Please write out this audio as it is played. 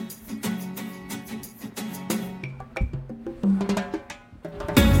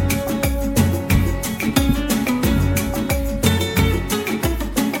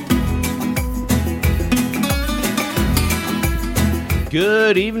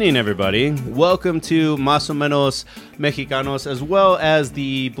Good evening, everybody. Welcome to Menos, Mexicanos, as well as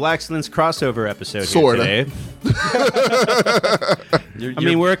the Black Excellence crossover episode Sorta. here today. I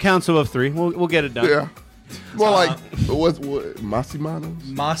mean, we're a council of three. We'll get it done. Yeah. Well, like, what Mexicanos?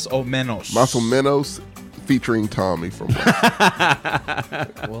 Más o menos. Más o menos, featuring Tommy from...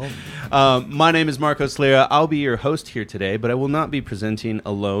 My name is Marcos Lira. I'll be your host here today, but I will not be presenting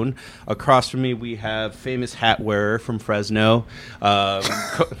alone. Across from me, we have famous hat wearer from Fresno.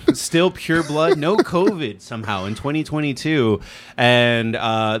 Still pure blood, no COVID somehow in 2022. And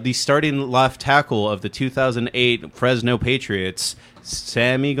the starting left tackle of the 2008 Fresno Patriots,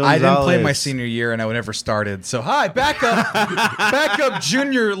 Sammy Gonzalez. I didn't play my senior year, and I never started. So, hi, backup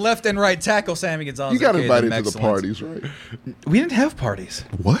junior left and right tackle, Sammy Gonzalez. You got aka invited the to the Excellence. parties, right? We didn't have parties.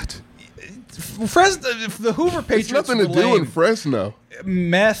 What? Fresno, the Hoover Patriots. There's nothing to were do in lame. Fresno.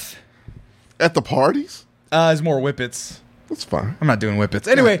 Meth At the parties? is more whippets. That's fine. I'm not doing whippets.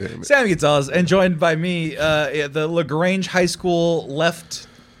 Anyway, God damn it. Sammy Gonzalez, and joined by me, the LaGrange High School left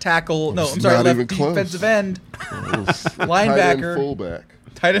tackle. No, It's I'm sorry, not left even close. defensive end. Tight Linebacker. end, fullback.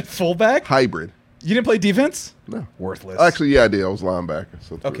 Tight end fullback? Hybrid. You didn't play defense? No. Worthless. Actually, yeah, I did. I was linebacker.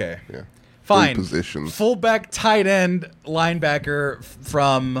 So Okay. Yeah. Fine. Three positions. Fullback, tight end, linebacker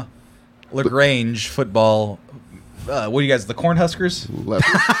from LaGrange football. What are you guys, the Cornhuskers?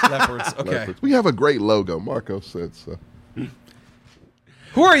 Leopards. Leopards. Okay. Leopards. We have a great logo. Marco said so.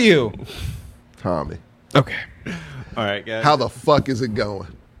 Who are you? Tommy. Okay. All right, guys. How the fuck is it going?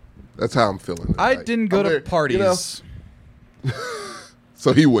 That's how I'm feeling. I tonight. didn't go I'm to very- parties. you know,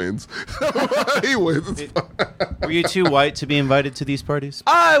 so he wins. He wins. Were you too white to be invited to these parties?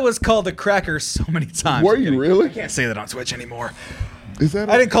 I was called a cracker so many times. Were I'm you kidding. really? I can't say that on Twitch anymore. Is that?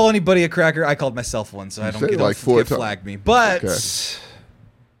 I didn't call anybody a cracker. I called myself one, so I don't said it get, like 4 get times. flagged me. But Okay.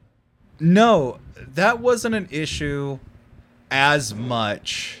 no, that wasn't an issue as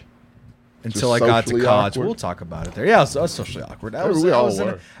much until I Just got to socially college. awkward? We'll talk about it there. Yeah, I was socially awkward. I was, we I all was in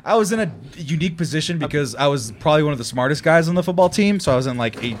were. I was in a unique position because I was probably one of the smartest guys on the football team, so I was in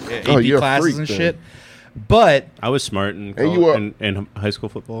like AP you're a classes freak and then. shit. But I was smart in, And you were- in high school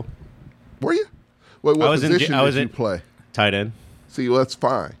football. Were you? Wait, what I was in- position I was did in- you play? Tight end. See, well, that's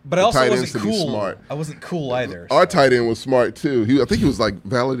fine. but I The also tight wasn't ends to be cool. Smart. I wasn't cool either. Our so. tight end was smart too. I think he was like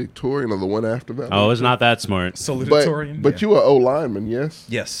valedictorian or the one after valedictorian. Oh, I was not that smart. Salutatorian. But yeah. you were O lineman, yes?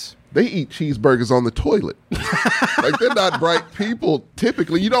 Yes. They eat cheeseburgers on the toilet. Like they're not bright people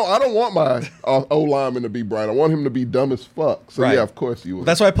typically. I don't want my O lineman to be bright. I want him to be dumb as fuck. So Right. yeah, of course you would.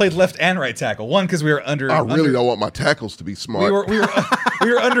 That's why I played left and right tackle. One, because we were under. I really don't want my tackles to be smart. We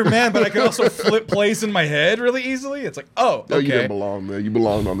were undermanned, but I could also flip plays in my head really easily. It's like, oh, No, you okay. didn't belong there. You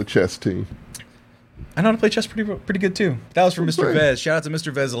belonged on the chess team. I know how to play chess pretty good too. That was from Mr. Great. Vez. Shout out to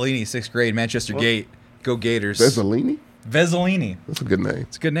Mr. Vezzolini, 6th grade, Manchester Gate. Go Gators. Vezzolini? Vezzolini. That's a good name.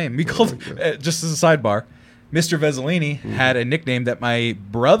 It's a good name. We called just as a sidebar, Mr. Vezzolini had a nickname that my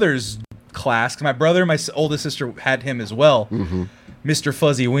brother's class, 'cause my brother and my oldest sister had him as well. Mr.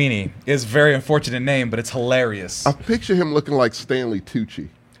 Fuzzy Weenie is a very unfortunate name, but it's hilarious. I picture him looking like Stanley Tucci.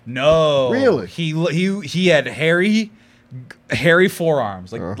 No, Really? He had hairy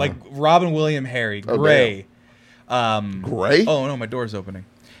forearms, like Robin Williams hairy, Oh, gray. Gray? Oh no, my door's opening.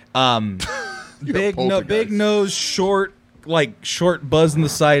 You Big got poltergeist. big nose, short buzz in the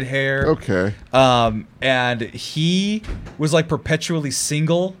side hair. Okay. And he was like perpetually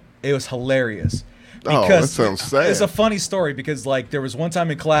single. It was hilarious. Oh, that sounds sad. It's a funny story because like there was one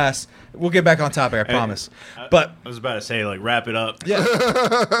time in class. We'll get back on topic, I promise. But I was about to say, like, wrap it up. yeah,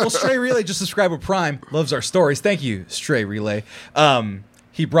 well, Stray Relay just subscribed with Prime. Loves our stories. Thank you, Stray Relay.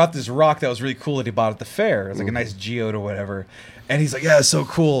 He brought this rock that was really cool that he bought at the fair. It was like a nice geode or whatever. And he's like, yeah, it's so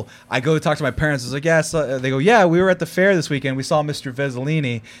cool. I go to talk to my parents. I was like, yeah. So they go, yeah, we were at the fair this weekend. We saw Mr.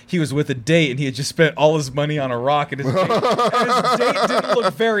 Vezzolini. He was with a date, and he had just spent all his money on a rock. And his date didn't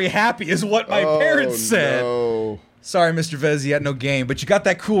look very happy, is what my parents said. No. Sorry, Mr. Vez, you had no game, but you got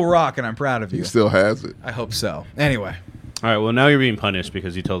that cool rock, and I'm proud of you. He still has it. I hope so. Anyway, All right, well, now you're being punished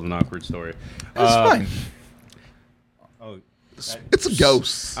because you told an awkward story. it's fine. Oh, It's a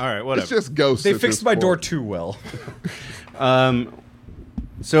ghost. all right, whatever. It's just ghosts. They at fixed this my door point. too well.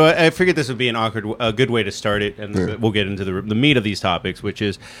 So I figured this would be a good way to start it, and Yeah. we'll get into the meat of these topics, which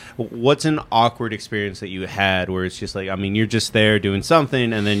is what's an awkward experience that you had where it's just like, I mean, you're just there doing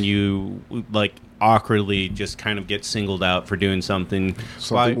something, and then you like awkwardly just kind of get singled out for doing something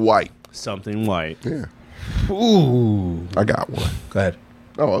White. Something white. Yeah. Ooh. I got one. Go ahead.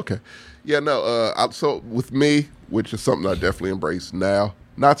 Oh, okay. Yeah, no. So with me, which is something I definitely embrace now,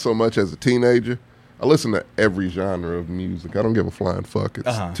 not so much as a teenager. I listen to every genre of music. I don't give a flying fuck.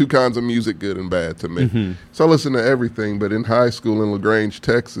 It's two kinds of music, good and bad to me. So I listen to everything. But in high school in LaGrange,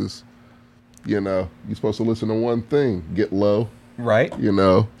 Texas, you know, you're supposed to listen to one thing. Get low. Right. You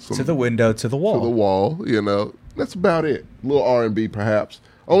know. To the window, to the wall. To the wall, you know. That's about it. A little R&B perhaps.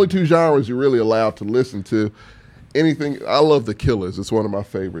 Only two genres you're really allowed to listen to. Anything. I love the Killers. It's one of my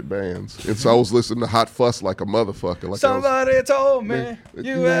favorite bands. And so I was listening to Hot Fuss like a motherfucker. Like Somebody told me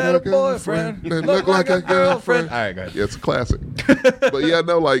you had a boyfriend that looked like a girlfriend. All right, go ahead. Yeah, it's a classic. But yeah,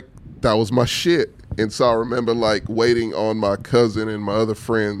 no, like, that was my shit. And so I remember, like, waiting on my cousin and my other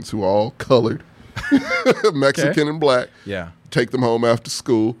friends who are all colored, Mexican and black. Yeah. Take them home after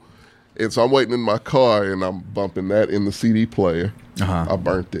school. And so I'm waiting in my car, and I'm bumping that in the CD player. I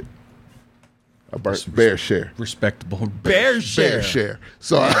burnt it. I burnt Bear Share. Respectable. Bear Share. Bear Share.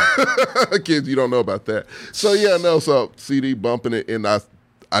 So, kids, you don't know about that. So, yeah, no, so CD bumping it, and I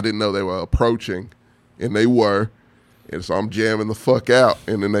didn't know they were approaching, and they were. And so I'm jamming the fuck out,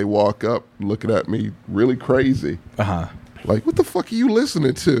 and then they walk up looking at me really crazy. Like, what the fuck are you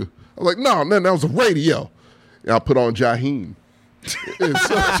listening to? I'm like, no, man, that was a radio. And I put on Jaheim. And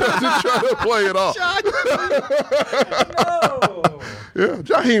so trying to play it off. No. Yeah,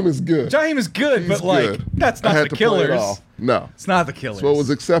 Jaheim is good. Jaheim is good, but like good. that's not the Killers. No, it's not the Killers. That's what was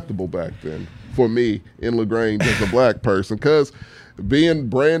acceptable back then for me in LaGrange as a black person, because being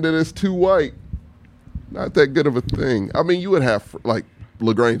branded as too white, not that good of a thing. I mean, you would have, like,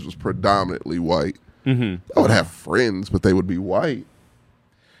 LaGrange was predominantly white. I would have friends, but they would be white.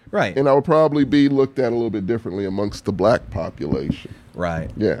 Right. And I would probably be looked at a little bit differently amongst the black population. Right.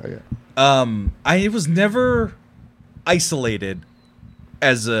 Yeah, yeah. I was never isolated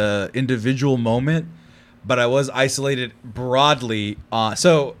as a individual moment, but I was isolated broadly.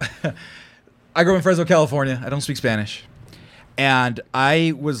 So I grew up in Fresno, California. I don't speak Spanish. And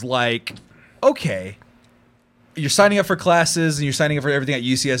I was like, okay, you're signing up for classes and you're signing up for everything at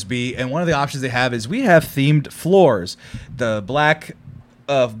UCSB. And one of the options they have is we have themed floors. The Black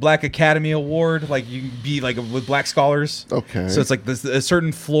Academy Award, like you can be like with black scholars. Okay. So it's like this, a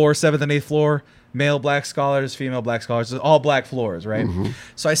certain floor, 7th and 8th floor, male black scholars, female black scholars, all black floors, right?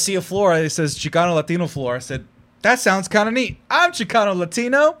 So I see a floor, it says Chicano Latino floor. I said, that sounds kind of neat. I'm Chicano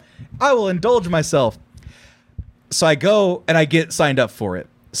Latino. I will indulge myself. So I go and I get signed up for it.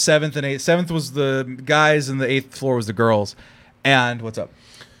 7th and 8th. 7th was the guys and the 8th floor was the girls. And what's up?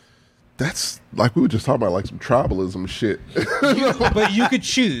 That's like we were just talking about, like some tribalism shit. But you could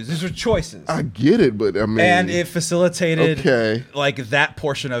choose. These were choices. I get it, but I mean, and it facilitated like that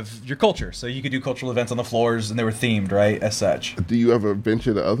portion of your culture. So you could do cultural events on the floors, and they were themed, right? As such. Do you ever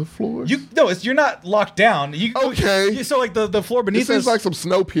venture to other floors? You're not locked down. So like the floor beneath. It sounds like some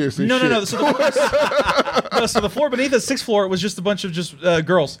snow piercing. No. shit. So the floor beneath the 6th floor was just a bunch of just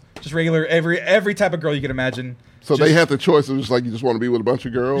girls, just regular every type of girl you could imagine. So they had the choice of just like, you just want to be with a bunch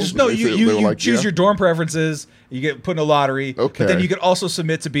of girls? You choose your dorm preferences. You get put in a lottery. Okay. But then you could also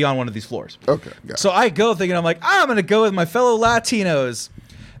submit to be on one of these floors. Okay. So I go thinking, I'm like, I'm going to go with my fellow Latinos.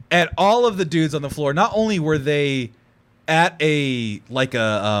 And all of the dudes on the floor, not only were they at a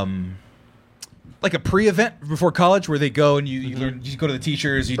pre-event before college where they go and you learn, you go to the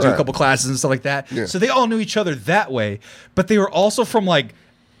teachers, you do a couple classes and stuff like that. Yeah. So they all knew each other that way. But they were also from like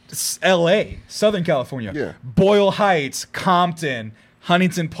LA, Southern California, Yeah. Boyle Heights, Compton,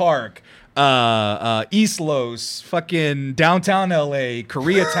 Huntington Park, East Los, fucking downtown LA,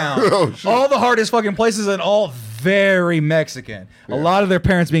 Koreatown, all the hardest fucking places, and all very Mexican. A lot of their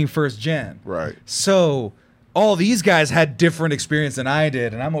parents being first gen. Right. So all these guys had different experience than I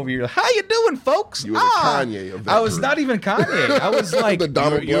did, and I'm over here like, how you doing, folks? You were the Kanye of that I was group. not even Kanye. I was like, The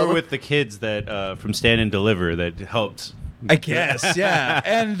Donald You were Glover? with the kids that from Stand and Deliver that helped. I guess, yeah.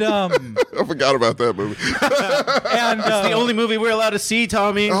 And I forgot about that movie. It's the only movie we're allowed to see,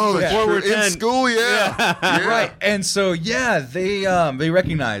 Tommy. Oh, that's before true. we're In 10. school, yeah. right. And so they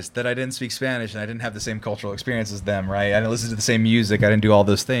recognized that I didn't speak Spanish and I didn't have the same cultural experience as them, right? I didn't listen to the same music. I didn't do all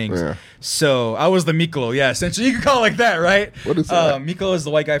those things. Yeah. So I was the Miklo, essentially. You could call it like that, right? What is that? Miklo is the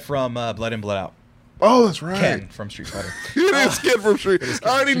white guy from Blood In, Blood Out. Oh, that's right. Ken from Street Fighter. It is Kid from Street. I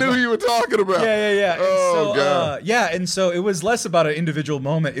already knew who you were talking about. Yeah. Oh, God. And so it was less about an individual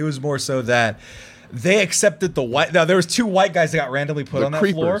moment. It was more so that they accepted the white. Now, there was 2 white guys that got randomly put The on that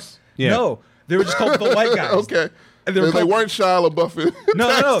creepers. floor. Yeah. No, they were just called the white guys. Okay. And They, called- weren't Shia LaBeouf.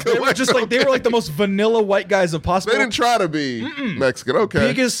 No. They were just like, they were like the most vanilla white guys of possible. They didn't try to be Mexican. Okay.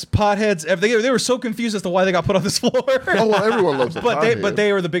 Biggest potheads ever. They were so confused as to why they got put on this floor. Oh, well, everyone loves a But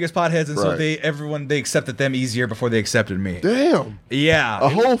they were the biggest potheads, and so Right. they accepted them easier before they accepted me. Damn. Yeah, A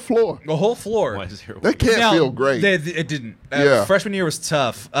whole floor. a whole floor. Why is there- That can't Now, feel great. It didn't. Yeah. Freshman year was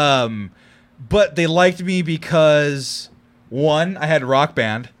tough. but they liked me because, one, I had a rock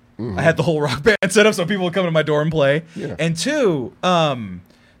band. I had the whole rock band set up so people would come to my door and play. Yeah. And two,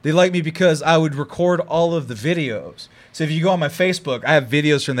 they liked me because I would record all of the videos. So if you go on my Facebook, I have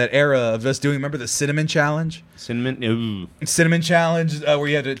videos from that era of us doing, remember the cinnamon challenge? Cinnamon? Ooh. Cinnamon challenge where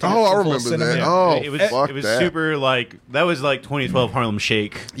you had to take Oh, I a full remember of cinnamon. that. Oh, it was fuck that. super like, that was like 2012 Harlem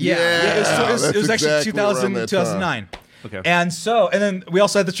Shake. Yeah, Yeah, it was that's actually exactly 2000, around that 2009. Okay. And then we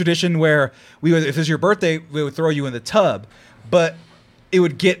also had the tradition where we would, if it was your birthday, we would throw you in the tub, but it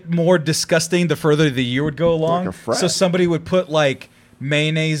would get more disgusting the further the year would go along. Like a frat. So somebody would put like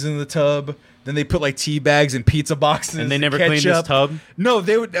mayonnaise in the tub. Then they put like tea bags and pizza boxes. And they never ketchup. cleaned this tub? No,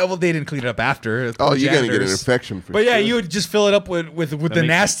 they would. Well, they didn't clean it up after. Oh, you're going to get an Janitors. infection for But yeah, sure. you would just fill it up with the makes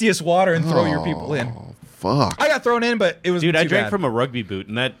nastiest water and throw your people in. Oh, fuck. I got thrown in, but it was Dude, I too drank bad. from a rugby boot,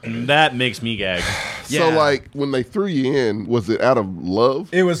 and that makes me gag. So, Yeah. like, when they threw you in, was it out of love?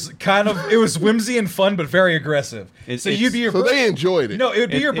 It was whimsy and fun, but very aggressive. It's- So you'd be your So they enjoyed it. No, it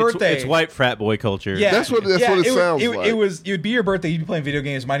would be your birthday. It's white frat boy culture. Yeah, That's what it sounds like. It would be your birthday. You'd be playing video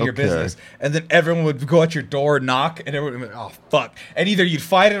games, minding your Okay. business, and then everyone would go at your door, knock, and everyone would be like, oh fuck! And either you'd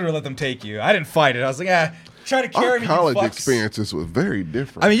fight it or let them take you. I didn't fight it. I was like, try to carry Our me. college you fucks. experiences were very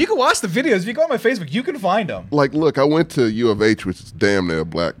different. I mean, you can watch the videos. If you go on my Facebook, you can find them. Like, look, I went to U of H, which is damn near a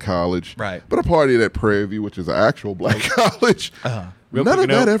black college. Right. But I partied at Prairie View, which is an actual black college. Real None quick of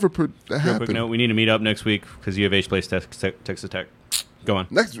that note. ever Real quick happened. note, we need to meet up next week because U of H plays Texas Tech. Go on.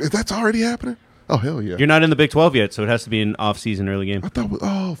 That's already happening? Oh, hell yeah. You're not in the Big 12 yet, so it has to be an off-season early game. I thought,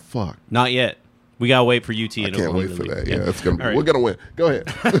 oh, fuck. Not yet. We gotta wait for UT. I and can't Oklahoma wait for League. that. Yeah, it's gonna be, All right. we're going to win. Go ahead.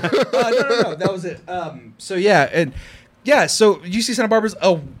 No, that was it. So so UC Santa Barbara's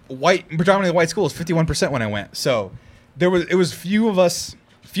a predominantly white school. It's 51% when I went. So it was fewer of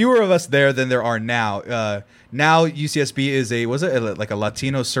us there than there are now. Now UCSB is like a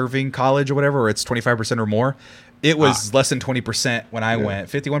Latino serving college or whatever, or it's 25% or more. It was less than 20% when I went.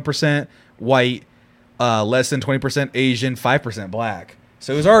 51% white, less than 20% Asian, 5% black.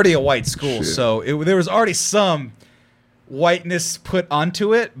 So it was already a white school. Shit. So there was already some whiteness put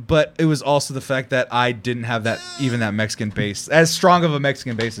onto it, but it was also the fact that I didn't have that Mexican base, as strong of a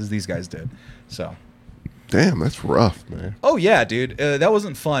Mexican base as these guys did. So, Damn, that's rough, man. oh yeah, dude, that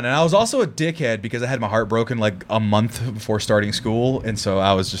wasn't fun. And I was also a dickhead because I had my heart broken like a month before starting school, and so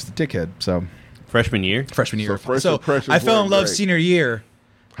I was just a dickhead. So Freshman year. freshman year, first impressions I fell in weren't love great. senior year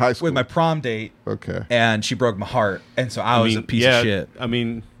High school. with my prom date, Okay. and she broke my heart, and so I was a piece yeah, of shit. I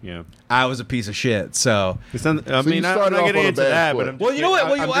mean, yeah. I was a piece of shit. So It's not, I So mean, you I'm started not off getting on a into bad that, foot. but I'm Well, you know what?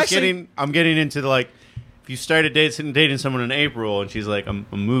 Well, you actually- I'm getting into like, if you started dating someone in April and she's like, I'm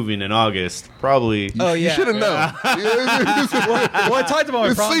moving in August, probably. oh You yeah, should have known. Well, I talked about my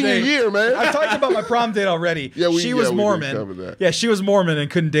It's prom senior date. year, man. I talked about my prom date already. Yeah, she was we did Mormon. cover that. Yeah, she was Mormon and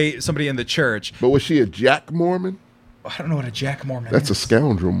couldn't date somebody in the church. But was she a Jack Mormon? I don't know what a Jack Mormon That's a is.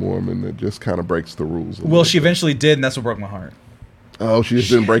 scoundrel Mormon that just kind of breaks the rules. a Well, little she bit. eventually did, and that's what broke my heart. Oh, she just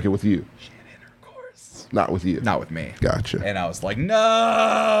didn't break it with you. She did intercourse. Not with you. Not with me. Gotcha. And I was like,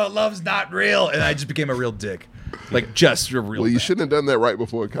 no, love's not real. And I just became a real dick. Like, just a real Well, you bad. shouldn't have done that right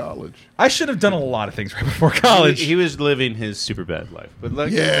before college. I should have done a lot of things right before college. He was living his super bad life. But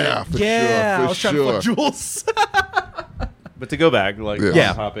like, Yeah, for yeah, sure. I was trying to fuck Jules. But to go back, like,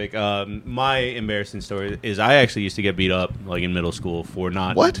 Yeah. on topic, my embarrassing story is I actually used to get beat up, like, in middle school for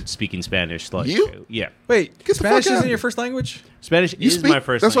not What? speaking Spanish. Like, You? Yeah. Wait, Get the Spanish fuck out isn't of your here. first language? Spanish You is speak, my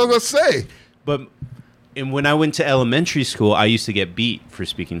first that's language. what I was going to say. But and when I went to elementary school, I used to get beat for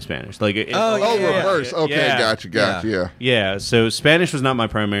speaking Spanish. Like, Oh, Oh, yeah. reverse. Okay, Yeah. gotcha. Yeah. Yeah, so Spanish was not my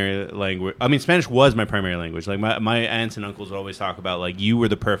primary language. I mean, Spanish was my primary language. Like, my aunts and uncles would always talk about, like, you were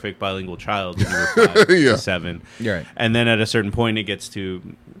the perfect bilingual child when you were 5 Yeah. to 7. You're right. And then at a certain point, it gets to...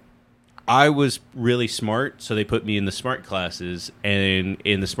 I was really smart, so they put me in the smart classes. And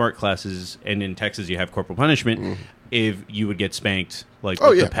in the smart classes, and in Texas, you have corporal punishment if you would get spanked, like,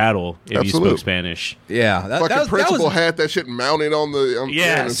 Oh, with yeah. the paddle if you Absolutely. spoke Spanish. Yeah. Fucking principal had that shit mounted on the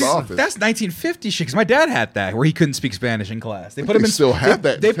Yeah, in his see, office. That's 1950 shit, because my dad had that, where he couldn't speak Spanish in class. They put him They in still have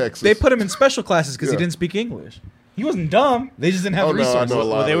that in they, Texas. They put him in special classes because Yeah. he didn't speak English. He wasn't dumb. They just didn't have Oh, the no, I resources. know a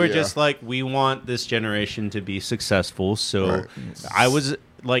lot. Well, they were yeah. just like, we want this generation to be successful. So Right. I was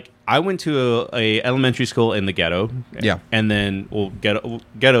like, I went to a elementary school in the ghetto. Yeah. And then, well,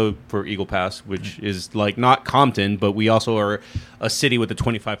 ghetto for Eagle Pass, which is like not Compton, but we also are a city with a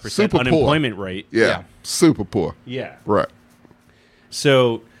 25% Super poor. unemployment rate. yeah, Yeah. super poor. Yeah. Right.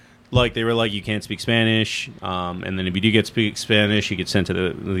 So, like, they were like, you can't speak Spanish, and then if you do get speak Spanish, you get sent to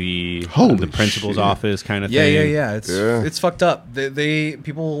the Holy principal's shit. office kind of Yeah, thing. yeah. Yeah. It's fucked up.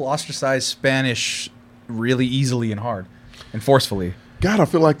 People ostracize Spanish really easily and hard and forcefully. God, I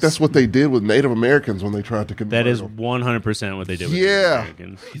feel like that's what they did with Native Americans when they tried to convert That is them. 100% what they did with the Yeah.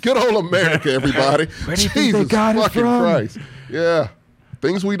 Americans. Good old America, everybody. Where do you Jesus think they got it fucking from? Christ. Yeah.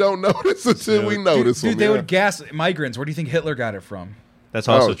 Things we don't notice until we notice Dude, them. they yeah. would gas migrants. Where do you think Hitler got it from? That's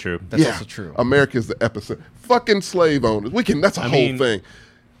also true. That's also true. America's the epicenter. Fucking slave owners. That's a whole thing.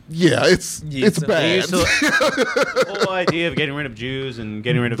 Yeah, it's They bad. The whole idea of getting rid of Jews and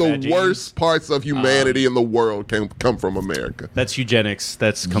getting rid of The veggies, worst parts of humanity in the world come from America. That's eugenics.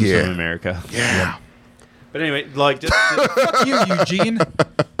 That comes Yeah. from America. Yeah. But anyway, like Fuck you, Eugene.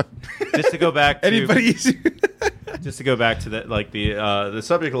 just to go back to Anybody? just to go back to the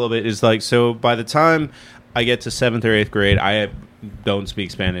subject a little bit is like, so by the time I get to 7th or 8th grade, don't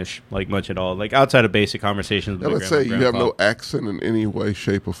speak Spanish like much at all, like outside of basic conversations with I my would say grandma, you have grandpa. no accent in any way,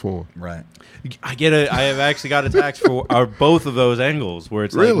 shape, or form. Right. I have actually got attacks for both of those angles where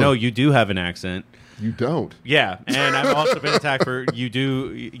it's Really? like, no, you do have an accent. You don't. Yeah, and I've also been attacked for you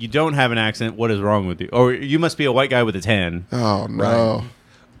don't have an accent. What is wrong with you? Or you must be a white guy with a tan. Oh no.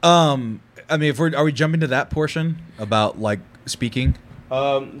 I mean, are we jumping to that portion about like speaking?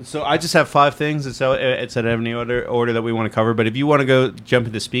 So I just have 5 things. It's out of any order that we want to cover. But if you want to go jump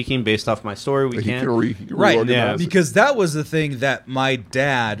into speaking based off my story, we He can. can Right, reorganize yeah. it. Because that was the thing that my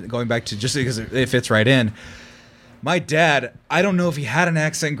dad, going back to just because it fits right in, my dad, I don't know if he had an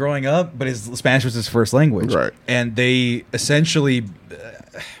accent growing up, but his Spanish was his first language. Right. And they essentially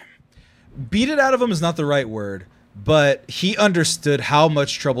beat it out of him is not the right word, but he understood how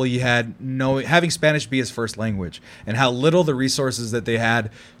much trouble he had having Spanish be his first language and how little the resources that they had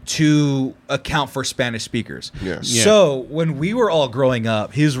to account for Spanish speakers. Yeah. Yeah. So when we were all growing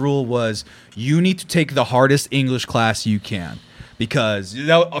up, his rule was you need to take the hardest English class you can because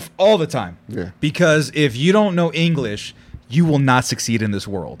all the time. Yeah. Because if you don't know English, you will not succeed in this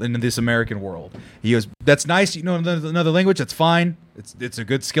world, in this American world. He goes, that's nice. You know another language, that's fine. It's a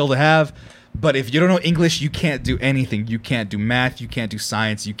good skill to have. But if you don't know English, you can't do anything. You can't do math. You can't do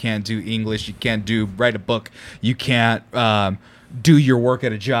science. You can't do English. You can't write a book. You can't do your work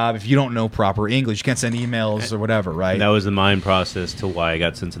at a job if you don't know proper English. You can't send emails or whatever, right? That was the mind process to why I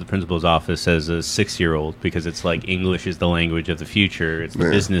got sent to the principal's office as a 6-year-old, because it's like English is the language of the future. It's the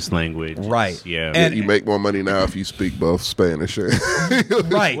business language. Right. Yeah. And- You make more money now if you speak both Spanish. It's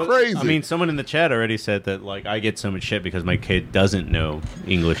Right. crazy. I mean, someone in the chat already said that like I get so much shit because my kid doesn't know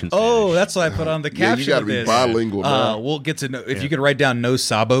English and Spanish. Oh, that's what I put on the Yeah, you caption gotta of be this. bilingual now. We'll get to know if you could write down no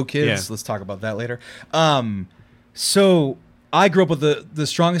sabo kids. Yeah. Let's talk about that later. So I grew up with the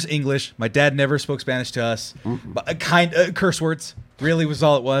strongest English. My dad never spoke Spanish to us. But curse words really was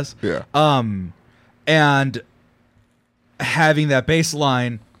all it was. Yeah. And having that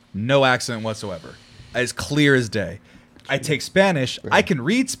baseline, no accent whatsoever, as clear as day. I take Spanish. I can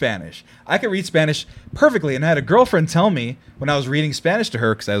read Spanish. I can read Spanish perfectly. And I had a girlfriend tell me when I was reading Spanish to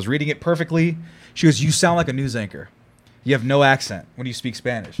her, because I was reading it perfectly, she goes, "You sound like a news anchor. You have no accent when you speak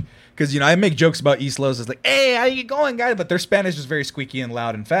Spanish." Because, I make jokes about East Los. It's like, "Hey, how you going, guys?" But their Spanish is very squeaky and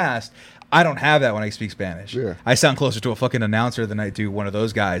loud and fast. I don't have that when I speak Spanish. Yeah. I sound closer to a fucking announcer than I do one of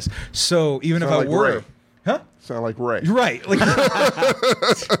those guys. So even Sound if I like were... Ray. Huh? Sound like Ray. Right. Like,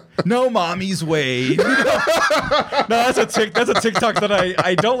 no mommy's way. No, that's a TikTok that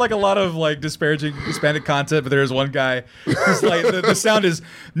I don't like a lot of like disparaging Hispanic content, but there's one guy who's like the sound is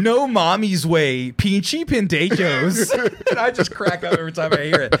no mommy's way, pinchy pendejos. And I just crack up every time I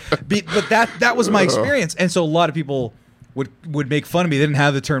hear it. But that was my experience. And so a lot of people would make fun of me. They didn't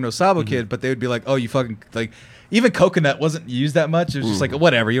have the term no sabo kid, but they would be like, "Oh, you fucking like." Even coconut wasn't used that much. It was just like,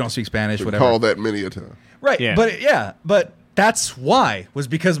 whatever, you don't speak Spanish, whatever. Call that many a time. Right. Yeah. But that's why, was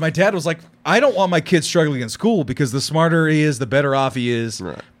because my dad was like, I don't want my kid struggling in school because the smarter he is, the better off he is.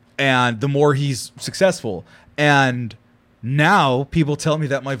 Right. And the more he's successful. And now people tell me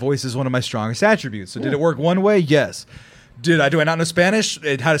that my voice is one of my strongest attributes. So did it work one way? Yes. Do I not know Spanish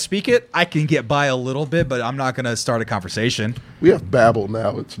and how to speak it? I can get by a little bit, but I'm not going to start a conversation. We have Babbel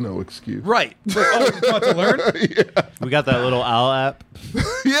now. It's no excuse. Right. Like, you want to learn? We got that little owl app.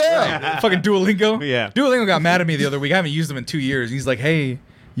 Yeah. Fucking Duolingo. Yeah. Duolingo got mad at me the other week. I haven't used them in 2 years. He's like, "Hey,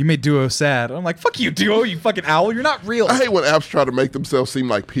 you made Duo sad." I'm like, "Fuck you, Duo, you fucking owl. You're not real." I hate when apps try to make themselves seem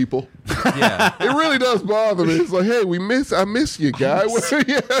like people. Yeah. It really does bother me. It's like, hey, I miss you, guy.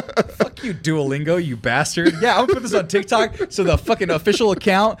 Yeah. Fuck you, Duolingo, you bastard. Yeah, I'm gonna put this on TikTok so the fucking official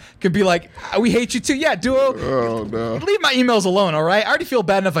account can be like, "We hate you too." Yeah, Duo, Oh no. leave my emails alone, all right? I already feel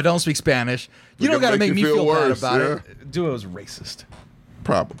bad enough I don't speak Spanish. You They're don't gotta gonna make make me you feel feel bad worse, about yeah. it. Duo's racist.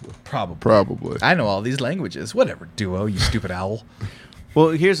 Probably. Probably. Probably. I know all these languages. Whatever, Duo, you stupid owl. Well,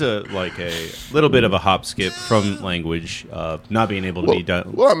 here's a little bit of a hop skip from language, not being able to be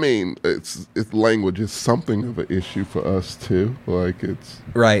done. Well, I mean, it's language is something of an issue for us too. Like it's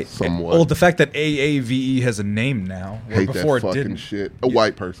right. somewhat. Well, the fact that AAVE has a name now, where hate before that it fucking didn't. shit. A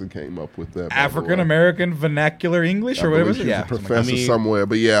white person came up with that. African American Vernacular English or whatever. She's a something like professor somewhere,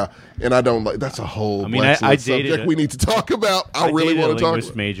 but yeah, and I don't like. That's a whole. I dated subject we need to talk about. I really dated want a to talk.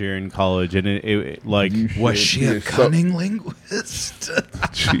 linguist major in college, and it like Was she a cunning linguist?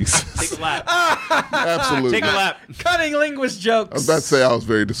 Jesus. take a lap. Absolutely. Take a lap. Cunning linguist jokes. I was about to say I was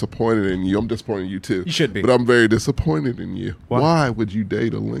very disappointed in you. I'm disappointed in you too. You should be. But I'm very disappointed in you. Why? Why would you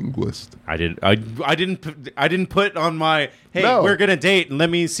date a linguist? I didn't put on my hey, No. we're gonna date and let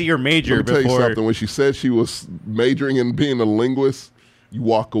me see your major Let me tell you before. something. When she said she was majoring in being a linguist, you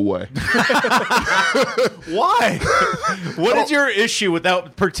walk away. Why? What is your issue with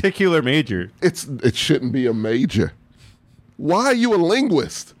that particular major? It shouldn't be a major. Why are you a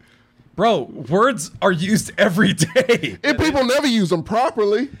linguist? Bro, words are used every day. And people never use them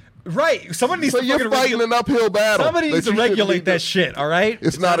properly. Right. Someone needs So to you're fucking fighting an uphill battle. Somebody needs to you shouldn't regulate be that shit, all right?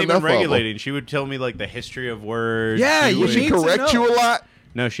 It's not even enough regulating. She would tell me like the history of words. Yeah, She you would- Did she need to correct know. you a lot?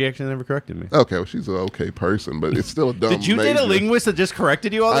 No, she actually never corrected me. Okay, well, she's an okay person, but it's still a dumb Did you date a major. linguist that just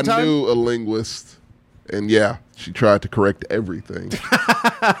corrected you all the I time? knew a linguist, and yeah, she tried to correct everything.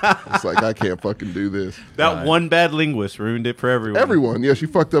 It's like, I can't fucking do this. That one bad linguist ruined it for everyone. Everyone, yeah, she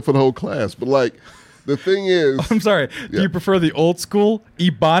fucked up for the whole class. But like, the thing is, I'm sorry. Do Yeah. you prefer the old school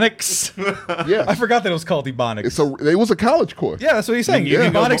Ebonics? yeah, I forgot that it was called Ebonics. it was a college course. Yeah, that's what he's saying. Yeah.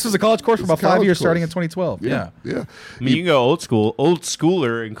 Ebonics was a college course for It's a about 5 college years, starting in course. 2012. Yeah. yeah. I mean, you can go old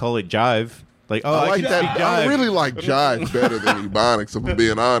schooler, and call it jive. Like, oh, I like can that. speak I jive. really like jive better than Ebonics, if I'm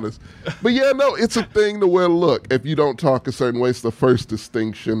being honest. But yeah, no, it's a thing to where, look, if you don't talk a certain way, it's the first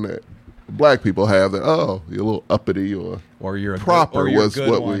distinction that black people have that, oh, you're a little uppity or you're a proper good, or you're a was good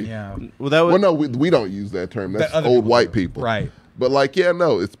what one. we. Yeah. Well, that was, Well, no, we don't use that term. That's That other old people white do. people. Right. But like, yeah,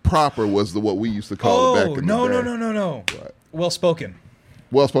 no, it's proper was what we used to call it Oh, back in no, the day. no. Right. Well spoken.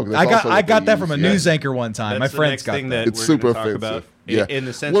 Well spoken. I got that from a news anchor one time. that's My the friends next got thing that. that It's we're super gonna talk offensive. about. Yeah. In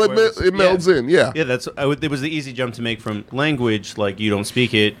the sense Well, where it melds in. Yeah. Yeah, it was the easy jump to make from language, like you don't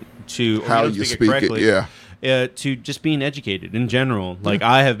speak it, to or How don't you speak speak it, correctly, yeah. to just being educated in general. Like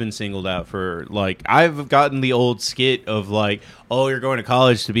I have been singled out for like I've gotten the old skit of like, oh, you're going to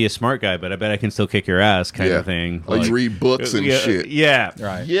college to be a smart guy, but I bet I can still kick your ass kind Yeah. of thing. Like, you read books and yeah, shit. Yeah.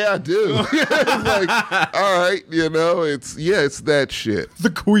 Right. Yeah, I do. It's like, all right, it's that shit.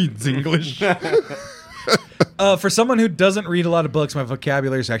 The Queen's English. For someone who doesn't read a lot of books, my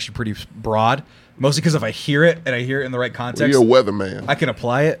vocabulary is actually pretty broad. Mostly because if I hear it and I hear it in the right Well, context, you're a weatherman. I can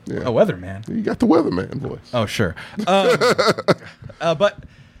apply it. Yeah. A weatherman. You got the weatherman voice. Oh, sure. But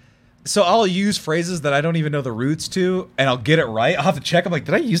so I'll use phrases that I don't even know the roots to, and I'll get it right. I'll have to check. I'm like,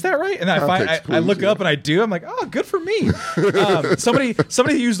 did I use that right? And then Context I look clues, up and I do. I'm like, oh, good for me. Somebody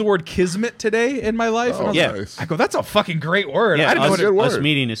used the word kismet today in my life. And I was yeah. like, Nice. I go, that's a fucking great word. Yeah, I didn't know us, what it, good word. us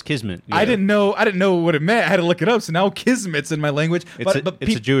meeting is kismet. I didn't know what it meant. I had to look it up. So now kismet's in my language. It's But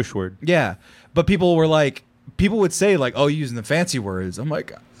a Jewish word. yeah, but people would say like, "Oh, you're using the fancy words." I'm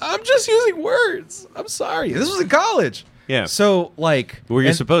like, I'm just using words. I'm sorry. This was in college. Yeah. So like, Where you're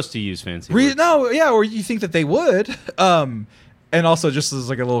and- supposed to use fancy words. no, yeah, or you think that they would. And also, just as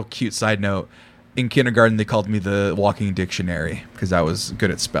like a little cute side note, in kindergarten they called me the walking dictionary because I was good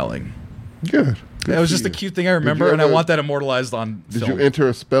at spelling. Good. That was just a cute thing I remember, and I ever- want that immortalized on Did film. you enter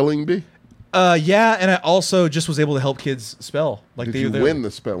a spelling bee? Yeah, and I also just was able to help kids spell. Like Did they, you they're- win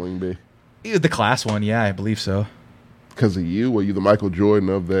the spelling bee? the class one? Yeah, I believe so. Because of you? Were you the Michael Jordan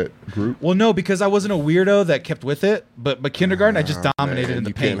of that group? Well, no, because I wasn't a weirdo that kept with it. But kindergarten, I just dominated Man, in the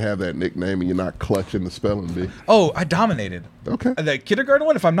you paint. can't have that nickname and you're not clutching the spelling bee. Oh, I dominated. Okay. The kindergarten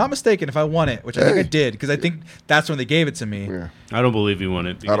one, if I'm not mistaken, if I won it, which I think Hey. I did, because I think that's when they gave it to me. Yeah. I don't believe he won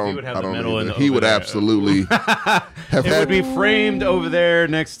it. Because I he would don't. have I the don't. medal Either. in He over would there. absolutely have It had would be framed over there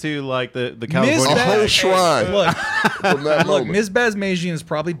next to like the California. a whole Hey, shrine Look, from that look, moment. Ms. Bazmajian is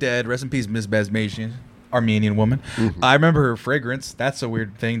probably dead. Rest in peace, Ms. Bazmajian. Armenian woman. Mm-hmm. I remember her fragrance. That's a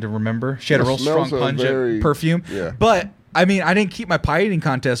weird thing to remember. She had a It real strong smells pungent very- perfume. yeah. But I mean, I didn't keep my pie eating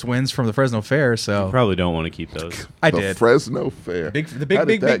contest wins from the Fresno Fair, so Probably don't want to keep those. I the did. Fresno Fair. The How big, did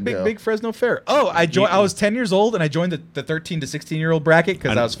big, that big, go? big Fresno Fair. Oh, I was 10 years old and I joined the 13 to 16-year-old bracket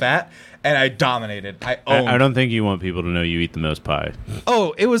because I was fat and I dominated. I owned. I don't think you want people to know you eat the most pie.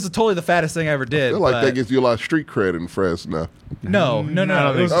 Oh, it was totally the fattest thing I ever did. I feel like but that gives you a lot of street cred in Fresno. no. I don't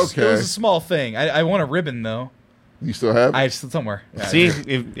It was, think so. it was Okay. a small thing. I won a ribbon though. You still have it? I somewhere. Yeah, See,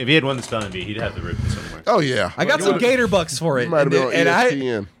 if he had won the spelling bee, he'd have the ribbon somewhere. Oh yeah, I got some Gator Bucks for it. Might have been on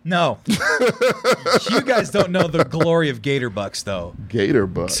ESPN. No. You guys don't know the glory of Gator Bucks, though. Gator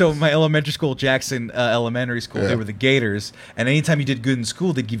Bucks. So my elementary school, Jackson Elementary School, they were the Gators, and anytime you did good in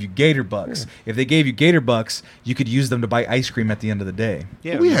school, they'd give you Gator Bucks. If they gave you Gator Bucks, you could use them to buy ice cream at the end of the day.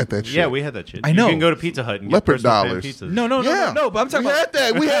 Yeah, we had that shit. Yeah, we had that shit. I know. You can go to Pizza Hut and get Leopard personal pan dollars. pizzas. No, but I'm talking we about had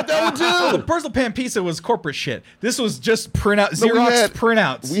that. We had that one too. the personal pan pizza was corporate shit. This was just printout, No, we Xerox had-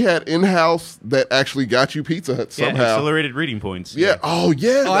 printouts. We had in-house that actually got you Pizza Hut Yeah, somehow. accelerated reading points. Yeah. Oh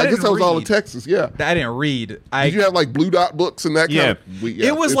yeah. Oh, I I guess didn't that was all in read. Texas. Yeah. I didn't read. Did you have like blue dot books and that kind Yeah. of?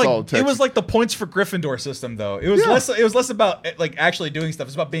 It was it's like all in Texas. the points for Gryffindor system though. It was Yeah. less about like actually doing stuff.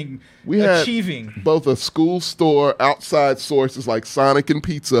 It's about being We had achieving. both a school store, outside sources like Sonic and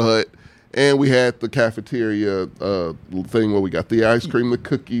Pizza Hut, and we had the cafeteria thing where we got the ice cream, the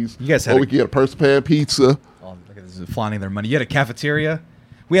cookies. You guys had or a- we could get a person pan pizza. Oh, look at this, flaunting their money. You had a cafeteria.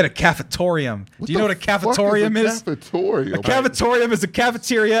 We had a cafetorium. Do you know what a cafetorium is? Cafetorium. A cafetorium is a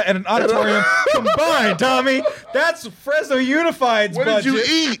cafeteria and an auditorium combined, Tommy. That's Fresno Unified's What budget. did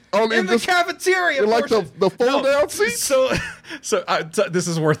you eat on In the cafeteria? in like the portion. fold-down seats? So this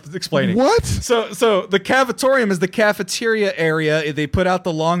is worth explaining. What? So the cafetorium is the cafeteria area. They put out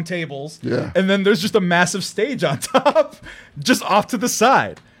the long tables. Yeah. And then there's just a massive stage on top, just off to the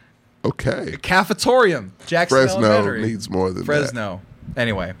side. Okay. Cafetorium. Jackson Fresno Elementary. needs more than Fresno.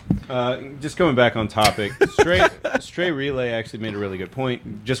 Anyway. Just going back on topic, Stray Relay actually made a really good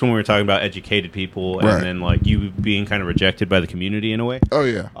point. Just when we were talking about educated people and Right. then like you being kind of rejected by the community in a way. that. Oh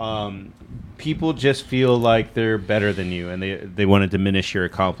yeah. People just feel like they're better than you, and they want to diminish your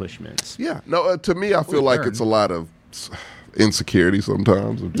accomplishments. Yeah. No, to me, I feel like learned. it's a lot of insecurity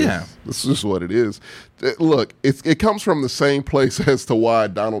sometimes. Of just, Yeah. This is just what it is. Look, it comes from the same place as to why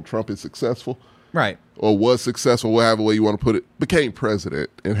Donald Trump is successful Right. or was successful, whatever way you want to put it, became president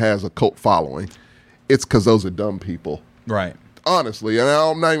and has a cult following. It's because those are dumb people. Right. Honestly, and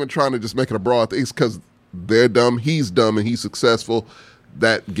I'm not even trying to just make it a broad thing. It's because they're dumb, he's dumb, and he's successful.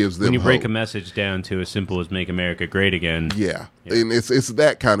 That gives them When you break hope. a message down to as simple as "Make America Great Again," Yeah. And it's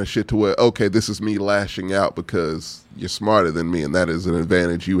that kind of shit to where, okay, this is me lashing out because you're smarter than me, and that is an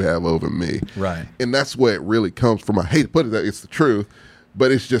advantage you have over me. Right. And that's where it really comes from. I hate to put it that it's the truth,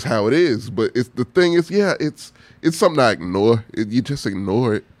 but it's just how it is. But it's the thing is, yeah, it's something I ignore. You just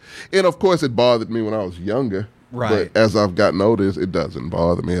ignore it. And of course, it bothered me when I was younger. Right. But as I've gotten older, it doesn't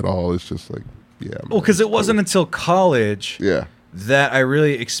bother me at all. It's just like, yeah. Well, because it wasn't until college Yeah. that I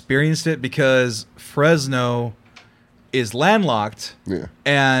really experienced it, because Fresno is landlocked. Yeah.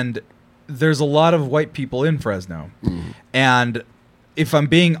 And there's a lot of white people in Fresno. And if I'm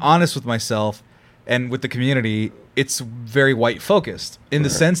being honest with myself and with the community, it's very white focused in the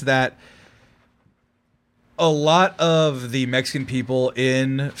sense that a lot of the Mexican people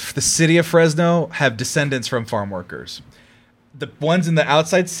in the city of Fresno have descendants from farm workers. The ones in the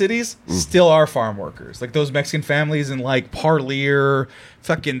outside cities still are farm workers. Like those Mexican families in like Parlier,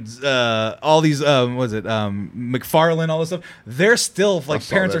 fucking all these McFarland, all this stuff. They're still like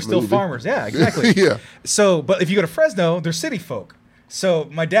saw parents that are still movie. farmers. Yeah, exactly. Yeah. So, but if you go to Fresno, they're city folk. So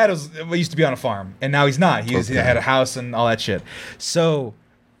my dad used to be on a farm, and now he's not. He had a house and all that shit. So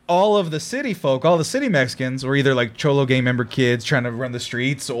all of the city folk, all the city Mexicans, were either like Cholo gang member kids trying to run the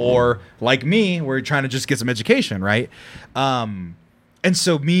streets, or like me, we're trying to just get some education, right? And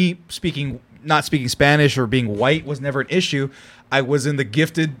so me not speaking Spanish or being white was never an issue. I was in the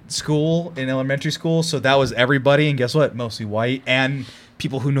gifted school in elementary school, so that was everybody, and guess what? Mostly white and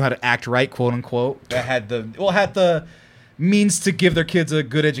people who knew how to act right, quote unquote. That had the means to give their kids a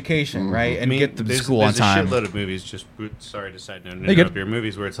good education, right, and get them to school on time. There's a shitload of movies. Just sorry to side note, Hey, good. interrupt your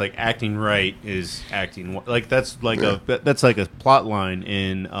movies where it's like acting right is acting like that's like a plot line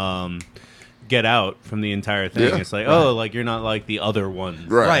in Get Out from the entire thing. Yeah. It's like like you're not like the other ones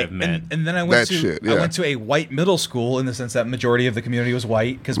Right. that Right, I've met. and then I went That I went to a white middle school in the sense that majority of the community was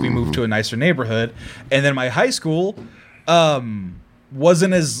white because we moved to a nicer neighborhood, and then my high school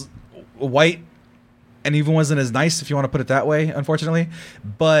wasn't as white and even wasn't as nice, if you want to put it that way, unfortunately.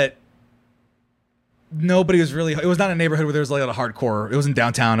 But nobody was really. It was not a neighborhood where there was like a hardcore. It wasn't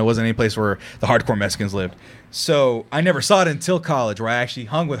downtown. It wasn't any place where the hardcore Mexicans lived. So I never saw it until college, where I actually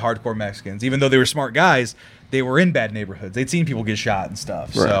hung with hardcore Mexicans. Even though they were smart guys, they were in bad neighborhoods. They'd seen people get shot and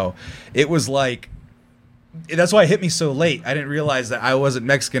stuff. Right. So it was like. That's why it hit me so late. I didn't realize that I wasn't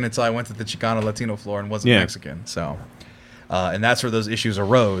Mexican until I went to the Chicano Latino floor and wasn't Mexican. So. And that's where those issues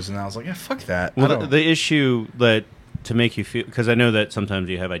arose, and I was like, "Yeah, fuck that." Well, the issue that to make you feel, because I know that sometimes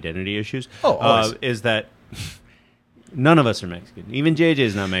you have identity issues. Oh, always. Is that None of us are Mexican. Even JJ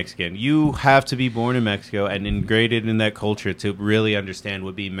is not Mexican. You have to be born in Mexico and integrated in that culture to really understand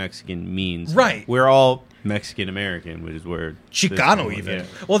what being Mexican means. Right. We're all Mexican American, which is where Chicano even. Yeah.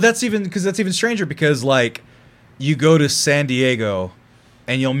 Well, that's even stranger because like you go to San Diego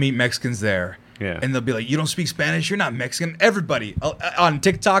and you'll meet Mexicans there. Yeah. And they'll be like, you don't speak Spanish, you're not Mexican. Everybody on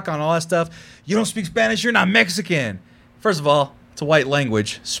TikTok, on all that stuff, you don't speak Spanish, you're not Mexican. First of all, it's a white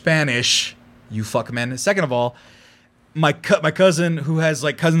language. Spanish, you fuck man. Second of all, my cousin who has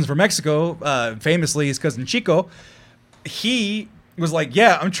like cousins from Mexico, famously his cousin Chico, he was like,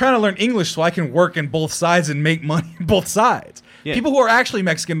 yeah, I'm trying to learn English so I can work in both sides and make money in both sides. Yeah. People who are actually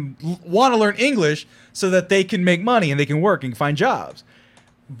Mexican want to learn English so that they can make money and they can work and find jobs.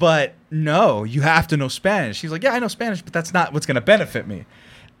 But no, you have to know Spanish. He's like, yeah, I know Spanish, but that's not what's going to benefit me.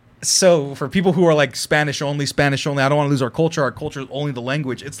 So for people who are like Spanish only, I don't want to lose our culture. Our culture is only the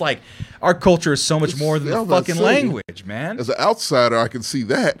language. It's like our culture is so much more than the fucking language, man. As an outsider, I can see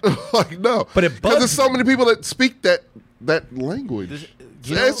that. Like, no. But it bugs there's so many people that speak that language.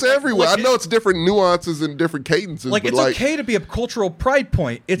 It's everywhere. I know it's different nuances and different cadences. Like, but it's okay to be a cultural pride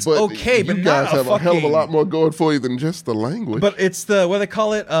point. It's okay, but you guys not have a hell of a lot more going for you than just the language. But it's the, what do they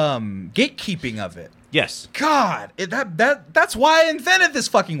call it, gatekeeping of it. Yes. God, that's why I invented this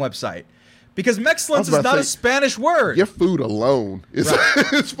fucking website. Because Mexcellence is not a Spanish word. Your food alone is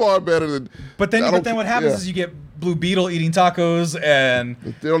it's far better than. But then what happens is you get Blue Beetle eating tacos and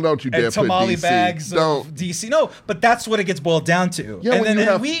don't you dare put tamale DC. bags of DC. No, but that's what it gets boiled down to. Yeah, and when then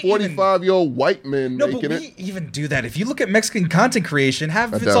you have 45-year-old white men making it. No, but we even do that. If you look at Mexican content creation,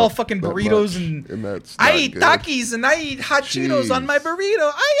 it's all fucking burritos and I eat Takis and I eat hot Cheetos on my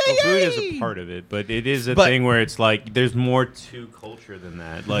burrito. Food is a part of it, but it is a thing where it's like there's more to culture than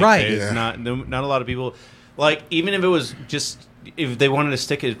that. Like, there's not a lot of people. Like, even if it was just. If they wanted to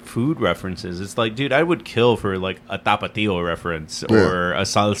stick at food references, it's like, dude, I would kill for like a tapatio reference or a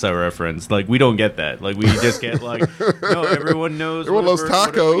salsa reference. Like, we don't get that. Like, we just get like, no, everyone knows. Everyone loves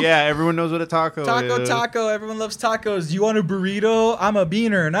tacos. Yeah, everyone knows what a taco is. Taco. Everyone loves tacos. You want a burrito? I'm a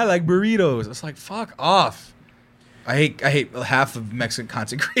beaner, and I like burritos. It's like, fuck off. I hate half of Mexican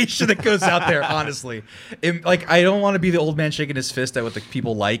content creation that goes out there. Honestly, I don't want to be the old man shaking his fist at what the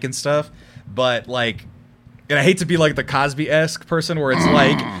people like and stuff, but like. And I hate to be like the Cosby-esque person where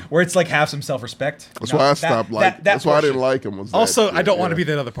it's like have some self-respect. That's why I stopped liking. That's why I didn't like him. I don't want to be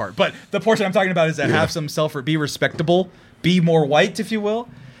that other part. But the portion I'm talking about is that have some be respectable, be more white, if you will,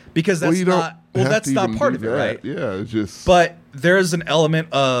 because that's that's not part of it, right? Yeah, it's just. But there's an element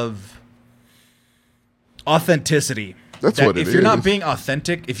of authenticity. That's what it is. If you're not being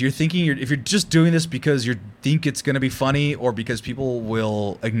authentic, if you're just doing this because you think it's going to be funny or because people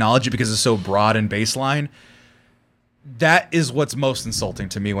will acknowledge it because it's so broad and baseline. That is what's most insulting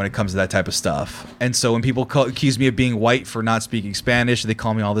to me when it comes to that type of stuff. And so when people accuse me of being white for not speaking Spanish, they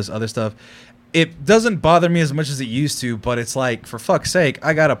call me all this other stuff. It doesn't bother me as much as it used to, but it's like, for fuck's sake,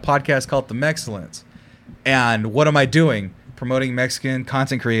 I got a podcast called The Mexcellence. And what am I doing? Promoting Mexican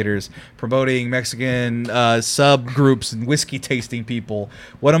content creators, promoting Mexican subgroups and whiskey tasting people.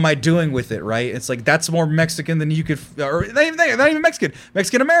 What am I doing with it, right? It's like, that's more Mexican than you could, or not even Mexican,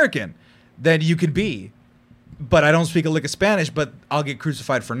 Mexican American than you could be. But I don't speak a lick of Spanish, but I'll get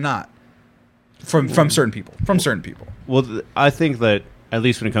crucified for not. From certain people. Well, I think that at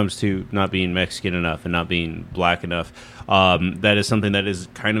least when it comes to not being Mexican enough and not being black enough, that is something that is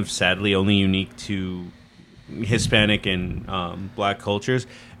kind of sadly only unique to Hispanic and black cultures.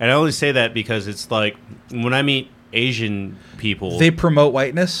 And I only say that because it's like when I meet Asian people, they promote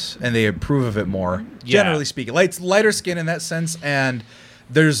whiteness and they approve of it more. Generally speaking, lighter skin in that sense, and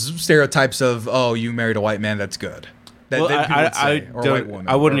there's stereotypes of, oh, you married a white man, that's good. Well,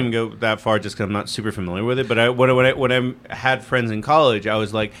 I wouldn't even go that far just because I'm not super familiar with it. But when I had friends in college, I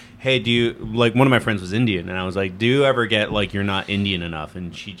was like, hey, do you, like, one of my friends was Indian, and I was like, do you ever get, like, you're not Indian enough?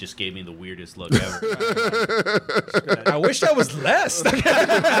 And she just gave me the weirdest look ever. I wish I was less.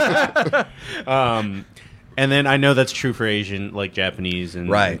 And then I know that's true for Asian, like Japanese, and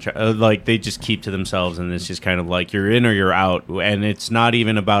like they just keep to themselves, and it's just kind of like you're in or you're out, and it's not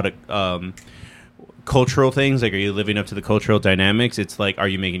even about cultural things. Like, are you living up to the cultural dynamics? It's like, are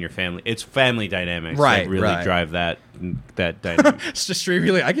you making your family? It's family dynamics that really drive that dynamic. It's just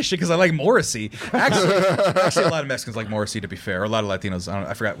really, I get shit because I like Morrissey. Actually, a lot of Mexicans like Morrissey, to be fair. Or a lot of Latinos.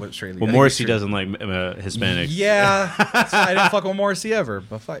 I forgot what Australia. Well, Morrissey doesn't like Hispanics. Yeah, I didn't fuck with Morrissey ever,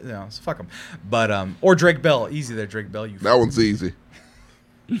 but fuck him. But or Drake Bell, easy there, Drake Bell. That one's easy.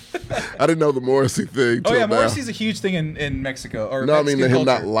 I didn't know the Morrissey thing. Oh yeah, now. Morrissey's a huge thing in Mexico. Or No, I mean Mexican him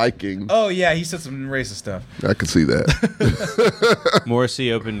not culture. liking. Oh yeah, he said some racist stuff. I can see that.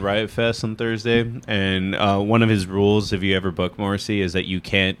 Morrissey opened Riot Fest on Thursday, and one of his rules, if you ever book Morrissey, is that you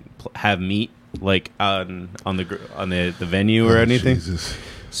can't have meat like on the venue or anything. Jesus.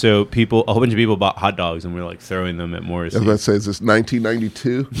 So a whole bunch of people bought hot dogs, and we're like throwing them at Morrissey. As I say, is this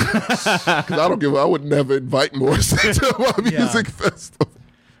 1992? Because I would never invite Morrissey to my music festival.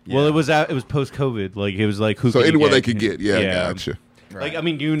 Well, it was post COVID. Like it was like who. So could you anyone get? they could get. Yeah, gotcha. Like I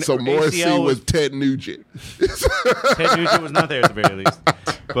mean, So Morrissey ACL was Ted Nugent. Ted Nugent was not there at the very least.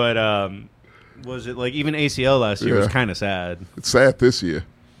 But was it like even ACL last year was kind of sad. It's sad this year.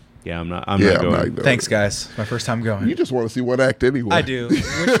 Yeah, I'm not going. Thanks, guys. My first time going. You just want to see one act anyway. I do.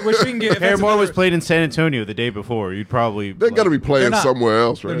 Which we can get. Paramore was played in San Antonio the day before. You'd probably They're going to be playing somewhere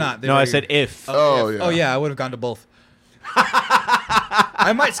else, right? They're not. No, I said if. Oh, yeah. Oh yeah, I would have gone to both.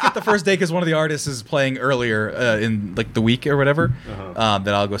 I might skip the first day because one of the artists is playing earlier in like the week or whatever. That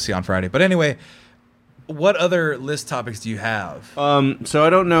I'll go see on Friday. But anyway, what other list topics do you have? So I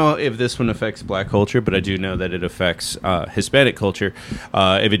don't know if this one affects Black culture, but I do know that it affects Hispanic culture.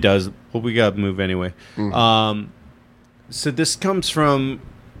 If it does, well, we got to move anyway. So this comes from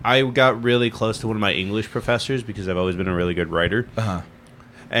I got really close to one of my English professors because I've always been a really good writer.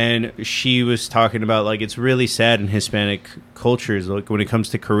 And she was talking about like it's really sad in Hispanic cultures. Like when it comes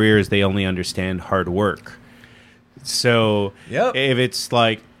to careers, they only understand hard work. So if it's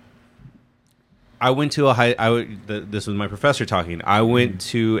like I went to this was my professor talking. I went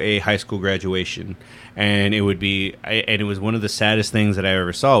to a high school graduation, and it was one of the saddest things that I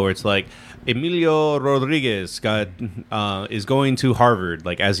ever saw. Where it's like Emilio Rodriguez is going to Harvard,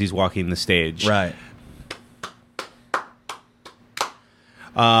 like as he's walking the stage, Right.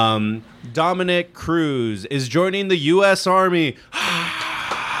 Dominic Cruz is joining the U.S. Army.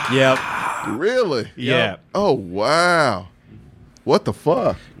 Yep. Really? Yeah. Oh, wow. What the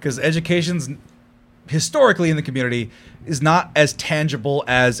fuck? Because education's historically in the community is not as tangible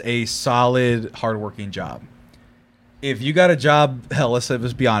as a solid, hardworking job. If you got a job, hell, let's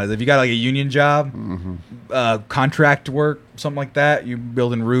be honest. If you got like a union job, contract work, something like that, you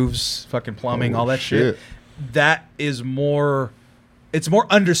building roofs, fucking plumbing, all that shit. That is more. It's more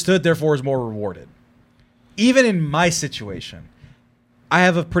understood, therefore is more rewarded. Even in my situation, I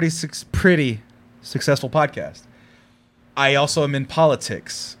have a pretty successful podcast. I also am in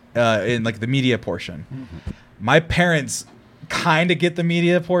politics, in like the media portion. My parents kind of get the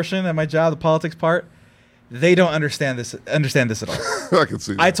media portion at my job, the politics part. They don't understand this at all. I can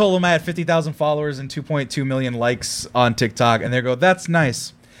see that. I told them I had 50,000 followers and 2.2 million likes on TikTok, and they go, "That's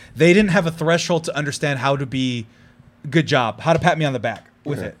nice." They didn't have a threshold to understand how to be good job, how to pat me on the back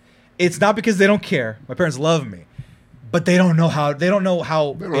with it. It's not because they don't care. My parents love me, but they don't know how. They don't know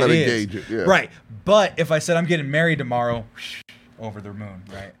how They don't know how to gauge it. Yeah. Right. But if I said I'm getting married tomorrow, over the moon,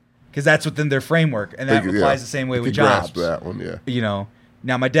 right? Because that's within their framework, and that applies the same way with jobs. Grasp that one, yeah. You know.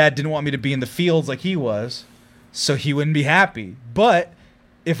 Now my dad didn't want me to be in the fields like he was, so he wouldn't be happy. But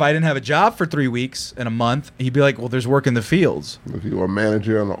if I didn't have a job for 3 weeks and a month, he'd be like, "Well, there's work in the fields." If you were a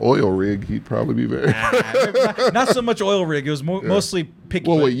manager on an oil rig, he'd probably be very. Not so much oil rig. It was mostly picky.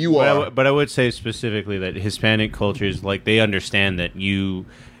 Well, wait, you are. But I would say specifically that Hispanic cultures, like, they understand that you...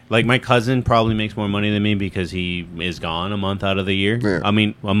 Like, my cousin probably makes more money than me because he is gone a month out of the year. Yeah. I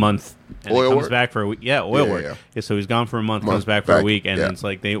mean, a month. And Oil comes work? back for a week. Yeah, oil Yeah, work. yeah. Yeah, so he's gone for a month, comes back for a week, and it's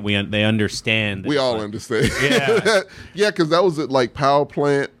like they understand. We all understand. Yeah. Yeah, because that was at, like, power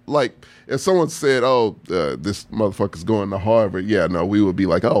plant. Like, if someone said, "Oh, this motherfucker's going to Harvard," yeah, no, we would be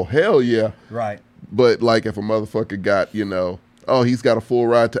like, "Oh, hell yeah." Right. But, like, if a motherfucker got, "Oh, he's got a full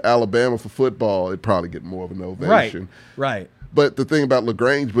ride to Alabama for football," it'd probably get more of an ovation. Right. But the thing about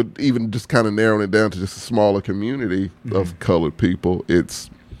LaGrange, but even just kind of narrowing it down to just a smaller community of colored people,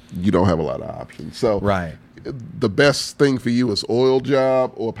 you don't have a lot of options. So the best thing for you is oil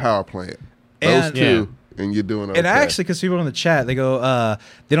job or power plant. Those two, and you're doing okay. And actually, because people in the chat, they go,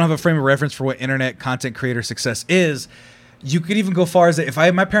 they don't have a frame of reference for what internet content creator success is. You could even go far as if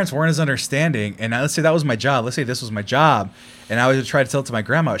my parents weren't as understanding, and let's say that was my job. Let's say this was my job, and I would try to tell it to my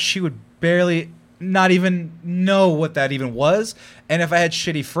grandma. She would barely not even know what that even was. And if I had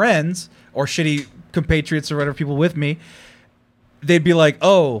shitty friends or shitty compatriots or whatever people with me, they'd be like,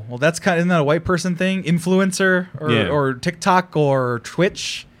 "Oh, well, isn't that a white person thing? Influencer or TikTok or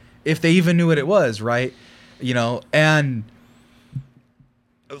Twitch?" If they even knew what it was, right? And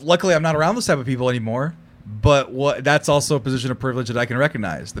luckily I'm not around those type of people anymore. But that's also a position of privilege that I can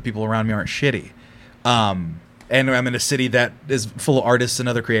recognize. The people around me aren't shitty. And I'm in a city that is full of artists and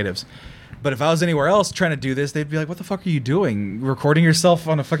other creatives. But if I was anywhere else trying to do this, they'd be like, what the fuck are you doing? Recording yourself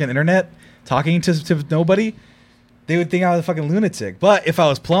on a fucking internet? Talking to nobody? They would think I was a fucking lunatic. But if I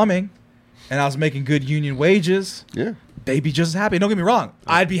was plumbing and I was making good union wages, they'd be just as happy. Don't get me wrong.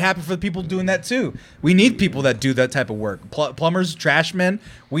 I'd be happy for the people doing that too. We need people that do that type of work. Plumbers, trash men,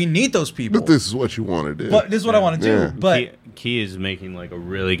 we need those people. But this is what you want to do. But this is what I want to do. Yeah. But Key is making like a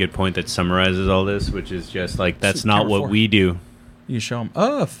really good point that summarizes all this, which is just like that's not camera what four. we do. you show them.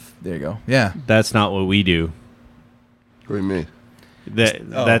 Oh, there you go. Yeah. That's not what we do. What do you mean?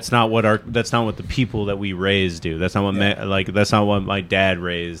 That's not what the people that we raised do. That's not what that's not what my dad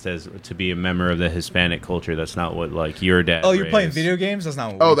raised as to be a member of the Hispanic culture. That's not what like your dad. Oh, you're raised. playing video games? That's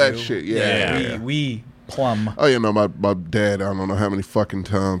not what we that do. shit. Yeah. We plumb. Oh, my dad, I don't know how many fucking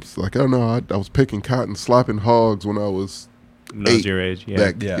times. Like, oh no, I was picking cotton, slapping hogs when I was When I was your age.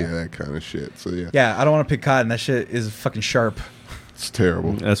 Yeah. That kind of shit. So yeah. Yeah, I don't want to pick cotton. That shit is fucking sharp. It's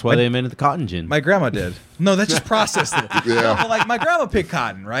terrible. That's why they invented the cotton gin. My grandma did. No, that just processed it. Yeah. No, but like my grandma picked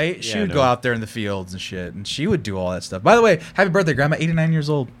cotton, right? She Yeah, would I go know. out there in the fields and shit, and she would do all that stuff. By the way, happy birthday, grandma! 89 years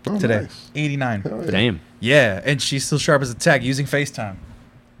old today. Nice. 89. Hell yeah. Damn. Yeah, and she's still sharp as a tack using FaceTime.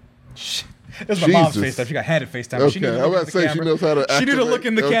 It was my mom's Jesus. FaceTime. She got handed FaceTime. Okay, She knew to I look was in about the to say she camera. knows how to She knew to activate. look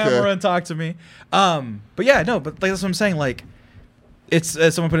in the Okay. camera and talk to me. But yeah, no, but like that's what I'm saying. Like, it's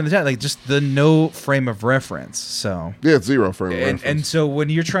someone put in the chat, like just the no frame of reference. So Yeah, it's zero frame of and reference. so when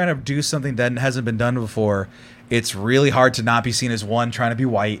you're trying to do something that hasn't been done before, it's really hard to not be seen as one, trying to be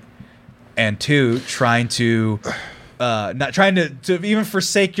white, and two, trying to not trying to even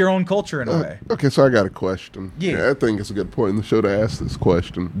forsake your own culture in a way. Okay, so I got a question. Yeah. I think it's a good point in the show to ask this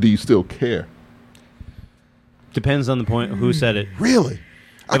question. Do you still care? Depends on the point. Who said it? Really?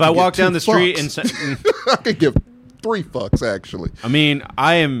 If I walk down the street and say, I could give 3 fucks, actually. I mean,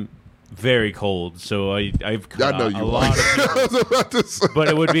 I am very cold, so I've cut I know out you a lot of people. I was about to say. But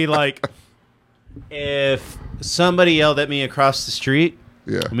it would be like if somebody yelled at me across the street.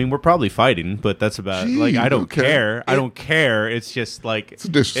 Yeah. I mean, we're probably fighting, but that's about like I don't okay. care. I don't care. It's just like It's a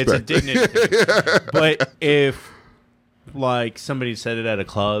disrespect. It's a dignity. But if like somebody said it at a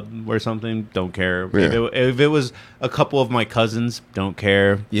club or something, don't care. Yeah. If it was a couple of my cousins, don't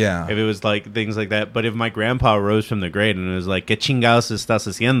care. Yeah. If it was like things like that, but if my grandpa rose from the grave and it was like "¿Qué chingados estás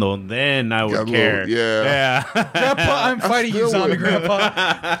haciendo?" then I would Got a care. little- yeah. Grandpa, I'm fighting you, still zombie would.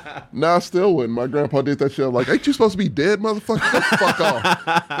 grandpa. No, I still wouldn't. My grandpa did that shit. I'm like, ain't you supposed to be dead, motherfucker? Get the fuck off.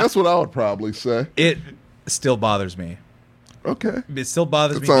 That's what I would probably say. It still bothers me. Okay. It still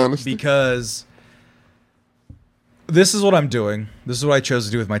bothers That's me honesty. because this is what I'm doing. This is what I chose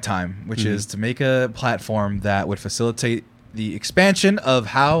to do with my time, which is to make a platform that would facilitate the expansion of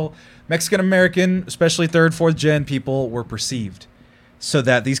how Mexican American, especially third, fourth gen people were perceived, so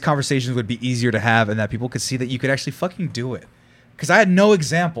that these conversations would be easier to have and that people could see that you could actually fucking do it. Because I had no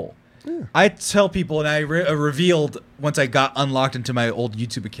example. I tell people, and I revealed once I got unlocked into my old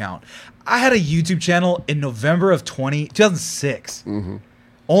YouTube account, I had a YouTube channel in November of 2006.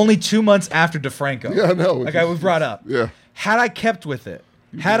 Only 2 months after DeFranco. Yeah, I know. Like I was brought up. Yeah. Had I kept with it,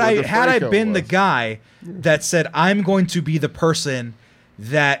 had knew I what had I DeFranco been the was. guy that said I'm going to be the person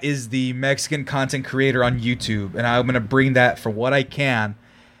that is the Mexican content creator on YouTube, and I'm going to bring that for what I can,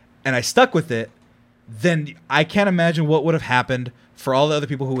 and I stuck with it, then I can't imagine what would have happened for all the other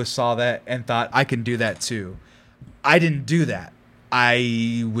people who saw that and thought I can do that too. I didn't do that.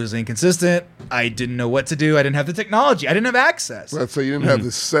 I was inconsistent. I didn't know what to do. I didn't have the technology. I didn't have access. Let's say you didn't have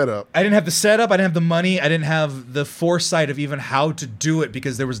this setup. I didn't have the setup. I didn't have the money. I didn't have the foresight of even how to do it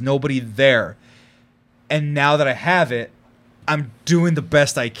because there was nobody there. And now that I have it, I'm doing the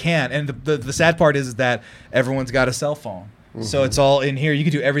best I can. And the sad part is that everyone's got a cell phone. So it's all in here. You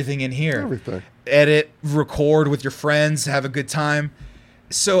can do everything in here. Everything. Edit, record with your friends, have a good time.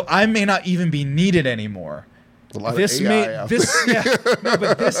 So I may not even be needed anymore. A lot This of AI may out this there. yeah, no,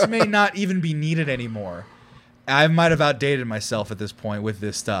 but this may not even be needed anymore. I might have outdated myself at this point with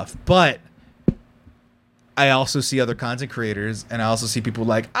this stuff, but I also see other content creators, and I also see people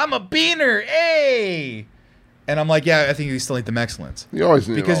like, I'm a beaner, hey, and I'm like, yeah, I think you still need the excellence You always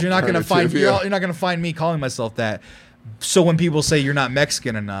need an because you're not gonna find alternative, yeah. you're not gonna find me calling myself that. So when people say you're not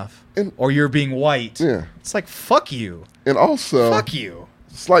Mexican enough And- or you're being white, Yeah. it's like fuck you, And also, fuck you.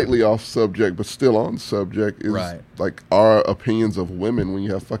 slightly off subject, but still on subject, is Right. like our opinions of women when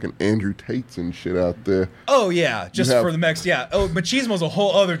you have fucking Andrew Tates and shit out there. Oh yeah, just have- for the Mex. Yeah. Oh, machismo's a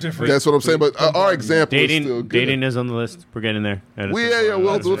whole other different. That's what I'm saying. But our example is still good. Dating is on the list. We're getting there.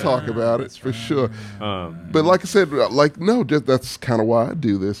 We'll talk about it for sure. Um, But like I said, that's kind of why I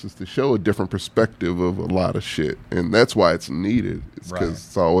do this, is to show a different perspective of a lot of shit, and that's why it's needed. It's because Right.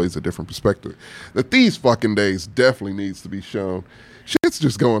 it's always a different perspective that these fucking days definitely needs to be shown. shit's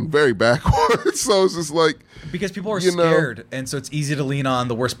just going very backwards. So it's just like, because people are scared, and so it's easy to lean on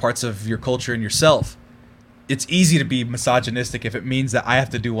the worst parts of your culture and yourself. It's easy to be misogynistic if it means that I have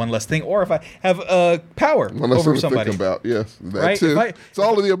to do one less thing, or if I have power over somebody. About yes, that right? too. It's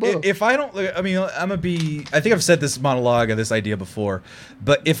all of the above. If I don't, I mean, I'm gonna be. I think I've said this monologue or this idea before,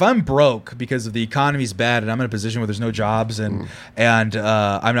 but if I'm broke because of the economy's bad and I'm in a position where there's no jobs and I'm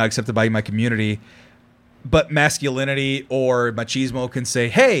not accepted by my community, but masculinity or machismo can say,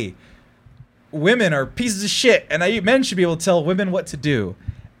 hey, women are pieces of shit, and men should be able to tell women what to do.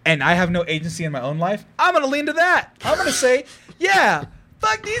 And I have no agency in my own life, I'm going to lean to that. I'm going to say, yeah,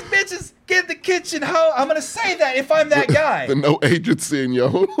 fuck these bitches, get in the kitchen, hoe. I'm going to say that if I'm that guy. The no agency in your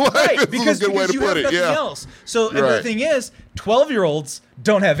own life. Right, because is a good way to you put have it. nothing else. So and the thing is, 12-year-olds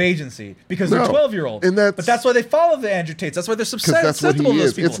don't have agency because they're 12-year-olds. But that's why they follow the Andrew Tates. That's why they're susceptible to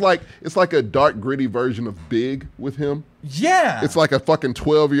those people. It's like a dark, gritty version of Big with him. Yeah. It's like a fucking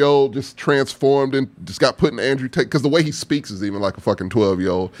 12-year-old just transformed and just got put in Andrew Tate. Because the way he speaks is even like a fucking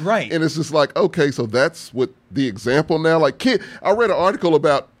 12-year-old. Right. And it's just like, okay, so that's what the example now. Like, I read an article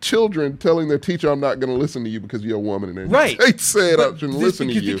about children telling their teacher, I'm not going to listen to you because you're a woman. And Andrew Tate said, I shouldn't listen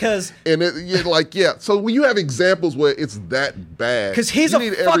to you. So when you have examples where it's that bad. Because he's a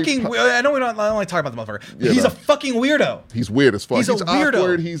fucking I know we're not only talking about the motherfucker. He's a fucking weirdo. He's weird as fuck. He's a weirdo.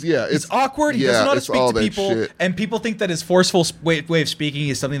 Awkward. He's awkward. He doesn't know how to speak to people. Shit. And people think that his forceful way of speaking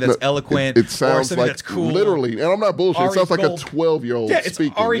is something that's eloquent it sounds or something like that's cool. Literally, and I'm not bullshit. It sounds like Gold. a 12-year-old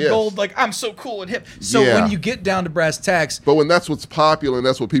speaking. Ari Gold, like, I'm so cool and hip. So when you get down to brass tacks. But when that's what's popular and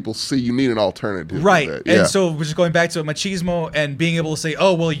that's what people see, you need an alternative. Right. To that. And so we're just going back to machismo and being able to say,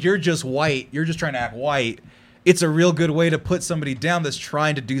 oh, well, you're just white. You're just trying to act white. It's a real good way to put somebody down that's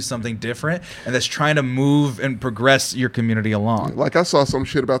trying to do something different and that's trying to move and progress your community along. Like I saw some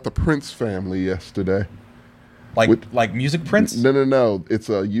shit about the Prince family yesterday. Like music Prince? No. It's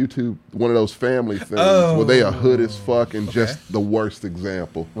a YouTube, one of those family things where they are hood as fuck and just the worst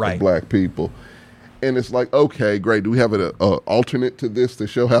example of black people. And it's like, okay, great. Do we have an alternate to this to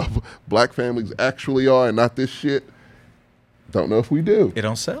show how black families actually are and not this shit? Don't know if we do. It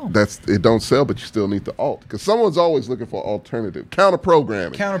don't sell. It don't sell, but you still need the alt. Because someone's always looking for alternative.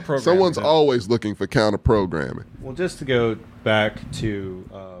 Counter-programming. Someone's always looking for counter-programming. Well, just to go back to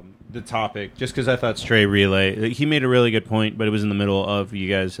the topic, just because I thought Stray Relay, he made a really good point, but it was in the middle of you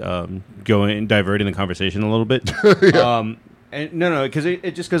guys diverting the conversation a little bit. And no, because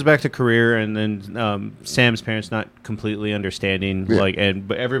it just goes back to career, and then Sam's parents not completely understanding,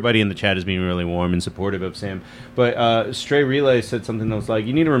 but everybody in the chat is being really warm and supportive of Sam. But Stray Relay said something that was like,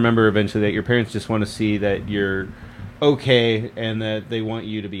 you need to remember eventually that your parents just want to see that you're okay and that they want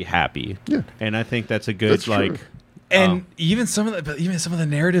you to be happy. Yeah, and I think that's a good And even some of the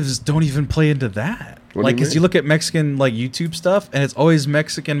narratives don't even play into that. Because you look at Mexican YouTube stuff, and it's always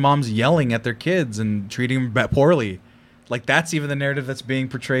Mexican moms yelling at their kids and treating them poorly. Like, that's even the narrative that's being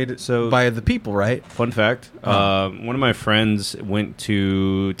portrayed by the people, right? Fun fact, one of my friends went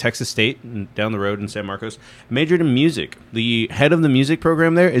to Texas State down the road in San Marcos, majored in music. The head of the music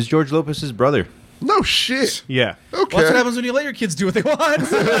program there is George Lopez's brother. No shit. Yeah. Okay. Well, that's what happens when you let your kids do what they want.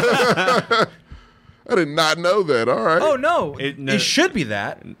 I did not know that. All right. Oh, no. It should be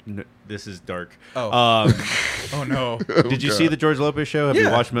that. This is dark. Oh. Oh, no. Did you see the George Lopez show? Have you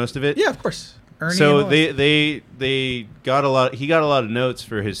watched most of it? Yeah, of course. Ernie so they got a lot. He got a lot of notes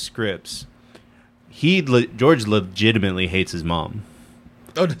for his scripts. George legitimately hates his mom.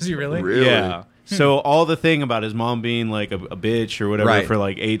 Oh, does he really? Yeah. So all the thing about his mom being like a bitch or whatever for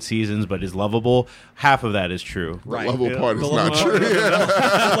like 8 seasons, but is lovable, half of that is true. The lovable part is not true.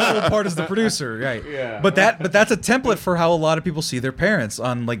 The lovable part is the producer, right? Yeah. But that's a template for how a lot of people see their parents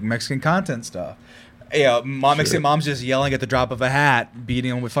on like Mexican content stuff. Yeah, Mexican moms just yelling at the drop of a hat,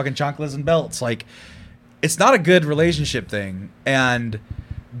 beating them with fucking chocolates and belts. Like, it's not a good relationship thing. And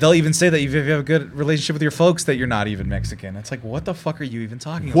they'll even say that if you have a good relationship with your folks, that you're not even Mexican. It's like, what the fuck are you even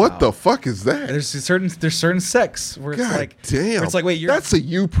talking about? What the fuck is that? There's certain sects where it's like, damn, where it's like, wait, that's a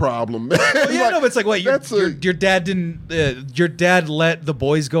you problem, man. Well, yeah, but it's like, wait, your dad didn't, your dad let the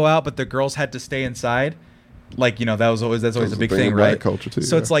boys go out, but the girls had to stay inside. Like, that's always a big thing, right? Culture too,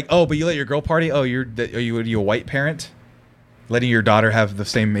 so it's like, oh, but you let your girl party. Oh, are you a white parent? Letting your daughter have the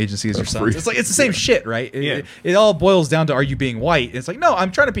same agency as your son. It's like, it's the same shit, right? It all boils down to, are you being white? It's like, no,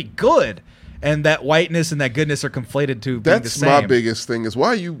 I'm trying to be good. And that whiteness and that goodness are conflated to being the same. That's my biggest thing is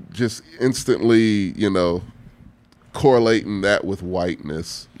why you just instantly, correlating that with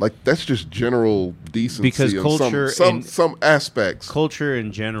whiteness. Like, that's just general decency. Because culture, some aspects. Culture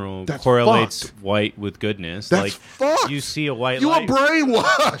in general correlates white with goodness. That's fucked. You see a white You light. are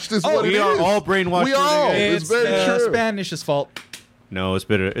brainwashed. Is what we it are is. all brainwashed. We are. It's very true. Spanish's fault. No, it's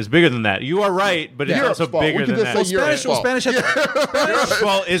bigger. It's bigger than that. You are right, but it's Europe's also fault. bigger We can than just that. say Europe's fault. Spanish had Europe's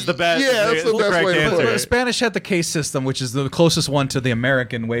fault is the best. Yeah, that's the best correct way to put answer. it. Spanish had the case system, which is the closest one to the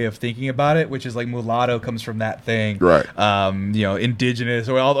American way of thinking about it, which is like mulatto comes from that thing, Right. Indigenous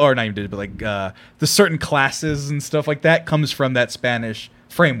or not indigenous, but like the certain classes and stuff like that comes from that Spanish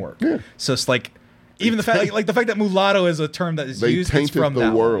framework. Yeah. So it's like even the fact like the fact that mulatto is a term that is They used, it's tainted from the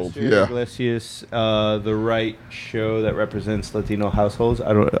that world. Stuart Yeah. Iglesias, the right show that represents Latino households.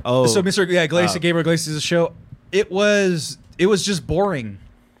 I don't. Oh, So Mr. Iglesias, Gabriel Iglesias' show, it was just boring.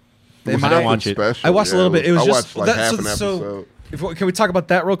 It was I didn't nothing watch it. special. I watched a little bit. It was I just watched like half an so episode. can we talk about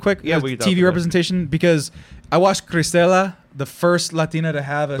that real quick? Yeah, we can talk TV about it. representation, because I watched Cristela, the first Latina to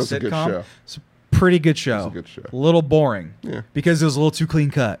have a That's a good sitcom. show. It's a pretty good show. It's a good show. A little boring. Yeah. Because it was a little too clean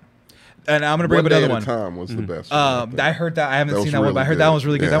cut. And I'm gonna bring One up Day another at a one. Time was the best. one, I think. I heard that. I haven't That seen was that one, but I really heard that good. one was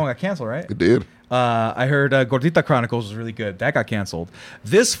really good. Yeah. That one got canceled, right? It did. I heard Gordita Chronicles was really good. That got canceled.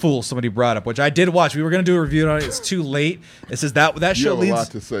 This fool somebody brought up, which I did watch. We were gonna do a review on it. It's too late. It says that You show have a leans lot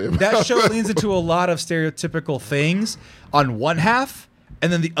to say about that show leans into a lot of stereotypical things on one half,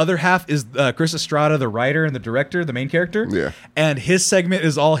 and then the other half is Chris Estrada, the writer and the director, the main character. Yeah. And his segment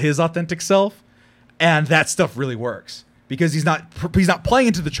is all his authentic self, and that stuff really works. Because he's not playing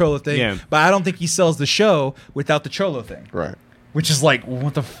into the Cholo thing, Yeah. but I don't think he sells the show without the Cholo thing. Right. Which is like,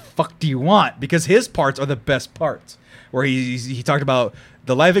 what the fuck do you want? Because his parts are the best parts. Where he talked about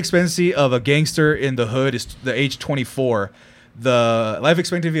the life expectancy of a gangster in the hood is the age 24. The life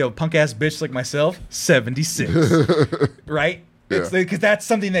expectancy of a punk ass bitch like myself, 76. Right? Yeah. Because that's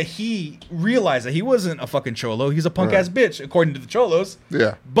something that he realized, that he wasn't a fucking Cholo. He's a punk ass bitch, according to the Cholos.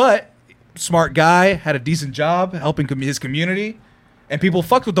 Yeah. But smart guy, had a decent job helping his community, and people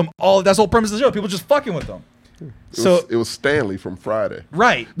fucked with him. That's the whole premise of the show. People just fucking with them. It was Stanley from Friday.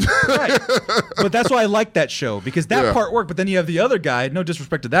 Right. But that's why I like that show, because that Yeah. part worked. But then you have the other guy. No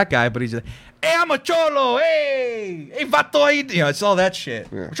disrespect to that guy, but he's like, "Hey, I'm a cholo. Hey, vato." It's all that shit.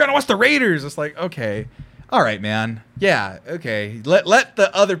 Yeah. We're trying to watch the Raiders. It's like, okay, all right, man. Yeah, okay. Let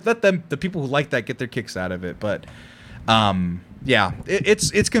the people who like that get their kicks out of it. But yeah,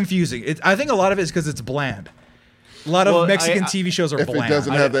 it's confusing. I think a lot of it is because it's bland. A lot of Mexican TV shows are If bland. it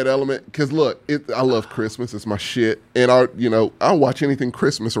doesn't have that element, because look, I love Christmas. It's my shit, and I'll watch anything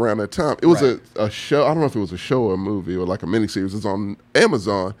Christmas around that time. It was a show. I don't know if it was a show or a movie or like a miniseries. It's on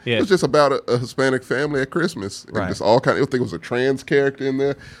Amazon. Yeah. It was just about a Hispanic family at Christmas. And Right. just all kind. I think it was a trans character in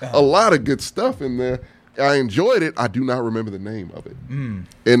there. A lot of good stuff in there. I enjoyed it. I do not remember the name of it,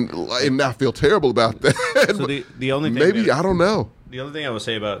 and I feel terrible about that. So the only thing maybe I don't know. The only thing I will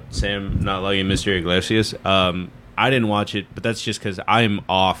say about Sam not liking Mr. Iglesias, I didn't watch it, but that's just because I'm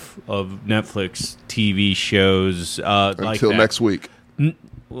off of Netflix TV shows like Until that. next week.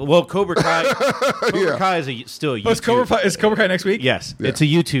 Well, Cobra Kai, Kai is still a YouTube. Is Cobra Kai next week? Yes, it's a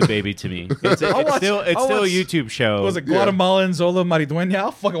YouTube baby to me. It's still I'll a watch- YouTube show. Was it Guatemalan Zola Maridueña?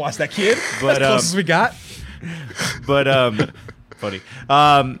 I'll fucking watch that kid. But, That's the closest we got. But funny.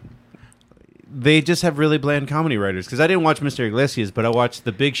 They just have really bland comedy writers. Because I didn't watch Mr. Iglesias, but I watched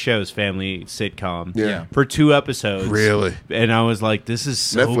the Big Show's family sitcom Yeah. for 2 episodes. Really? And I was like, this is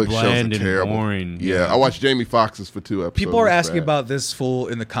so Netflix bland shows are and terrible. boring. Yeah, I watched Jamie Foxx's for 2 episodes. People are It's asking bad. about this fool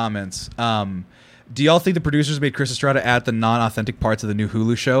in the comments. Do y'all think the producers made Chris Estrada add the non-authentic parts of the new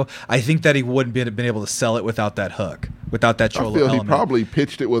Hulu show? I think that he wouldn't been able to sell it without that hook, without that I Cholo feel element. he probably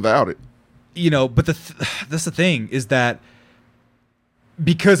pitched it without it. But that's the thing, is that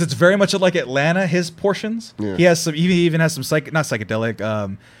because it's very much like Atlanta, his portions. Yeah. He even has some not psychedelic,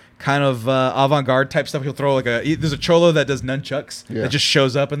 kind of avant-garde type stuff. He'll throw there's a Cholo that does nunchucks Yeah. that just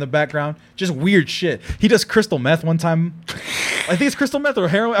shows up in the background. Just weird shit. He does crystal meth one time. I think it's crystal meth or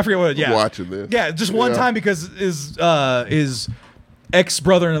heroin. I forget what. Yeah, Watching this. Yeah, just one time because his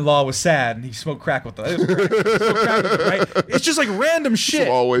ex-brother-in-law was sad and he smoked crack with them. Right? It's just like random shit.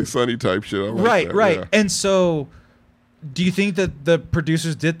 Some Always Sunny type shit. I like that, Right. yeah. And so, do you think that the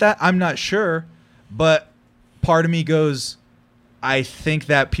producers did that? I'm not sure, but part of me goes, I think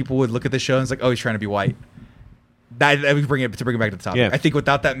that people would look at the show and it's like, oh, he's trying to be white. That we bring it back to the topic. Yeah. I think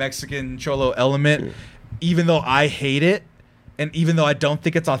without that Mexican Cholo element, even though I hate it, and even though I don't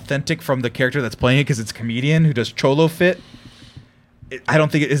think it's authentic from the character that's playing it because it's a comedian who does Cholo fit, I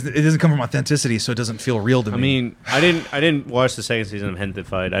don't think it doesn't come from authenticity, so it doesn't feel real to me. I mean, I didn't watch the second season of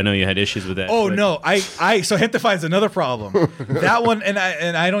Hentified. I know you had issues with that. Oh but- no, so Hentified is another problem. That one, and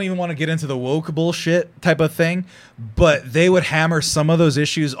I don't even want to get into the woke bullshit type of thing, but they would hammer some of those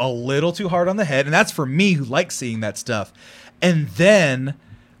issues a little too hard on the head, and that's for me who likes seeing that stuff. And then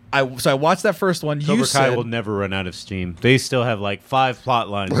I watched that first one. Cobra Kai will never run out of steam. They still have like 5 plot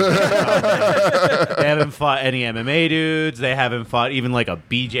lines. They haven't fought any MMA dudes. They haven't fought even like a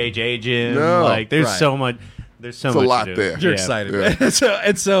BJJ gym. No. Like there's so much. There's so much a lot to do. there. You're excited.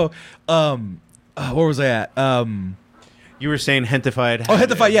 Yeah. Where was I at? You were saying Hentified.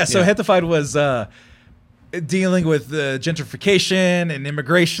 Hentified. Yeah. So Hentified was dealing with gentrification and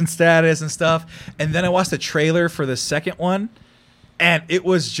immigration status and stuff. And then I watched the trailer for the second one, and it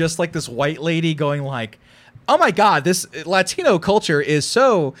was just like this white lady going like, "Oh my God, this Latino culture is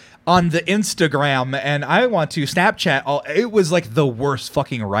so on the Instagram, and I want to Snapchat." It was like the worst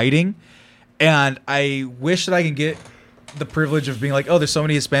fucking writing, and I wish that I can get the privilege of being like, oh, there's so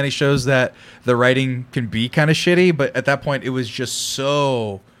many Hispanic shows that the writing can be kind of shitty, but at that point it was just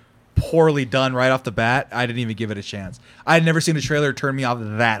so poorly done right off the bat. I didn't even give it a chance. I had never seen a trailer turn me off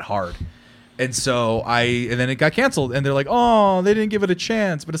that hard. And so and then it got canceled, and they're like, oh, they didn't give it a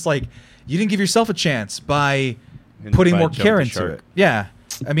chance. But it's like, you didn't give yourself a chance by putting more care into it. Yeah.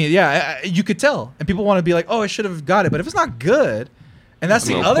 I mean, you could tell. And people want to be like, oh, I should have got it. But if it's not good, and that's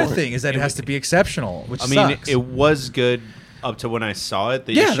the other thing, is that it has to be exceptional, which sucks. I mean, it was good up to when I saw it.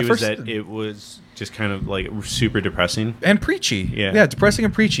 The issue is that it was just kind of like super depressing. And preachy. Yeah, depressing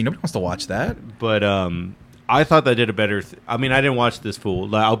and preachy. Nobody wants to watch that. But I thought that did a better... I mean, I didn't watch this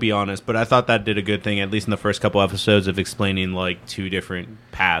full, I'll be honest, but I thought that did a good thing, at least in the first couple episodes, of explaining like 2 different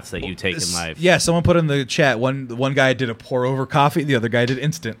paths that you take in life. Yeah, someone put in the chat, one guy did a pour-over coffee, the other guy did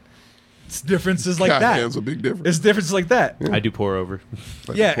instant. It's differences like that. It's a big difference. It's differences like that. Yeah. I do pour over.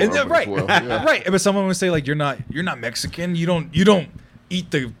 Right. Well. Yeah. Right. But someone would say like, you're not Mexican. You don't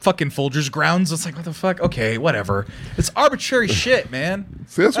eat the fucking Folgers grounds. It's like, what the fuck? Okay, whatever. It's arbitrary shit, man.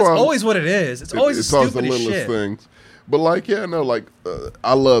 See, that's always what it is. It's always the stupidest the littlest shit. Things. But like,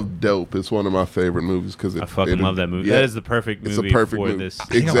 I love Dope. It's one of my favorite movies because I fucking love that movie. Yeah, that is the perfect movie. It's a perfect for movie. this.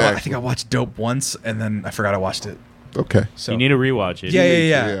 I think I watched Dope once, and then I forgot I watched it. Okay. So you need to rewatch it.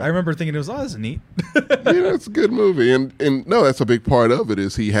 Yeah. I remember thinking it was, this is neat. It's a good movie. And no, that's a big part of it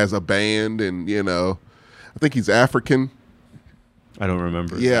is he has a band and, I think he's African. I don't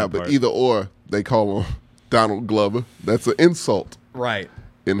remember. Yeah, but either or, they call him Donald Glover. That's an insult. Right.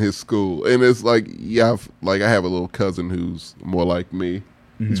 In his school. And it's like, I have a little cousin who's more like me.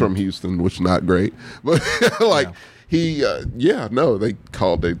 Mm-hmm. He's from Houston, which is not great. But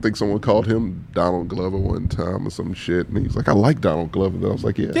they think someone called him Donald Glover one time or some shit, and he's like, I like Donald Glover. Then I was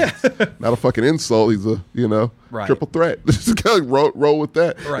like, not a fucking insult. He's a triple threat. Just kind of roll with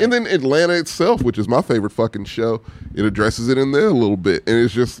that. Right. And then Atlanta itself, which is my favorite fucking show, it addresses it in there a little bit, and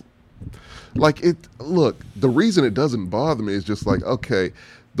it's just like it. Look, the reason it doesn't bother me is just like, okay,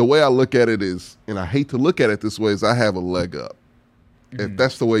 the way I look at it is, and I hate to look at it this way, is I have a leg up. Mm-hmm. If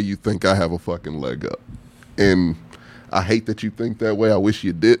that's the way you think, I have a fucking leg up, and I hate that you think that way. I wish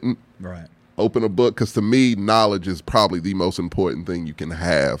you didn't. Right. Open a book, because to me, knowledge is probably the most important thing you can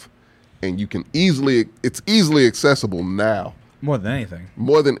have. And it's easily accessible now. More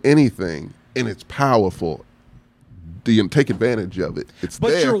than anything. And it's powerful. Do you take advantage of it?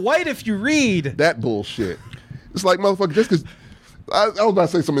 But you're white if you read. That bullshit. It's like, motherfucker, just because I was about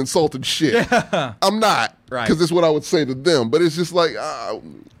to say some insulting shit. Yeah. I'm not. Right. Because it's what I would say to them. But it's just like...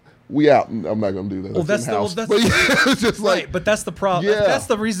 we out. I'm not going to do that. Well, that's just like, right. But that's the problem. Yeah. That's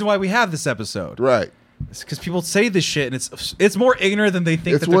the reason why we have this episode. Right. It's because people say this shit, and it's more ignorant than they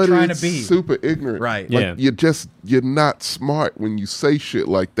think that they're trying to be. Super ignorant. Right. Like, you're not smart when you say shit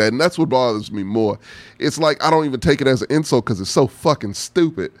like that, and that's what bothers me more. It's like I don't even take it as an insult because it's so fucking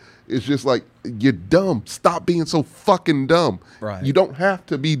stupid. It's just like, you're dumb. Stop being so fucking dumb. Right. You don't have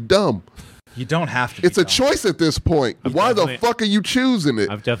to be dumb. You don't have to. It's a choice at this point. Why the fuck are you choosing it?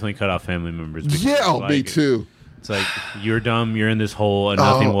 I've definitely cut off family members. Me too. It's like, you're dumb, you're in this hole, and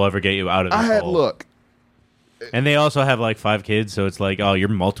nothing will ever get you out of this hole. Look. And they also have like 5 kids, so it's like, you're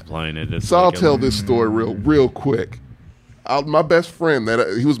multiplying it. It's I'll tell this story real quick. My best friend,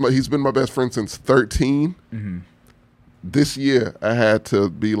 he's been my best friend since 13. Mm-hmm. This year, I had to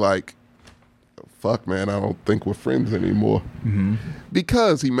be like, fuck, man, I don't think we're friends anymore. Mm-hmm.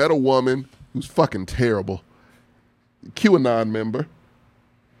 Because he met a woman who's fucking terrible. QAnon member.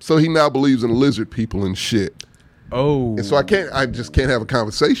 So he now believes in lizard people and shit. Oh. And so I just can't have a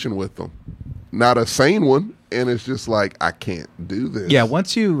conversation with them. Not a sane one. And it's just like, I can't do this. Yeah,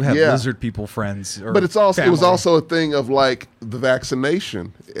 once you have lizard people friends or But it was also a thing of like the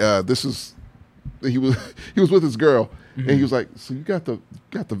vaccination. He was with his girl, mm-hmm. and he was like, so you got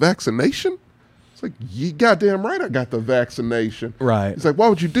the vaccination? Like, you goddamn right I got the vaccination. Right. It's like, why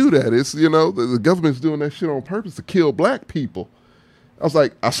would you do that? It's, the government's doing that shit on purpose to kill black people. I was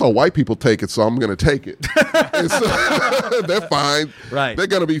like, I saw white people take it, so I'm going to take it. And so, they're fine. Right. They're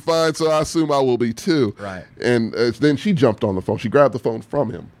going to be fine, so I assume I will be too. Right. And then she jumped on the phone. She grabbed the phone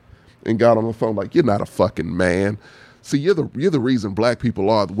from him and got on the phone like, you're not a fucking man. See, you're the reason black people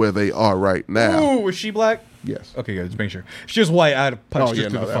are where they are right now. Ooh, was she black? Yes. Okay, good. Just make sure. If she was white, I'd have punched her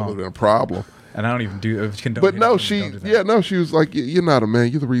through the that would have phone. been a problem. And I don't even condone But it. no, Don't she do that. she was like, you're not a man.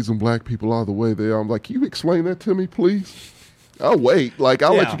 You're the reason black people are the way they are. I'm like, can you explain that to me, please? I'll wait. Like,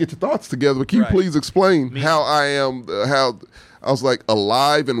 I'll let Yeah. you get your thoughts together, but can you Right. please explain how I am, how I was like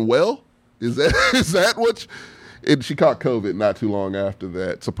alive and well? Is that what? And she caught COVID not too long after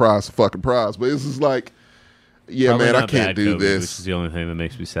that. Surprise, fucking prize. But it's just like, yeah, Probably man, I not can't bad do COVID, Which is this. the only thing that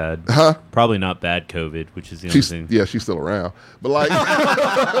makes me sad. Huh? Probably not bad COVID, which is the only thing. She's still around. But like,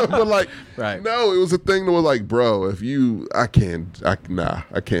 Right. no, it was a thing that was like, bro, I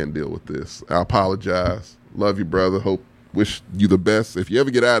can't deal with this. I apologize. Love you, brother. Wish you the best. If you ever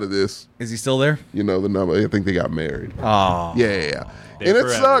get out of this, Is he still there? you know the number. I think they got married. Oh. Yeah. They're And it forever.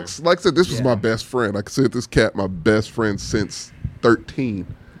 sucks. Like I said, this was Yeah. my best friend. I consider this cat my best friend since 13.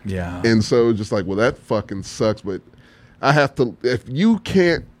 Yeah. And so just like, well, that fucking sucks. But I have to, if you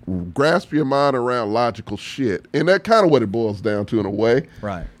can't grasp your mind around logical shit, and that's kind of what it boils down to in a way,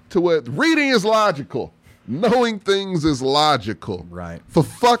 Right. to what reading is logical. Knowing things is logical. Right. For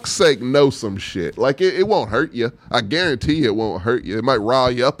fuck's sake, know some shit. Like, it won't hurt you. I guarantee you it won't hurt you. It might rile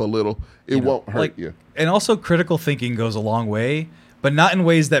you up a little. It won't hurt you. And also, critical thinking goes a long way, but not in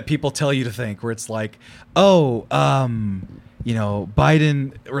ways that people tell you to think, where it's like, oh,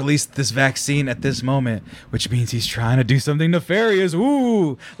 Biden released this vaccine at this moment, which means he's trying to do something nefarious.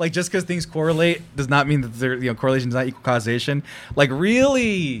 Ooh, like just because things correlate does not mean that correlation does not equal causation. Like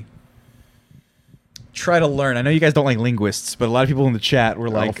really try to learn. I know you guys don't like linguists, but a lot of people in the chat were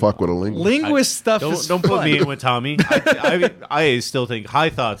I like, don't fuck with a linguist. linguist stuff is Don't put fun. me in with Tommy. I still think high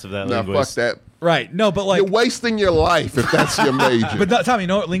thoughts of that Nah, fuck linguist. that. Right. No, but like, You're wasting your life if that's your major. but not, Tommy, you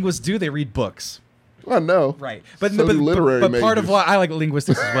know what linguists do? They read books. I know. Right. But So do literary but part of majors. why I like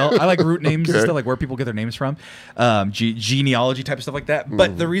linguistics as well. I like root names and Okay. stuff, like where people get their names from, genealogy type of stuff like that.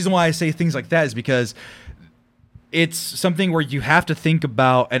 But the reason why I say things like that is because it's something where you have to think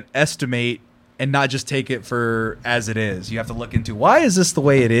about and estimate and not just take it for as it is. You have to look into why is this the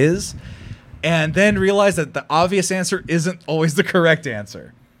way it is, and then realize that the obvious answer isn't always the correct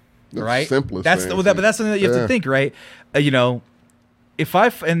answer. The Right? simplest That's answer. but that's something that you have Yeah. to think, right? If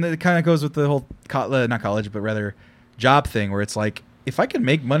and it kind of goes with the whole not college, but rather job thing, where it's like, if I can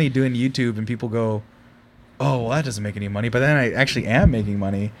make money doing YouTube and people go, oh, well, that doesn't make any money, but then I actually am making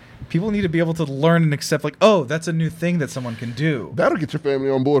money, people need to be able to learn and accept, like, oh, that's a new thing that someone can do. That'll get your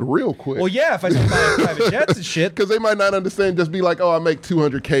family on board real quick. Well, yeah, if I start buying private jets and shit. Because they might not understand, just be like, oh, I make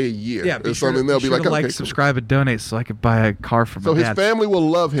 $200K a year. Yeah, or be sure something. to, They'll be like, okay, cool. subscribe, and donate so I could buy a car for So my his dad. family will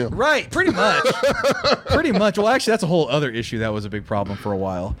love him. Right, pretty much. Pretty much. Well, actually, that's a whole other issue that was a big problem for a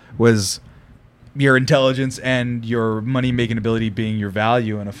while, was your intelligence and your money-making ability being your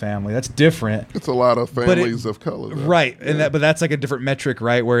value in a family. That's different. It's a lot of But families of color. Though. Right, Yeah. and but that's like a different metric,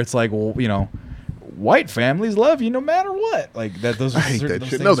 right? Where it's like, well, white families love you no matter what. Like that. Those. I hate that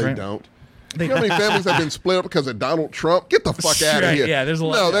shit. No, they don't. You know how many families have been split up because of Donald Trump? Get the fuck out of Right, here. yeah, there's a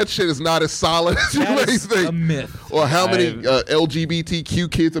lot- No, yeah. that shit is not as solid as you That may is think. a myth. Or how many LGBTQ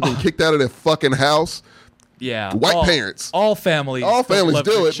kids have been kicked out of their fucking house? Yeah, White parents. All families. All don't families love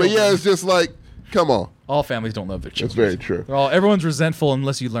do their it, but yeah, children. it's just like, come on. all families don't love their children. That's very true. Everyone's resentful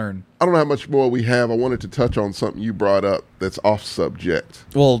unless you learn. I don't know how much more we have. I wanted to touch on something you brought up that's off subject.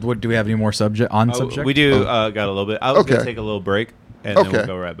 Well, do we have any more subject? We do got a little bit. I was going Okay. to take a little break, and then Okay. we'll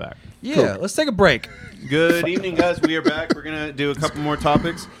go right back. Yeah, Cool. let's take a break. Good evening, guys. We are back. We're going to do a couple more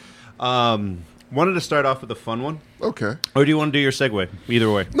topics. Wanted to start off with a fun one. Okay. Or do you want to do your segue?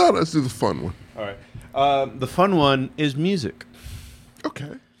 Either way. No, let's do the fun one. All right. The fun one is music.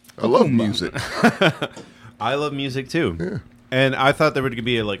 Okay. I love music. I love music too. Yeah. And I thought there would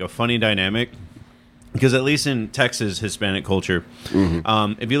be a funny dynamic because at least in Texas Hispanic culture,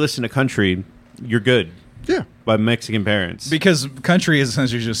 if you listen to country, you're good. Yeah. By Mexican parents. Because country is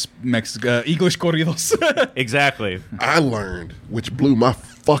essentially just English corridos. Exactly. I learned, which blew my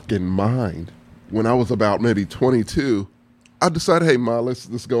fucking mind, when I was about maybe 22. I decided, hey, Ma, let's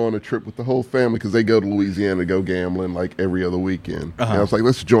go on a trip with the whole family because they go to Louisiana to go gambling like every other weekend. And I was like,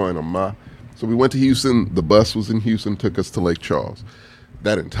 let's join them, Ma. So we went to Houston. The bus was in Houston, took us to Lake Charles.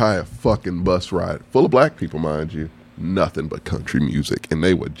 That entire fucking bus ride, full of black people, mind you, nothing but country music. And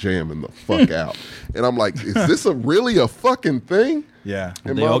they were jamming the fuck out. And I'm like, is this really a fucking thing? Yeah.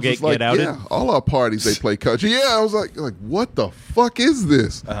 And They all Mom's get just like, outed? yeah, all our parties, they play country. Yeah, I was like, what the fuck is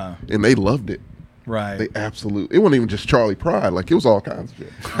this? Uh-huh. And they loved it. Right. They absolutely. It wasn't even just Charlie Pride. Like it was all kinds of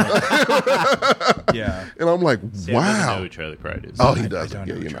shit. Yeah. And I'm like, Sam doesn't know wow. who Charlie Pride is. Oh, he I doesn't. don't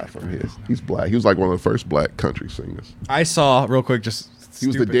Yeah, know who you're not Charlie from Pride his. He's black. He was like one of the first black country singers. I saw real quick. Just He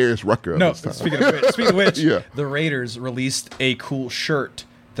was the Darius Rucker of No, his time. speaking of which, Yeah. the Raiders released a cool shirt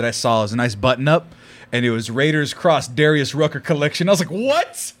that I saw. It was a nice button up, and it was Raiders Cross Darius Rucker collection. I was like,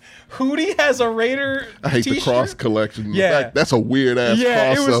 what? Hootie has a Raider I hate the t-shirt? cross collection. Yeah. In fact, that's a weird ass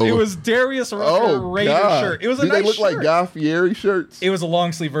Yeah, crossover. it was Darius Rucker Raider shirt. It was a Do nice they look shirt. like Guy Fieri shirts? It was a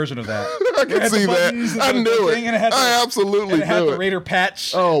long sleeve version of that. I It can had the see buttons that. I and the knew thing, it. and it had I the- absolutely And it had knew the it. Raider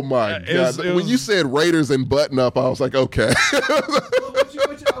patch. Oh my It was- god! it When you was- said Raiders and button up, I was like, okay.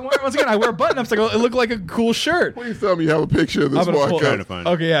 Once again, I wear button-ups. Like, it looked like a cool shirt. Please tell me you have a picture of this I'm gonna pull- Marco. Trying to find it.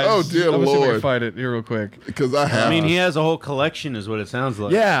 Okay, yeah. Oh, dear I'm gonna see if I can Lord. find it here real quick. Because I have. I mean, he has a whole collection, is what it sounds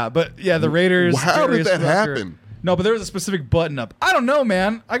like. Yeah, but yeah, the Raiders. How did Darius that Rucker. happen? No, but there was a specific button-up. I don't know,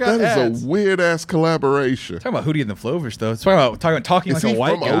 man. I got That ads. is a weird ass collaboration. Talking about Hootie and the Flovers, though. It's talking Is like he a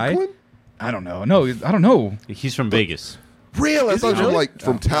white from guy. Oakland? I don't know. No, I don't know. He's from Vegas. Real? I Is he thought you were really? like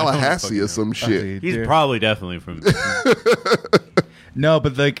from Tallahassee fucking or know. some shit. He's Dude. probably definitely from. No,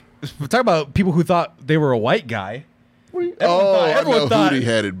 but like, we're talking about people who thought they were a white guy. I know Hootie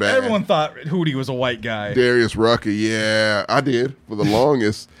had it bad. Everyone thought Hootie was a white guy. Darius Rucker, yeah, I did for the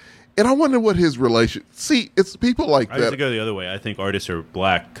longest. And I wonder what his relation. See, it's people like I used to that. go the other way. I think artists are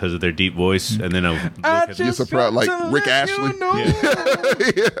black because of their deep voice, and then I look I at just surprised, like want to Rick let you Ashley. know.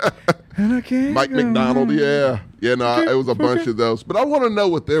 Yeah. And I can't Mike go McDonald, on. yeah. Yeah, no, it was a bunch of those. But I want to know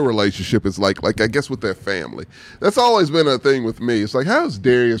what their relationship is like I guess with their family. That's always been a thing with me. It's like, how's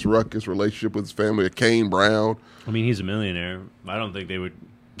Darius Rucker's relationship with his family? Or Kane Brown? I mean, he's a millionaire. I don't think they would.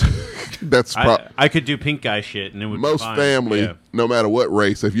 That's I could do pink guy shit, and it would be most fine. family, Yeah. no matter what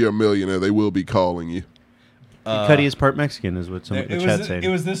race, if you're a millionaire, they will be calling you. Cuddy is part Mexican, is what some of the chat saying. It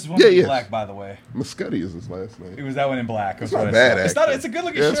was this one Yeah, in yeah. black, by the way. Muscutty is his last It name. was that one in black. It's That's what not I bad, saw. It's not. actually. It's a good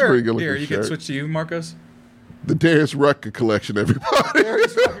looking Yeah, shirt. it's a pretty good-looking Here, you can shirt. switch to you, Marcos. The Darius Rucker collection, everybody.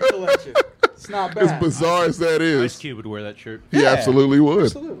 collection. It's not As bizarre as that Ice is, Cube would wear that shirt. he Yeah, absolutely would.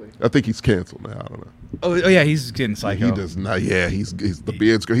 absolutely. I think he's canceled now. I don't know. Oh yeah, he's getting psycho. He does not. Yeah, he's the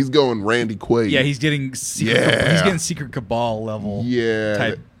beard's. He's going Randy Quaid. Yeah, he's getting secret. Yeah. He's getting secret cabal level. Yeah,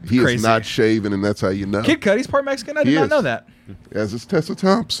 type he crazy. is not shaven, and that's how you know. Kid Cudi's part Mexican. I did He not is. know that. As is Tessa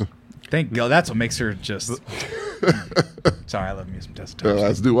Thompson. Thank God. That's what makes her just. Sorry, I love me some Tessa Thompson.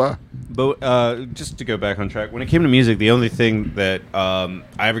 As do I. But just to go back on track, when it came to music, the only thing that I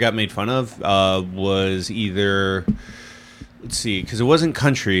ever got made fun of was either, let's see, because it wasn't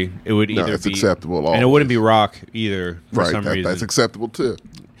country. It would No, either it's be acceptable and it always. wouldn't be rock either for Right, some reason. that's acceptable too.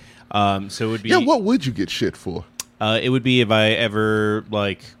 So it would be. Yeah, what would you get shit for? It would be if I ever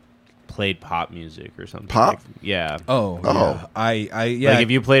like played pop music or something. Pop? Like, yeah. Oh, Oh. yeah. I yeah. Like if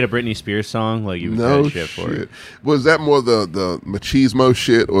you played a Britney Spears song, like you would No get shit for it. shit. Was that more the machismo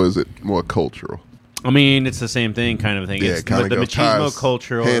shit, or is it more cultural? I mean, it's the same thing, kind of thing. Yeah, It's it kinda the goes machismo ties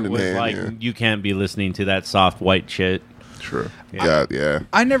culture hand in was hand, like yeah. you can't be listening to that soft white shit. Sure. Yeah. God, yeah.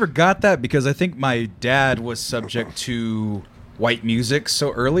 I never got that because I think my dad was subject to white music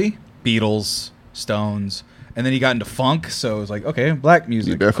so early, Beatles, Stones, and then he got into funk. So it was like, okay, black music,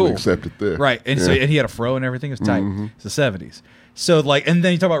 You definitely cool, accepted there. right? And so Yeah. and he had a fro and everything. It was tight. Mhm. It's the '70s. So like, and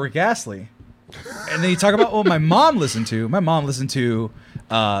then you talk about Rick Astley, and then you talk about what my mom listened to. My mom listened to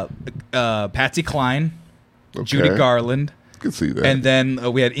Patsy Cline, Judy Okay. Garland. I can see that. And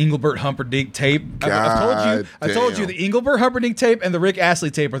then we had Engelbert Humperdinck tape. I've told you. I told you damn. the Engelbert Humperdinck tape and the Rick Astley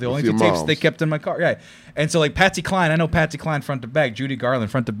tape are the only your two tapes mom's. they kept in my car. Yeah. And so like Patsy Cline, I know Patsy Cline front to back, Judy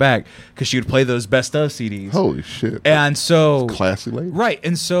Garland front to back, because she would play those best of CDs. Holy shit. And so Classy lady. right.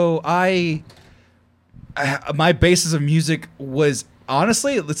 And so I my basis of music was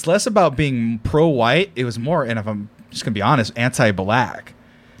honestly it's less about being pro white. It was more, and if I'm just gonna be honest, anti-black.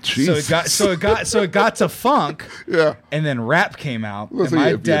 Jesus. So it got to funk. Yeah. And then rap came out, Well, and so my if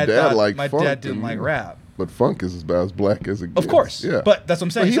your dad, dad thought, liked my funk, dad didn't then like you- rap. But funk is about as black as it gets. Of course, Yeah. but that's what I'm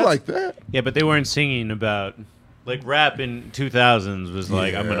But saying. he That's- liked that. Yeah, but they weren't singing about like rap in 2000s was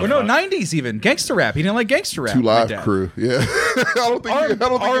like I'm gonna. Or no, fuck- 90s even gangster rap. He didn't like gangster rap. Two my Live dad. Crew. Yeah. I don't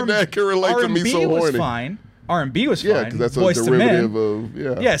think your dad can relate to me R&B so was horny. fine. R&B was Yeah, fine. because that's a Boyz II derivative Men.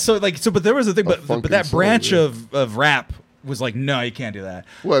 of Yeah, so but there was a thing, but funk that and soul, branch yeah. of rap was like, no, you can't do that.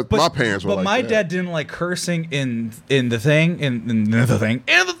 Well, But my parents were But like my that. dad didn't like cursing in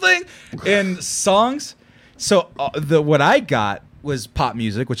songs. So what I got was pop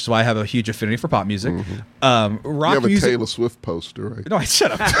music, which is why I have a huge affinity for pop music. Rock Mm-hmm. You have a music. Taylor Swift poster, right? No,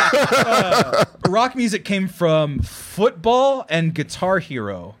 shut up. Rock music came from football and Guitar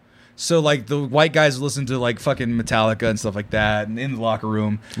Hero. So like the white guys would listen to like fucking Metallica and stuff like that, and in the locker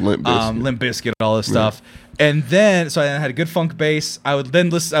room, Limp Bizkit. Limp Bizkit, all this stuff. And then so I had a good funk bass. I would then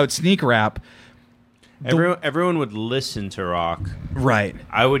listen. I would sneak rap. Everyone would listen to rock. Right.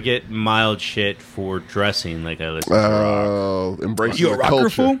 I would get mild shit for dressing like I listen to rock. Embracing You a the rocker culture.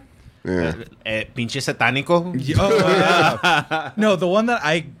 fool? Yeah. Pinche satánico. Oh, yeah. No, the one that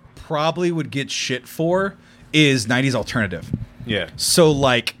I probably would get shit for is 90s alternative. Yeah. So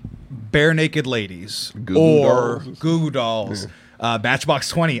like Bare Naked Ladies Goo Goo or Dolls. Goo Goo Dolls. Matchbox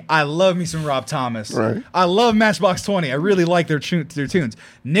 20. I love me some Rob Thomas. Right. I love Matchbox 20. I really like their tunes.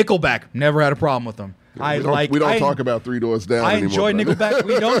 Nickelback, never had a problem with them. We don't talk about Three Doors Down I anymore. enjoy Nickelback.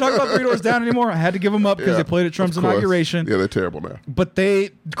 We don't talk about Three Doors Down anymore. I had to give them up because they played at Trump's of course. inauguration. Yeah, they're terrible now. But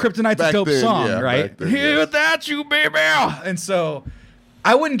Kryptonite's Back a dope then, song, yeah, right? back then, Here yeah. without you, baby. And so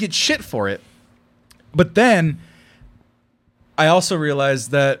I wouldn't get shit for it. But then I also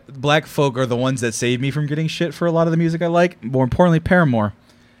realized that black folk are the ones that save me from getting shit for a lot of the music I like. More importantly, Paramore.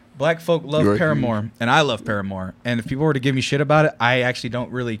 Black folk love Right. Paramore, and I love Paramore. And if people were to give me shit about it, I actually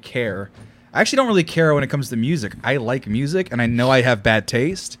don't really care. I actually don't really care when it comes to music. I like music, and I know I have bad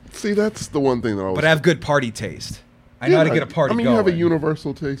taste, See, that's the one thing that I always. but I have good party taste. I know how to get a party I mean, going. you have a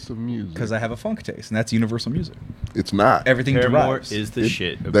universal taste of music. Because I have a funk taste, and that's universal music. It's not. Everything Paramore derives. is the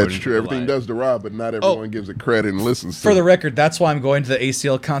shit. That's according true. to Everything Goliath. does derive, but not everyone gives it credit and listens to For the it. record, that's why I'm going to the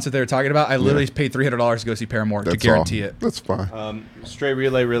ACL concert they were talking about. I literally paid $300 to go see Paramore to That's guarantee all. it. That's fine. Stray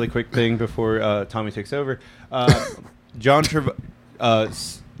relay, really quick thing before Tommy takes over. John Travolta.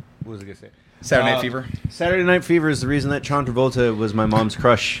 What was I gonna say? Saturday Night Fever. Saturday Night Fever is the reason that John Travolta was my mom's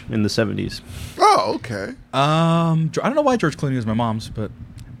crush in the 70s. Oh, okay. I don't know why George Clooney was my mom's, but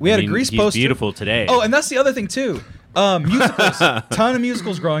we had a Grease he's poster. beautiful today. Oh, and that's the other thing too. Musicals. Ton of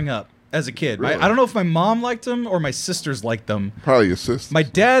musicals growing up as a kid. Right? Really? I don't know if my mom liked them or my sisters liked them. Probably your sister. My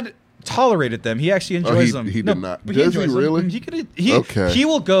dad tolerated them. He actually enjoys them. he did not. but Does he enjoys them. really? He he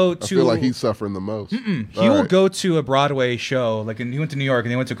will go to. I feel like he's suffering the most. He will go to a Broadway show. Like, and he went to New York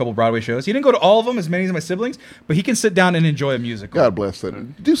and he went to a couple Broadway shows. He didn't go to all of them, as many as my siblings, but he can sit down and enjoy a musical. God bless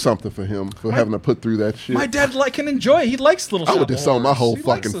that. Do something for him for having to put through that shit. My dad can enjoy it. He likes Little I Shop would of disown my Horrors. whole He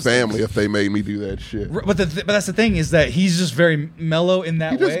likes fucking those family things. if they made me do that shit. But that's the thing is that he's just very mellow in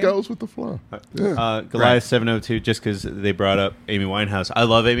that He way. just goes with the flow. Yeah. Goliath 702, just because they brought up Amy Winehouse. I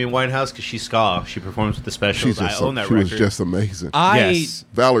love Amy Winehouse because she's ska. She performs with the specials. I own that she record. was just amazing. Yes.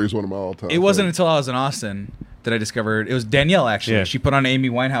 Valerie's one of my all-time. It wasn't favorites. until I was in Austin that I discovered it was Danielle. Actually, Yeah. she put on Amy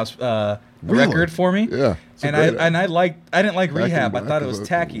Winehouse Really? record for me. Yeah. It's a and great I didn't like Back in Rehab. I Black thought it is was a-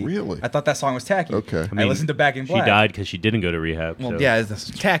 tacky. really? I thought that song was tacky. Okay. I listened to Back in Black. She died because she didn't go to rehab. Well, so. yeah, it's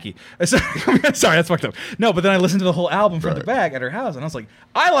tacky. Sorry, that's fucked up. No, but then I listened to the whole album from the Right. back at her house, and I was like,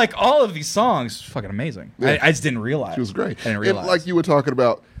 I like all of these songs. It's fucking amazing. Yeah. I just didn't realize. She was great. I didn't And realize. like you were talking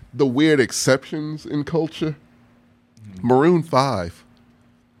about the weird exceptions in culture. Maroon 5.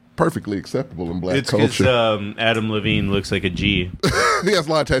 Perfectly acceptable in black It's because culture. Adam Levine looks like a G. He has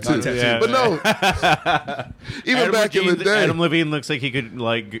a lot of tattoos. Yeah. But no. Even Adam back in the Levine- day. Adam Levine looks like he could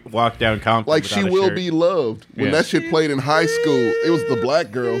like walk down Compton. Like She without a Will shirt. Be Loved. When Yeah. that shit played in high school, it was the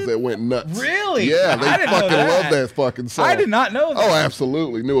black girls that went nuts. Really? Yeah, they I didn't know fucking that. loved that fucking song. I did not know that. Oh,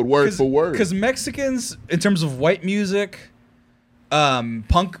 absolutely. Knew it word for word. Because Mexicans, in terms of white music,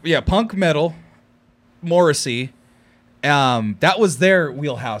 punk metal, Morrissey, that was their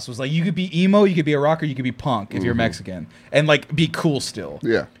wheelhouse. It was like you could be emo, you could be a rocker, you could be punk if you're Mexican, and like be cool still.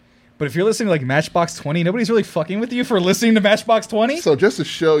 Yeah. But if you're listening to like Matchbox 20, nobody's really fucking with you for listening to Matchbox 20. So just to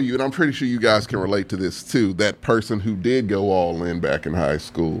show you, and I'm pretty sure you guys can relate to this too, that person who did go all in back in high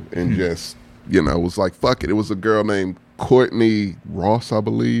school and just, was like, fuck it. It was a girl named Courtney Ross, I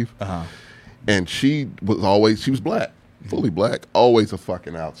believe. Uh-huh. And she was black, fully black, always a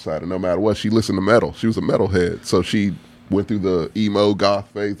fucking outsider, no matter what. She listened to metal. She was a metalhead. So she went through the emo, goth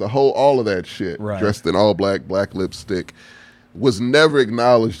phase, all of that shit. Right. Dressed in all black lipstick. Was never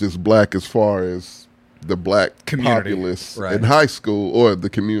acknowledged as black as far as the black Community. populace Right. in high school or the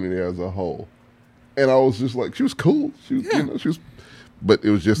community as a whole. And I was just like, she was cool. She was, she was, but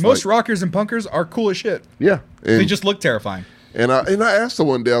it was just Most like, rockers and punkers are cool as shit. yeah. And, They just look terrifying. and I asked her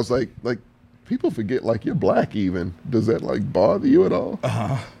one day, I was like, people forget like you're black even. Does that like bother you at all?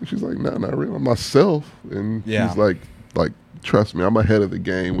 She's like, no, not really. I'm myself. And Yeah. she's like, trust me, I'm ahead of the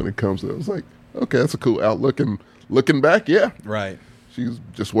game when it comes to it. I was like, okay, that's a cool outlook. And looking back, yeah. Right. She's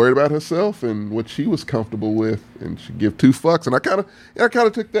just worried about herself and what she was comfortable with, and she give two fucks. And I kind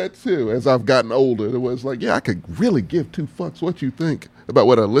of took that too as I've gotten older. It was like, yeah, I could really give two fucks. What you think about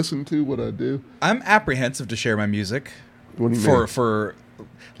what I listen to, what I do? I'm apprehensive to share my music. What do you mean? For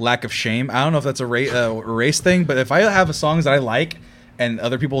lack of shame. I don't know if that's a race thing, but if I have songs that I like and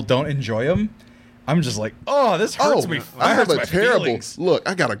other people don't enjoy them, I'm just like, oh, this hurts me. I have hurts a my terrible feelings. look.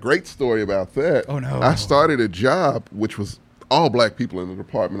 I got a great story about that. Oh, no. I started a job which was all black people in the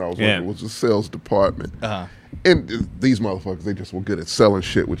department I was working. It was a sales department. And these motherfuckers, they just were good at selling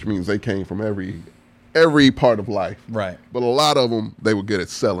shit, which means they came from every part of life. Right. But a lot of them, they were good at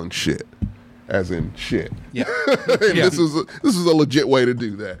selling shit, as in shit. Yeah. And this is a legit way to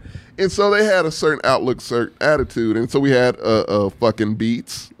do that. And so they had a certain outlook, certain attitude. And so we had a fucking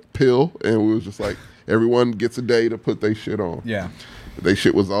Beats pill, and we was just like, everyone gets a day to put their shit on. Yeah. They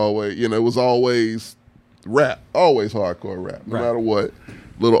shit was always, it was always rap, always hardcore rap, no matter what.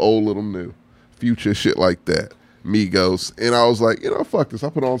 Little old, little new. Future, shit like that. Migos. And I was like, fuck this. I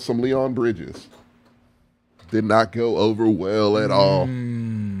put on some Leon Bridges. Did not go over well at all.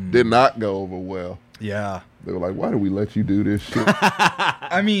 Did not go over well. Yeah. They were like, why did we let you do this shit?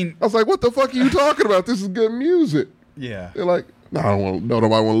 I mean, I was like, what the fuck are you talking about? This is good music. yeah. They're like, no, I don't want nobody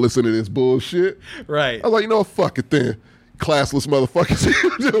want to listen to this bullshit. Right. I was like, fuck it then. Classless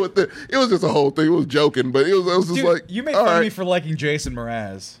motherfuckers. Do it then. It was just a whole thing. It was joking, but it was just Dude, like, you make all fun of right. me for liking Jason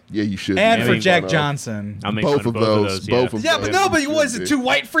Mraz. Yeah, you should. And for make Jack fun of. Johnson. I'll make Both fun of of those. yeah. Both of Yeah, those. but no, but You was should it be. too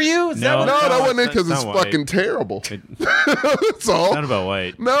white for you? Is that No. what No, that No, wasn't it because it's it's not white. fucking terrible. That's all. Not about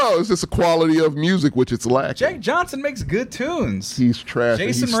white. No, it's just a quality of music which it's lacking. Jack Johnson makes good tunes. He's trash.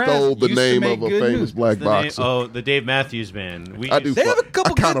 Jason and he Mraz stole the used to name make of a good famous news. black The name, boxer. the Dave Matthews Band. I do. They have a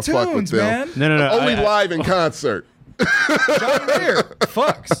couple I kinda good fuck with tunes, them. man. No. Only live in concert. John Mayer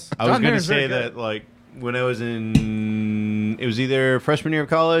fucks. I was John going to Mayer's say very good. that, like, when I was it was either freshman year of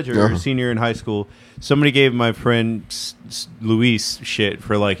college or senior in high school, somebody gave my friend Luis shit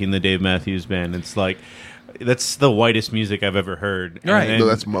for liking the Dave Matthews Band. It's like, that's the whitest music I've ever heard. And Right. then No,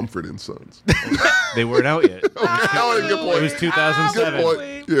 that's Mumford and Sons. they weren't out yet. Good point. It was 2007. Good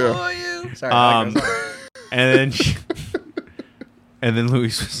point. Yeah. Sorry. And then and then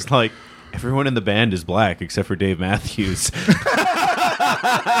Luis was like, everyone in the band is black except for Dave Matthews.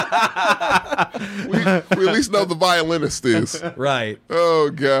 We at least know the violinist is. Right. Oh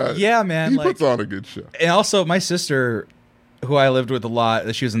God. Yeah, man, He like- puts on a good show. And also, my sister, who I lived with a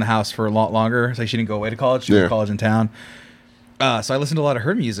lot, she was in the house for a lot longer. So she didn't go away to college. She went to college in town. So I listened to a lot of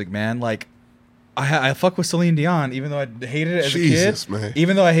her music, man. Like, I fuck with Celine Dion, even though I hated it as Jesus, a kid. man.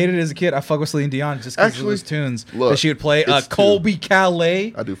 Even though I hated it as a kid, I fuck with Celine Dion just because of Actually, those tunes look, that she would play. it's Colby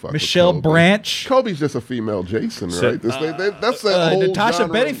Calais, I do fuck with Michelle Colby. Branch, Kobe's just a female Jason, right? That's that whole Natasha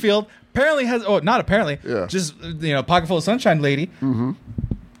genre. Bedingfield. Apparently has, not apparently, Yeah. just Pocket Full of Sunshine lady.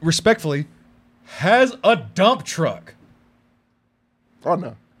 Respectfully, has a dump truck. Oh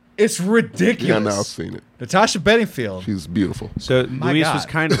no. It's ridiculous. Yeah, now I've seen it. Natasha Bedingfield. She's beautiful. So My Luis God. was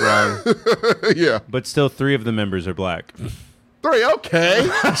kind of wrong, Yeah. but still 3 of the members are black. 3, okay.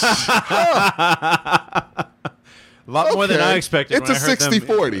 A lot more than I expected. It's when a I heard them.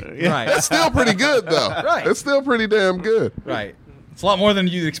 60-40. Right. That's still pretty good, though. Right. It's still pretty damn good. Right. It's a lot more than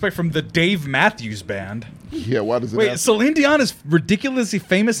you'd expect from the Dave Matthews Band. Yeah, why does it Wait, have Celine Dion is ridiculously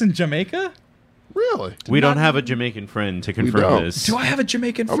famous in Jamaica? Really? We don't have a Jamaican friend to confirm don't. this. Do I have a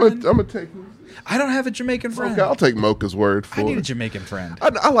Jamaican I'm friend? gonna take. I don't have a Jamaican friend. Okay, I'll take Mocha's word for I need a it. Jamaican friend.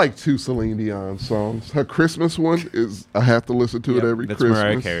 I like 2 Celine Dion songs. Her Christmas one is I have to listen to it every That's Christmas.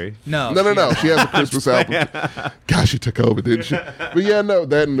 Mariah Carey. No. No. She has a Christmas album. Gosh, she took over, didn't she? But yeah, no,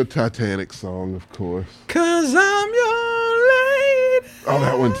 that and the Titanic song, of course. 'Cause I'm your lady. Oh,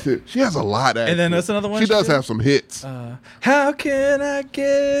 that one too. She has a lot. Actually. And then that's another one She she does did? have some hits. How can I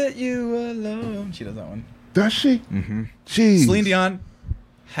get you alone? She does that one. Does she? Mm-hmm. Jeez. Celine Dion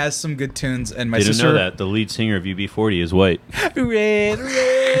has some good tunes, and my Didn't sister. know that. The lead singer of UB40 is white. Red,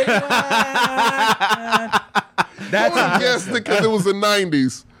 red wine. I would have guessed it because it was the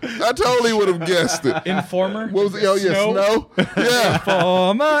 90s. I totally would have guessed it. Informer. What was it? Oh, yeah, Snow? Yeah.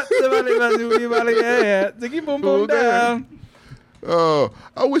 Informer. Ziggy boom boom down. Oh,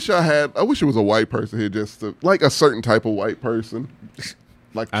 I wish it was a white person here, like a certain type of white person.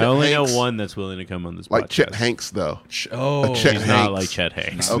 Like I Chet only Hanks. know one that's willing to come on this Like podcast. Chet Hanks, though. Oh, Chet He's not Hanks. like Chet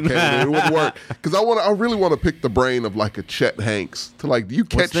Hanks. Okay, then it would work because I really want to pick the brain of like a Chet Hanks to like. Do you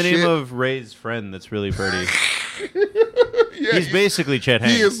catch What's the name shit? of Ray's friend that's really pretty? Yeah, He's basically Chet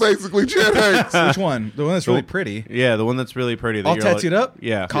Hanks. He is basically Chet Hanks. which one? The one that's really pretty. Yeah, the one that's really pretty. That All you're like- tattooed up?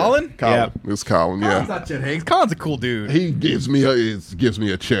 Yeah. Colin? Colin. It's Colin. Colin's Yeah, not Chet Hanks. Colin's a cool dude. he gives me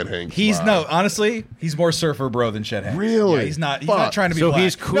a Chet Hanks. He's vibe. honestly, he's more surfer bro than Chet Hanks. Really? Yeah, he's not Fuck. trying to be So black.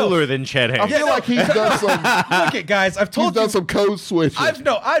 he's cooler than Chet I Hanks. feel like he's done some. Look at guys, I've He's told you. done some code switching.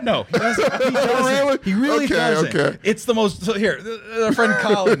 I know. He does it. Really? He really Okay, does it. okay. It's the most. So here, our friend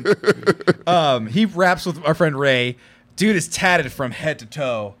Colin, he raps with our friend Ray. Dude is tatted from head to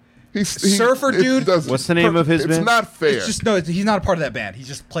toe. Surfer dude. What's the name of his band? It's not fair. It's just he's not a part of that band. He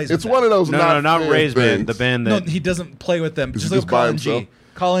just plays. It's with one them. of those not fair Ray's band. things. The band that No, he doesn't play with them. Is Just he like just by Colin G. himself?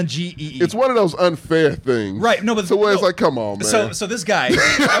 Colin G.E.E. It's one of those unfair things, Right, no, but so where it's no. like, come on, man. So this guy,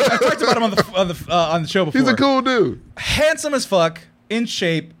 I talked about him on the show before. He's a cool dude. Handsome as fuck, in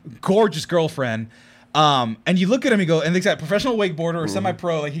shape, gorgeous girlfriend. And you look at him, you go, and he's got a professional wakeboarder or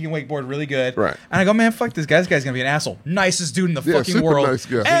semi-pro, like he can wakeboard really good. Right. And I go, man, fuck this guy. This guy's gonna be an asshole. Nicest dude in the Yeah, fucking super world. nice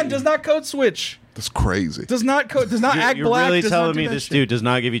guy. And does not code switch. That's crazy. Does not act you're black. really does telling not do me that this shit. dude does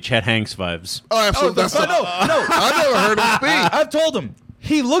not give you Chet Hanks vibes. Oh, absolutely. No. I never heard him speak. I've told him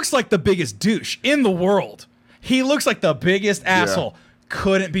he looks like the biggest douche in the world. He looks like the biggest asshole.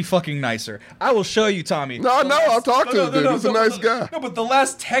 Couldn't be fucking nicer. I will show you, Tommy. No, I'll talk to him, dude. He's a nice guy. No, but the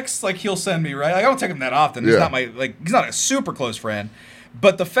last text like he'll send me, right? Like, I don't text him that often. He's Yeah. not he's not a super close friend.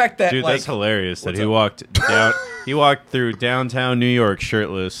 But the fact that Dude, like, that's hilarious that what's he up? walked down. He walked through downtown New York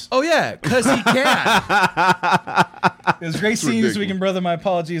shirtless. Oh yeah, because he can. It was great seeing you this ridiculous. weekend, brother. My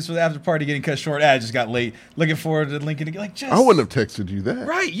apologies for the after party getting cut short. I just got late. Looking forward to Lincoln again. Like, just I wouldn't have texted you that.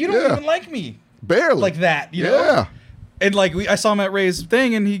 right. You don't even like me Barely. like that. You know. Yeah. And like I saw him at Ray's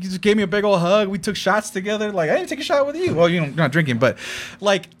thing, and he just gave me a big old hug. We took shots together. Like I didn't take a shot with you. Well, you're not drinking, but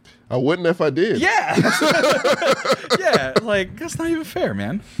like, I wouldn't if I did. yeah, yeah. Like that's not even fair,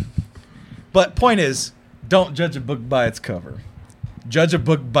 man. But point is, don't judge a book by its cover. Judge a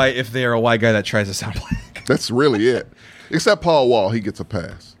book by if they are a white guy that tries to sound black. That's really it. Except Paul Wall, he gets a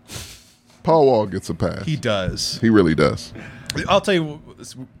pass. Paul Wall gets a pass. He does. He really does. I'll tell you.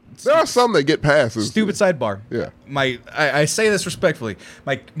 There are some that get passes. Stupid sidebar. Yeah. I say this respectfully.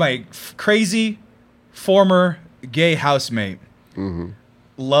 My crazy former gay housemate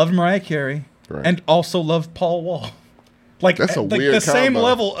loved Mariah Carey Right. and also loved Paul Wall. Like That's a like weird the same combo.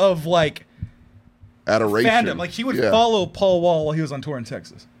 level of like Adoration. fandom. Like he would Yeah. follow Paul Wall while he was on tour in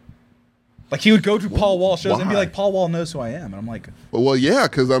Texas. Like he would go to Paul Wall shows and be Why? like, Paul Wall knows who I am, and I'm like, Well, yeah,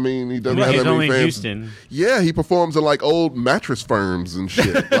 because I mean, he doesn't Well, have he's that many only in fans. Houston. Yeah, he performs in like old mattress firms and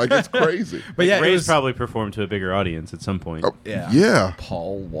shit. Like it's crazy. but yeah, it Ray's was, probably performed to a bigger audience at some point. Oh, yeah, Yeah.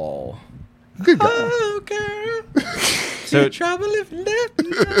 Paul Wall. Good guy. Oh, girl. So Trouble if you let me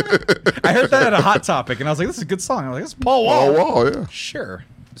know. I heard that at a Hot Topic, and I was like, "This is a good song." I was like, "This is Paul Wall." Paul Wall, yeah. Sure.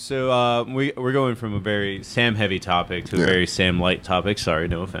 So we're going from a very Sam heavy topic to a Yeah. very Sam light topic. Sorry,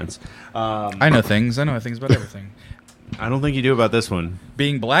 no offense. I know things. I know things about everything. I don't think you do about this one.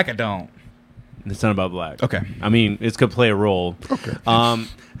 Being black, I don't. It's not about black. Okay. I mean, it's gonna play a role. Okay.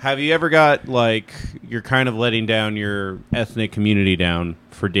 Have you ever got like you're kind of letting down your ethnic community down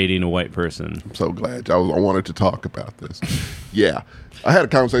for dating a white person? I'm so glad I wanted to talk about this. Yeah. I had a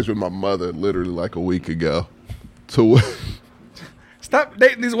conversation with my mother literally like a week ago. Stop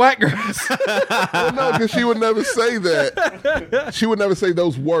dating these white girls. Well, no, because she would never say that. She would never say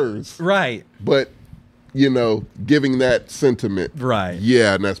those words. Right. But, you know, giving that sentiment. Right.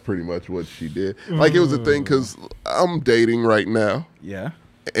 Yeah, and that's pretty much what she did. Like, it was a thing because I'm dating right now. Yeah.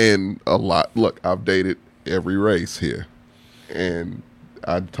 And a lot. Look, I've dated every race here. And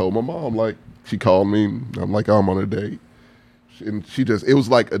I told my mom, like, she called me. And I'm like, I'm on a date. And she just, it was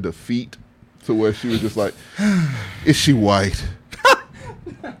like a defeat to where she was just like, is she white?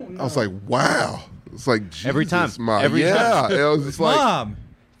 I was like, wow. It's like, Jesus, Every time. Mom. Every yeah. time. And I was just like, Mom,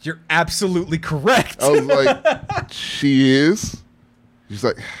 you're absolutely correct. I was like, she is. She's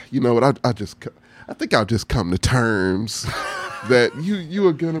like, you know what? I think I'll just come to terms that you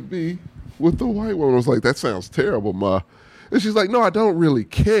are gonna be with the white woman. I was like, that sounds terrible, Ma. And she's like, no, I don't really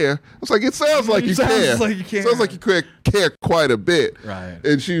care. I was like, it sounds like you Sounds care. like you care. Sounds like you care quite a bit. Right.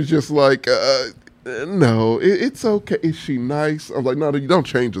 And she was just like, no, it's okay. Is she nice? I was like, no, you don't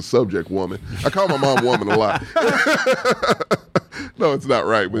change the subject, woman. I call my mom woman a lot. No, it's not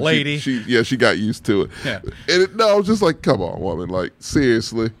right. But Lady. she got used to it. Yeah. And I was just like, come on, woman. Like,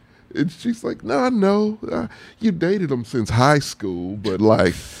 seriously. And she's like, no, I know. You dated him since high school, but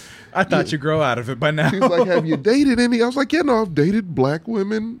like. I thought you'd grow out of it by now. She's like, have you dated any? I was like, yeah, no, I've dated black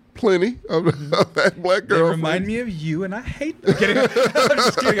women plenty. I've had black They girls. remind me of you, and I hate them. I'm kidding. I'm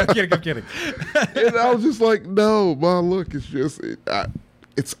just kidding. I'm kidding. And I was just like, no, Ma, look, it's just,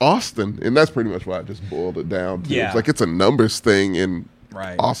 it's Austin. And that's pretty much why I just boiled it down to. Yeah. It's like, it's a numbers thing in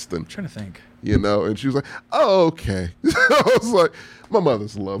Right. Austin, I'm trying to think. you know? And she was like, oh, okay. I was like, my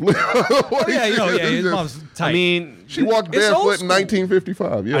mother's lovely. Oh, yeah, his mom's tight. I mean, She walked It's old barefoot in school.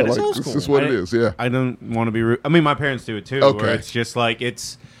 1955. Yeah, It's like, old this school. is what it is, yeah. I don't want to be rude. I mean, my parents do it too. Okay. Where it's just like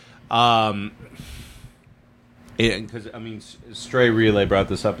it's, because I mean, Stray Relay brought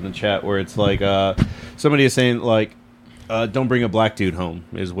this up in the chat where it's like somebody is saying like, Don't bring a black dude home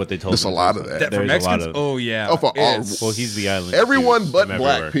is what they told There's me. a lot of that. For There's a lot Mexicans? of- Oh, yeah. Oh, for all- It's- Well, he's the island. Everyone dude but from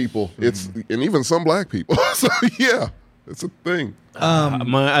black everywhere. people. It's and even some black people. So yeah, it's a thing.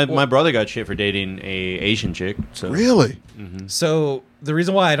 My brother got shit for dating a Asian chick. So Really? So the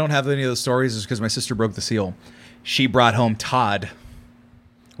reason why I don't have any of those stories is because my sister broke the seal. She brought home Todd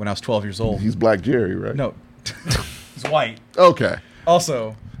when I was 12 years old. He's Black Jerry, right? No, he's white. Okay.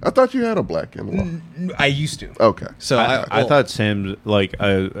 Also, I thought you had a black in-law. I used to. Okay. So I thought Sam, like,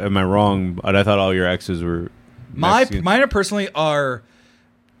 am I wrong? But I thought all your exes were Mexican. mine are personally are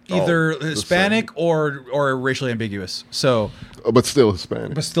either the Hispanic or racially ambiguous. So, But still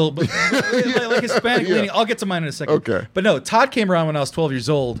Hispanic. but still, like Hispanic Yeah. leaning. I'll get to mine in a second. Okay. But no, Todd came around when I was 12 years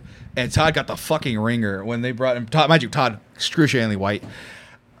old, and Todd got the fucking ringer when they brought him. Todd, mind you, Todd excruciatingly white.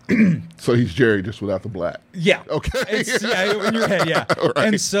 So he's Jerry just without the black. Yeah. Okay. It's, yeah, in your head, yeah. Right.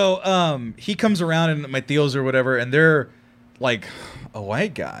 And so he comes around and my tios or whatever, and they're like, a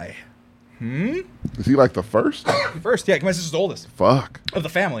white guy. Is he like the first? First, yeah, my sister's the oldest Fuck. of the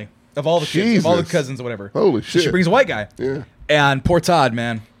family, of all the kids, of all the Jesus. cousins or whatever. Holy So shit. she brings a white guy. Yeah. And poor Todd,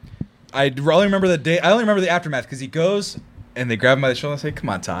 man. I only remember the day. I only remember the aftermath because he goes and they grab him by the shoulder and say, "Come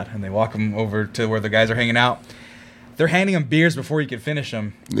on, Todd," and they walk him over to where the guys are hanging out. They're handing him beers before he can finish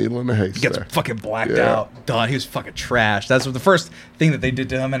them. Needle in the He gets haystack. fucking blacked Yeah. out. Done. He was fucking trash. That's what the first thing that they did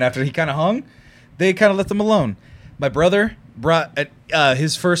to him. And after he kind of hung, they kind of left him alone. My brother brought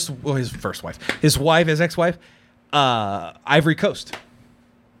his wife, his ex-wife, Ivory Coast,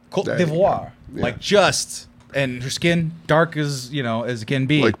 Cote There you d'Ivoire, go. Yeah. like just, and her skin dark as as it can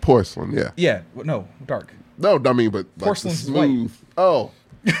be. Like porcelain, yeah. Yeah, no, dark. No, I mean, but like Porcelain's smooth. Oh,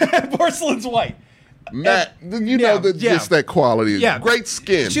 Porcelain's white. Matt, you know that yeah. just that quality. Yeah. Great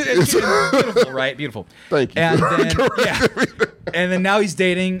skin. Beautiful, right? Beautiful. Thank you And for then, correcting me. and then now he's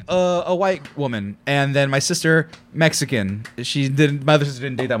dating a white woman, and then my sister Mexican. My other sister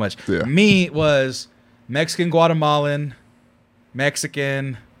didn't date that much. Yeah. Me was Mexican, Guatemalan,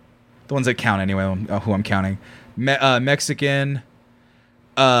 Mexican. The ones that count anyway. Who I'm counting. Mexican.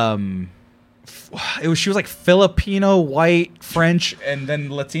 She was like Filipino, white, French, and then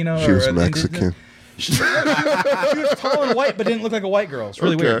Latino. She was or Mexican. she was tall and white, but didn't look like a white girl. It's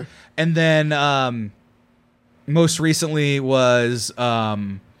really Okay. weird. And then most recently was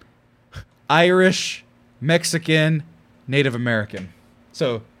Irish, Mexican, Native American.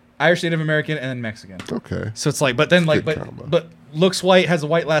 So Irish, Native American, and then Mexican. Okay. So it's like, but then like, Good combo. but looks white, has a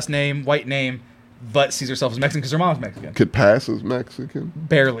white last name, white name, but sees herself as Mexican because her mom's Mexican. Could pass as Mexican.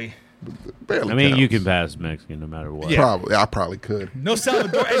 Barely. Barely I mean, you counts. can pass Mexican no matter what. Yeah. Probably. I probably could. No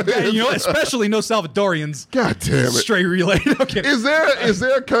Salvador, especially no Salvadorians. God damn it. Straight relay. No kidding. Is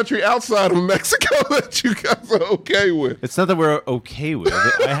there a country outside of Mexico that you guys are okay with? It's not that we're okay with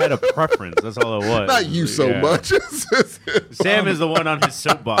it. I had a preference. That's all it was. Not you so Yeah. much. Sam is the one on his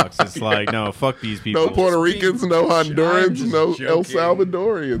soapbox. It's like, no, fuck these people. No Puerto Ricans, no I'm Hondurans, just no El joking.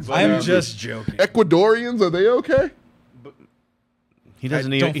 Salvadorians. I'm just joking. Ecuadorians, are they okay? He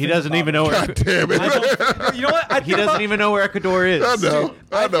doesn't I even. don't He think doesn't about even know. God damn it. I don't, you know what? He doesn't even know where Ecuador is. I know.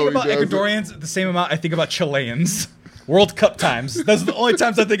 I I know think about he doesn't. Ecuadorians the same amount I think about Chileans. World Cup times. Those are the only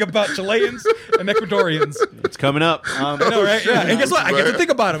times I think about Chileans and Ecuadorians. It's coming up. I know, right? Yeah. And guess what? I get to Man. think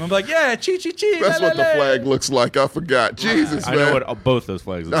about them. I'm like, yeah, chi. That's what the flag looks like. I forgot. Jesus, I man. know what both those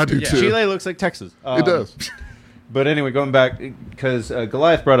flags look I like. do Yeah. too. Chile looks like Texas. It does. But anyway, going back, because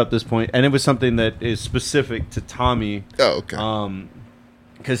Goliath brought up this point, and it was something that is specific to Tommy. Oh, okay.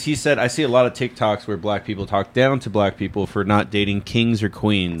 Because he said, I see a lot of TikToks where black people talk down to black people for not dating kings or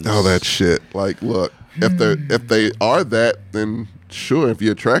queens. Oh, that shit. Like, look, if they are that, then sure. If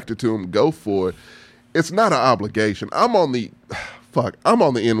you're attracted to them, go for it. It's not an obligation. I'm on the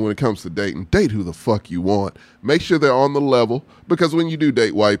end when it comes to dating. Date who the fuck you want. Make sure they're on the level. Because when you do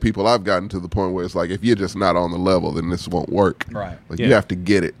date white people, I've gotten to the point where it's like, if you're just not on the level, then this won't work. Right. Like Yeah. you have to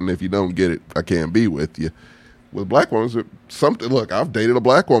get it, and if you don't get it, I can't be with you. With black women, something. Look, I've dated a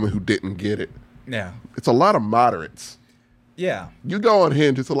black woman who didn't get it. Yeah. It's a lot of moderates. Yeah. You go on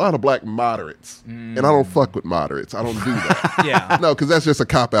Hinge, it's a lot of black moderates. And I don't fuck with moderates. I don't do that. Yeah. No, because that's just a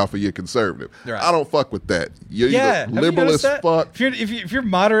cop-out for your conservative. Right. I don't fuck with that. You're Yeah. either Have you liberal noticed as that? fuck. If you're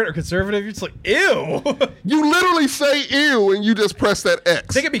moderate or conservative, you're just like, ew. You literally say ew and you just press that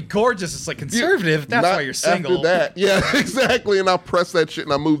X. They can be gorgeous. It's like conservative. That's Not why you're single. After that, yeah, exactly. And I press that shit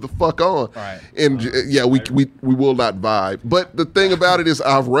and I move the fuck on. Right. And yeah, we will not vibe. But the thing about it is,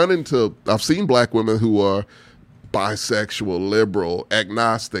 I've seen black women who are bisexual, liberal,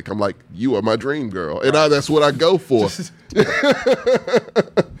 agnostic. I'm like, you are my dream girl, and that's what I go for.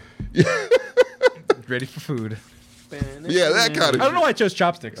 Ready for food. Yeah, that kind of. I don't know why I chose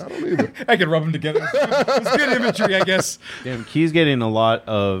chopsticks. I don't either. I could rub them together. It's good imagery, I guess. Damn, Key's getting a lot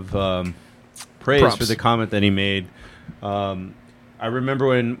of praise Props. for the comment that he made. I remember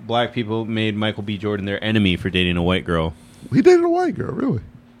when black people made Michael B. Jordan their enemy for dating a white girl. He dated a white girl, really?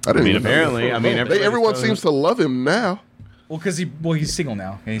 I didn't. mean, even know apparently, that. I mean, everyone everybody's seems to love him now. Well, because he's single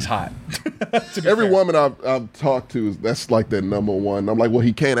now and he's hot. To be Every fair. woman I've talked to, that's like their number one. I'm like, well,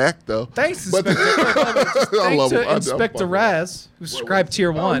 he can't act though. Thanks, But- Inspector. I love him. Thanks to Inspector Raz, who subscribed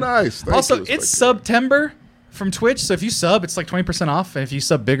tier 1. nice. Thank Also, you, it's Inspector. September from Twitch, so if you sub, it's like 20% off. And if you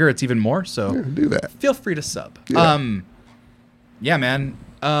sub bigger, it's even more. So Yeah, do that. feel free to sub. Yeah. Yeah, man.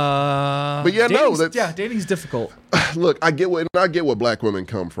 But yeah, no, that's- dating's difficult. Look, I get what black women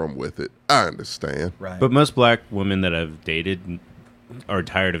come from with it. I understand. Right. But most black women that I've dated are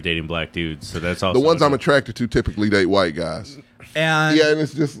tired of dating black dudes, so that's also The ones I'm attracted to typically date white guys. and Yeah, and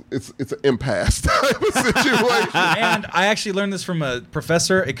it's an impasse type of situation. and I actually learned this from a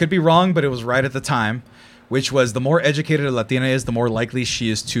professor. It could be wrong, but it was right at the time, which was the more educated a Latina is, the more likely she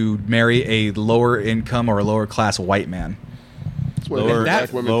is to marry a lower income or a lower class white man. That's what lower,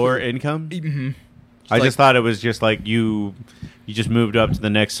 black women lower do. income. Mm-hmm. I Like- just thought it was just like you just moved up to the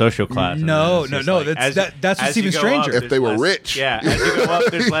next social class. and No, then it's no, just no, like, that's what's as you even go stranger. up, If they were there's less- rich. Yeah, as you go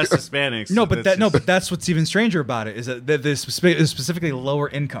up, there's less Hispanics. No, so but that's what's even stranger about it is that there's specifically lower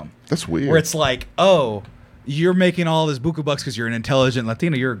income, That's weird. where it's like, oh, you're making all this buku bucks because you're an intelligent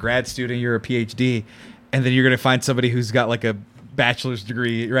Latino, you're a grad student, you're a PhD, and then you're gonna find somebody who's got like a bachelor's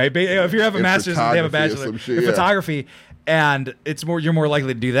degree, right? If you have a In master's and they have a photography or bachelor some shit, in yeah. photography, and you're more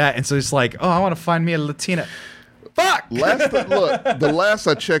likely to do that, and so it's like, oh, I want to find me a Latina. Fuck. The last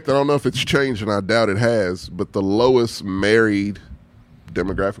I checked, I don't know if it's changed, and I doubt it has, but the lowest married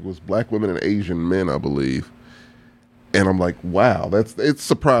demographic was black women and Asian men, I believe. And I'm like, wow, it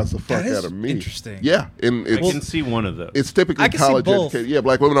surprised the fuck That is out of me. interesting. Yeah, and I it's can see one of those. it's typically I can see college both. educated. Yeah,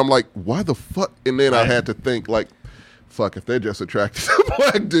 black women. I'm like, why the fuck? And then I Right. had to think like, fuck, if they're just attracted to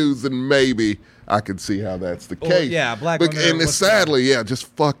black dudes, then maybe I can see how that's the Well, case. yeah, black But, women are- and it's sadly, yeah, just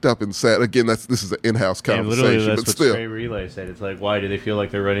fucked up and sad. Again, this is an in-house and literally, conversation, that's but what still, Stray Relay said. It's like, why do they feel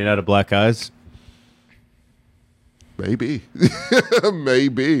like they're running out of black guys? maybe,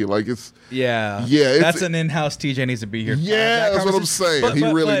 maybe like it's. Yeah, Yeah, it's- that's an in-house. TJ needs to be here. to Yeah, have that that's what I'm conversation. saying. He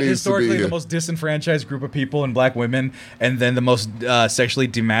really but needs to be historically here. the most disenfranchised group of people in black women, and then the most sexually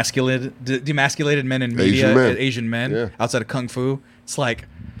demasculated men in media, Asian men. Yeah. outside of kung fu. It's like,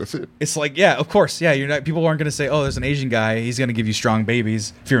 That's it. it's like, yeah, of course, yeah. You're not. People aren't going to say, oh, there's an Asian guy. He's going to give you strong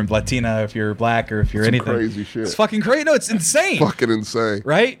babies. If you're Latina, if you're black, or if you're Some anything, crazy shit. It's fucking crazy. No, it's insane. Fucking insane.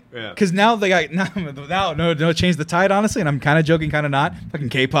 Right? Yeah. Because now they got no change the tide, honestly, and I'm kind of joking, kind of not. Fucking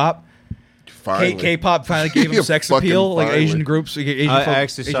K-pop. Finally. K-pop finally gave them Yeah, sex fucking appeal, like finally. Asian groups. Asian I folk-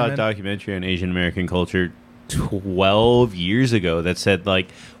 actually Asian saw a men. documentary on Asian American culture 12 years ago that said,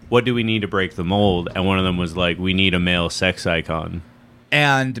 like, what do we need to break the mold? And one of them was like, we need a male sex icon.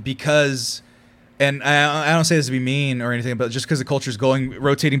 And because, and I don't say this to be mean or anything, but just because the culture's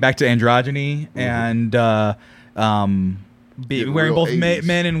rotating back to androgyny and Getting wearing real both 80s.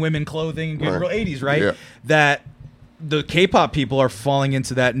 men and women clothing, getting Right. real 80s, right? Yeah. That the K-pop people are falling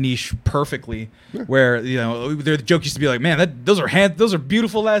into that niche perfectly, where their joke used to be like, "Man, those are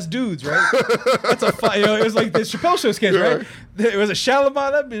beautiful ass dudes, right?" That's a fine, it was like the Chappelle Show sketch, right? It was a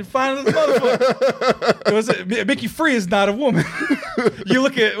Shalimar, that'd be fine as a motherfucker. It was Mickey Free is not a woman. You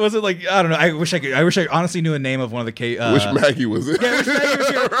look at, was it like, I don't know? I wish I honestly knew a name of one of the K. Wish Maggie was it. Yeah, I wish Maggie was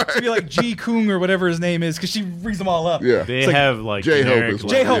here to be like G Kung or whatever his name is, because she brings them all up. Yeah. They It's like have, like, J-Hope generic is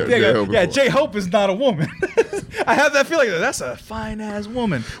levels. J Hope, Yeah, yeah, J-Hope is yeah. one. J Hope is not a woman. I have that feeling. That's a fine ass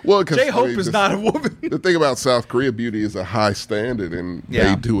woman. Well, 'cause, J I Hope mean, is this- not a woman. The thing about South Korea, beauty is a high standard, and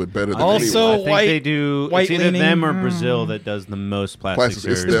Yeah. they do it better than Also, I anyone. think white- they do. white It's either leaning, them or Brazil that does the most plastic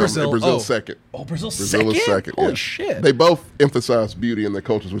Plastic, it's surgery. them. Brazil. Brazil's Oh. second. Oh, Brazil's Brazil is second. Holy yeah. shit. They both emphasize beauty in their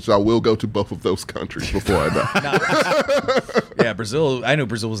cultures, which I will go to both of those countries before I die. Yeah, Brazil. I know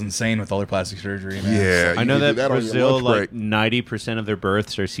Brazil was insane with all their plastic surgery. Man. Yeah, I you know can do that on your Brazil, lunch like break. 90% of their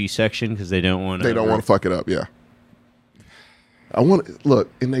births are C-section because they don't want to. They don't want to fuck it up. Yeah. I want look,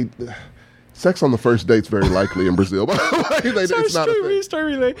 and they sex on the first date's very likely in Brazil. By the way, it's not a thing.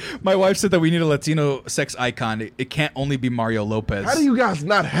 Story relay. My wife said that we need a Latino sex icon. It can't only be Mario Lopez. How do you guys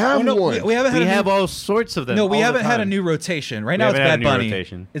not have Oh, no, one? we haven't had We a new- have all sorts of them. No, we all the haven't had a time. new rotation. Right We now, it's haven't had a Bad new Bunny.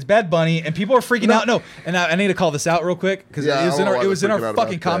 rotation. It's Bad Bunny, and people are freaking out. No, and I need to call this out real quick because Yeah, I it was don't in know our why it was they're in freaking our out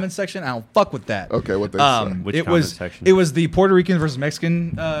fucking about that. comment section. I don't fuck with that. Okay, what they say. Which it comment was section? it was the Puerto Rican versus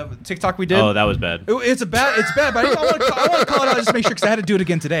Mexican TikTok we did. Oh, that was bad. It's bad, but I want to call it out just to make sure because I had to do it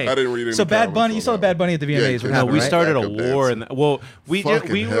again today. I didn't read any So Bad Bad Bunny. You saw the Bad Bunny at the VMAs. Yeah, What No, happened, we right? started a Backup war, dancing. and we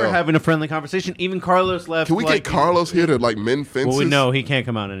Fucking were hell. having a friendly conversation. Even Carlos left. Can we get Carlos here to like mend fences? Well, no, he can't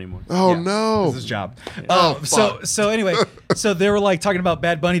come out anymore. Oh Yeah, no! This is his job. Oh, So anyway, so they were like talking about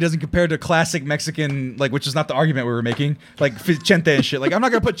Bad Bunny doesn't compare to classic Mexican, like, which is not the argument we were making, like Chente and shit. Like, I'm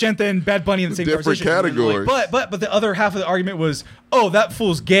not gonna put Chente and Bad Bunny in the same Different conversation. categories. But the other half of the argument was, oh, that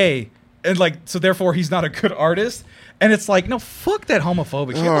fool's gay, and like, so therefore he's not a good artist. And it's like, no, fuck that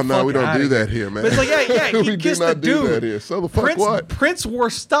homophobic shit. Oh Get the no, fuck we don't outta do that here, man. But it's like, yeah, we he do kissed the not do dude. that here. So the fuck Prince, what? Prince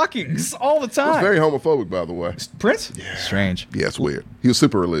wore stockings all the time. It's very homophobic, by the way. Prince? Yeah. Strange. Yeah, it's weird. He was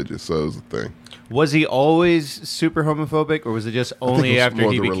super religious, so it was a thing. Was he always super homophobic, or was it just I think only it was after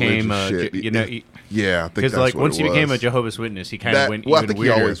more he the became, religious shit. you know, he, Yeah, I think because that's like what once it he became a was. Jehovah's Witness, he kind of went Well, I even think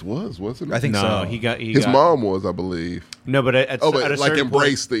weirder. he always was, wasn't he? I think no, so. he got His got, mom was, I believe. No, but at Oh, at but a like certain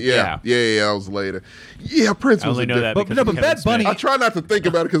embraced point, it. Yeah, that was later. Yeah, Prince I was only a know good- that But- because no, of but Kevin Bad Bunny- Smith. I try not to think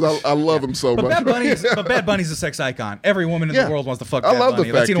about it because I love him so But much. Bad Bunny's a sex icon. Every woman in Yeah. the world wants to fuck I Bad love the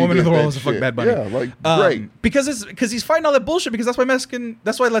Bunny. fact Latina he woman in did the world that wants to fuck shit. Bad Bunny. Yeah, like, great. Because he's fighting all that bullshit. Because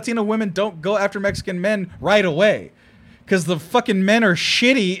that's why Latino women don't go after Mexican men right away. Because the fucking men are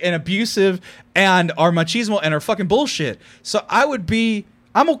shitty and abusive and are machismo and are fucking bullshit. So I'm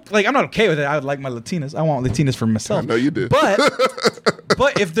not okay with it. I would like my Latinas. I want Latinas for myself. I know you do.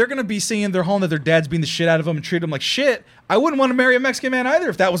 But if they're gonna be seeing in their home that their dad's beating the shit out of them and treat them like shit, I wouldn't want to marry a Mexican man either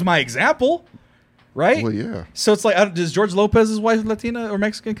if that was my example, right? Well, yeah. So it's like, is George Lopez's wife Latina or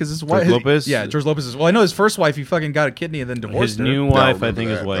Mexican? Because his wife, Lopez? yeah, George Lopez. Well, I know his first wife, he fucking got a kidney and then divorced His her. new I wife, I remember think,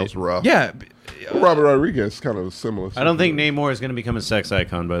 that. is That white. was rough. Yeah, Robert Rodriguez is kind of similar. I don't think Namor is going to become a sex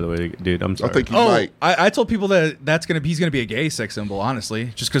icon. By the way, dude, I'm I sorry. think he Oh, might. I told people that he's gonna be a gay sex symbol.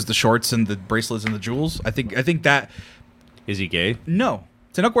 Honestly, just because the shorts and the bracelets and the jewels. I think that Is he gay? no,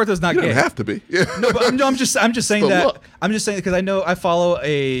 Tinoco Huerta's not You gay. don't have to be. Yeah. No, but I'm just saying the that. look. I'm just saying because I know I follow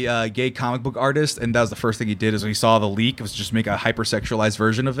a gay comic book artist, and that was the first thing he did is when he saw the leak, it was just make a hypersexualized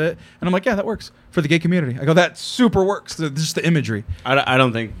version of it, and I'm like, yeah, that works for the gay community. I go, that super works. Just the imagery. I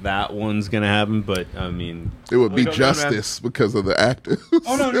don't think that one's going to happen, but I mean, It would be Go, man. justice because of the actors.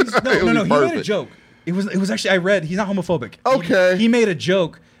 Oh no, It would no. be He made a perfect. joke. It was actually I read. He's not homophobic. Okay. He made a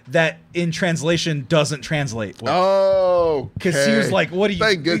joke that in translation doesn't translate. well. Oh, 'Cause he was like, what do you-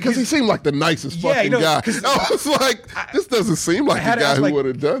 Thank good, because he seemed like the nicest Yeah, fucking no, guy. 'cause- I was like, this doesn't seem like I had the to guy ask, who like, would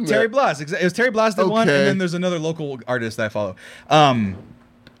have done Terry that. Blas. It was Terry Blas did one, and Okay. then there's another local artist that I follow.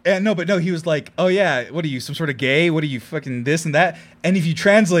 And no, he was like, oh yeah, what are you, some sort of gay? What are you, fucking this and that? And if you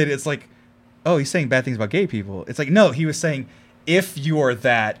translate it, it's like, oh, he's saying bad things about gay people. It's like, no, he was saying, if you are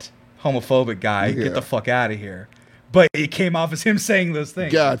that homophobic guy, Yeah. get the fuck out of here. But it came off as him saying those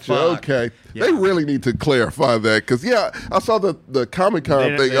things. Gotcha. Fuck. Okay. Yeah. They really need to clarify that because, yeah, I saw the Comic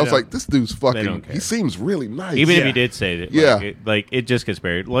Con They thing. I was don't- like, this dude's don't fucking, care. he seems really nice. even if Yeah. he did say that, Yeah. like it just gets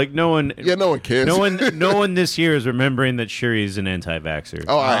buried. Like no one, Yeah, no one cares. no one this year is remembering that Shuri's an anti-vaxxer.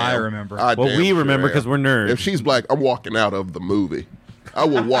 Oh, I am. remember. I Well, damn we sure remember am. 'cause we're nerds. If she's black, I'm walking out of the movie. I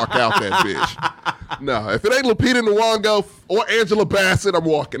will walk out that bitch. No, if it ain't Lupita Nyong'o or Angela Bassett, I'm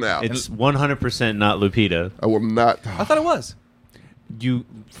walking out. It's 100% not Lupita. I will not. I thought it was. You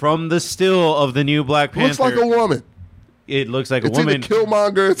from the still of the new Black Panther. Looks like a woman. It looks like It's a woman. either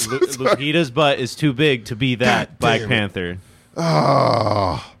Killmonger. It's, Lupita's butt is too big to be that God Black damn it. Panther.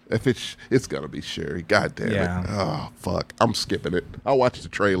 Oh, if it's gonna be Sherry. God damn Yeah. it. Oh fuck. I'm skipping it. I'll watch the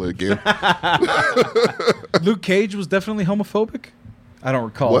trailer again. Luke Cage was definitely homophobic. I don't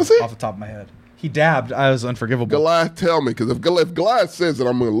recall Was he? off the top of my head. He dabbed. I was unforgivable. Goliath, tell me, because if Goliath says it,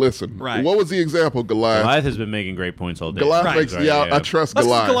 I'm gonna listen. Right. What was the example, Goliath? Goliath has been making great points all day. Goliath Right. makes I trust That's because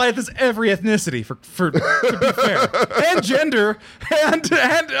Goliath. Goliath is every ethnicity, to be fair, and gender,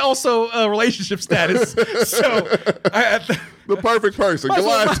 and also relationship status. So, The perfect person. Might as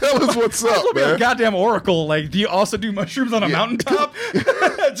well- Goliath, tell us what's might as well up, be a man. goddamn oracle. Like, do you also do mushrooms on a mountaintop?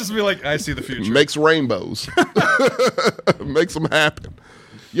 Just be like, I see the future. Makes rainbows. Makes them happen.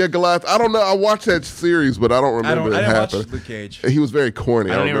 Yeah, Goliath. I don't know. I watched that series, but I don't remember I it didn't watch happened. Luke Cage. He was very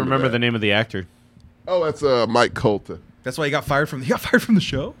corny. I don't even remember that. the name of the actor. Oh, that's Mike Colter. That's why he got fired from. He got fired from the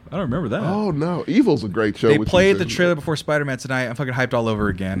show. I don't remember that. Oh no, Evil's a great show. They which played is the in- trailer before Spider-Man tonight. I'm fucking hyped all over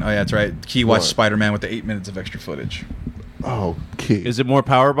again. Oh yeah, that's right. Key watched What? Spider-Man with the 8 minutes of extra footage. Oh, Key. Is it more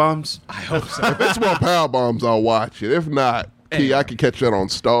power bombs? I hope so. If it's more power bombs, I'll watch it. If not, Key, I can catch that on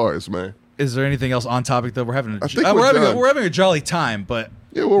Stars, man. Is there anything else on topic though? We're having I think we're done. we're having a jolly time, but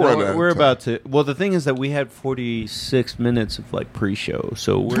Yeah, we'll run No, out. we're of time. about to. Well, the thing is that we had 46 minutes of like pre-show,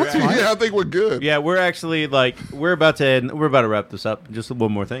 so we're Yeah, I think we're good. yeah, we're actually like we're about to end, we're about to wrap this up. Just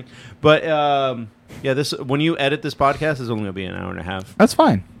one more thing, but yeah, this when you edit this podcast is only gonna be an hour and a half. that's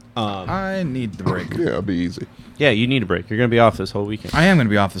fine. Um, I need the break. Yeah, it'll be easy. yeah, you need a break. You're gonna be off this whole weekend. I am going to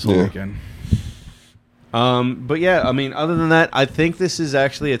be off this whole Yeah. weekend. But yeah, I mean, other than that, I think this is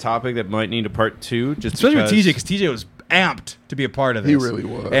actually a topic that might need a part 2. Just especially because with TJ, because TJ was amped to be a part of this. He really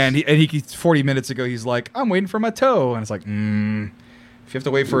was. And he 40 minutes ago, he's like, I'm waiting for my toe. And it's like, if you have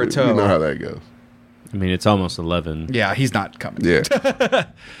to wait for a toe. You know how that goes. I mean, it's almost 11. Yeah, he's not coming. Yeah.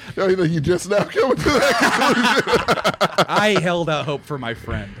 You just now coming to that I held out hope for my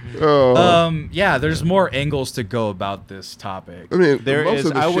friend. conclusion. Yeah, there's more angles to go about this topic. I mean, There most is-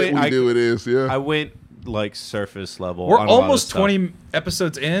 of the I shit went- we do, it is, yeah. I went like surface level. We're on a lot of almost stuff. 20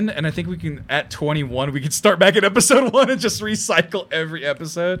 episodes in, and I think we can, at 21, we can start back at episode 1 and just recycle every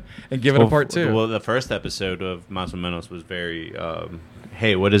episode and give it a part 2. Well, the first episode of Menos was very,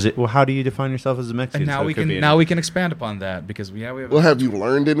 hey, what is it? Well, how do you define yourself as a Mexican? and now So it we could be can we can expand upon that because we have Well, have you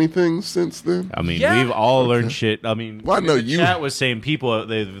learned anything since then? I mean, Yeah. we've all learned shit. I mean, Well, I know the you- chat was saying people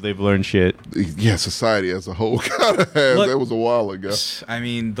they've learned shit. Yeah, society as a whole kind of has. Look- That was a while ago. I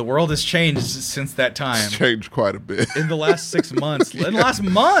mean, the world has changed since that time. It's changed quite a bit. In the last 6 months, in the last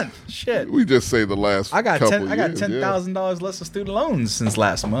month, shit. We just say the last I got couple $10,000 years, less of student loans since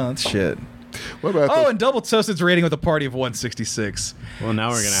last month. Shit. yeah. What about Oh, the- and Double Toasted's rating with a party of 166. Well, now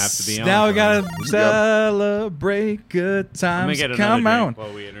we're gonna have to be on. Now we for gotta it. celebrate good I'm gonna times. get Come another on. drink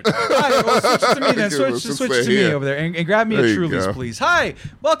while we entertain. All right, well, switch to me then. Okay, let's Switch just to stay me here. over there and grab me There a you Truly's, go. please. Hi,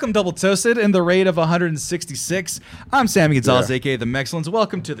 welcome Double Toasted in the rate of 166. I'm Sammy Gonzalez, Yeah. aka The Mexcellence.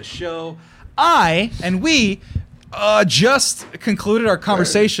 Welcome to the show. We just concluded our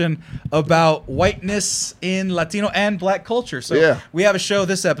conversation about whiteness in Latino and Black culture. So Yeah. we have a show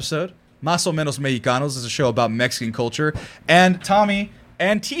this episode. Más o Menos Mexicanos is a show about Mexican culture. And Tommy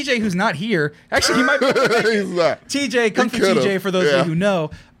and TJ, who's not here, actually he might be. He's not. TJ, come He for could've. TJ for those of Yeah. you who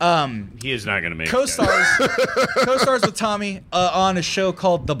know. He is not gonna make Co-stars, co-stars with Tommy on a show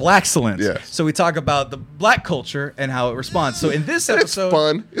called The Blackcellence. Yes. So we talk about the Black culture and how it responds. So in this It's episode,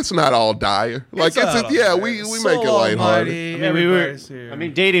 fun. It's not all dire. Like not all yeah, dire. we Soul make it lighthearted. Almighty, I mean, we were. everybody's here. I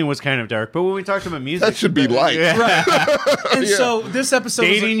mean, dating was kind of dark, but when we talked about music, That should be light. Yeah. and yeah. so this episode,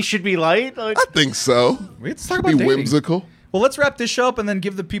 was Dating should be light. Like, I think so. let's talk Should about be dating. whimsical. Well, let's wrap this show up and then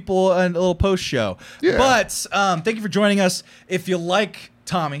give the people a little post show. Yeah. But thank you for joining us. If you like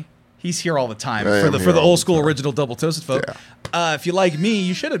Tommy, he's here all the time I for am the here all old the school time. original Double Toasted folk. Yeah. If you like me,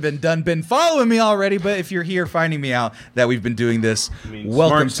 you should have been following me already. But if you're here finding me out that we've been doing this, I mean,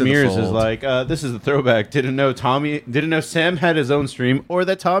 welcome Smart to the Smears fold. is like, this is the throwback. Didn't know Sam had his own stream or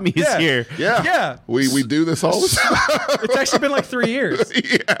that Tommy is Yeah. here. Yeah. Yeah. We do this all the time. It's actually been like 3 years.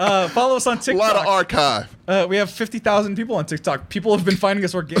 Yeah. Follow us on A TikTok. lot of archive. We have 50,000 people on TikTok. People have been finding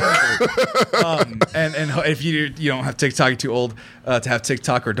us organically. And if you don't have TikTok, you're too old to have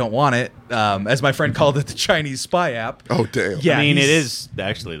TikTok or don't want it. As my friend called it, the Chinese spy app. Oh damn. Yeah, I mean, it he's- is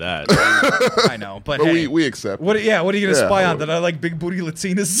actually that. I know, but But hey, we accept. what are you gonna Yeah. spy on? That I like big booty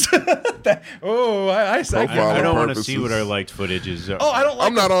Latinas? I Profile. I don't want to purposes. see what our liked footage is. Oh, I don't like.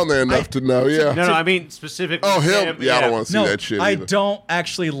 I'm not on there enough to know. Yeah. No, I mean specifically. Oh him. Sam, Yeah, I don't want to see No, that shit. I either. don't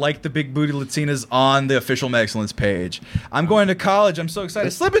actually like the big booty Latinas on the official Excellence page. I'm going to college. I'm so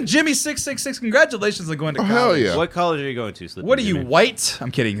excited. Slippin' Jimmy 666. Congratulations on going to Oh, college. hell yeah. What college are you going to? Slippin' What are you, Jimmy? white? I'm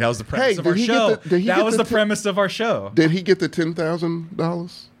kidding. That was the premise Hey, of our did he get show. the- did he That get was the the premise of our show. Did he get the $10,000?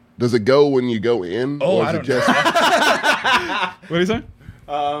 Does it go when you go in? Oh, or is I it don't just, What are you saying?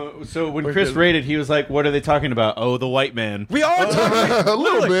 So when Chris rated, he was like, "What are they talking about? Oh, the white man." We are talking A little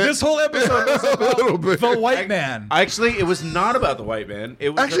literally, bit. This whole episode is A about little bit. the white man. Actually, it was not about the white man. It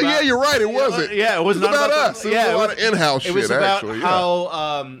was Actually, about, yeah, you're right. It wasn't. Yeah, it was It's not about the- us. It was yeah, a lot of in-house It was shit, about actually, yeah.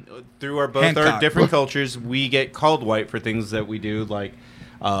 how through our both our Hancock. different cultures, we get called white for things that we do, like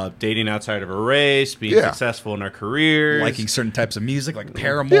dating outside of a race, being Yeah. successful in our careers, Liking certain types of music, like Yeah,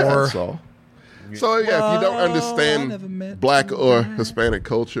 Paramore. that's all. So yeah, if you don't Well, I never understand met Black or Hispanic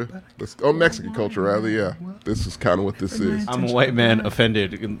culture, or Mexican culture rather, yeah, this is kind of what this is. I'm a white man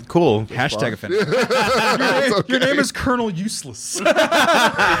offended. Cool. Hashtag offended. Your name is Colonel Useless.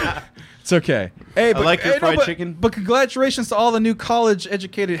 It's okay. Hey, but, like your fried but, chicken. But congratulations to all the new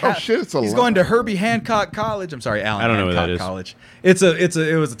college-educated. Oh, shit, it's a He's lot. going to Herbie Hancock College. I'm sorry, Allen. I don't know what Hancock that is. College.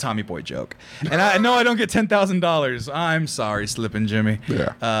 It was a Tommy Boy joke, and I know I don't get $10,000. I'm sorry, Slippin' Jimmy.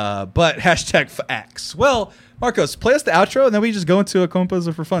 Yeah. But hashtag facts. Well, Marcos, play us the outro, and then we just go into a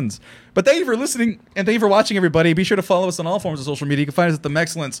composer for funds. But thank you for listening, and thank you for watching, everybody. Be sure to follow us on all forms of social media. You can find us at The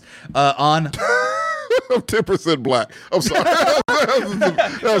Mexcellence on. I'm 10% black. I'm sorry.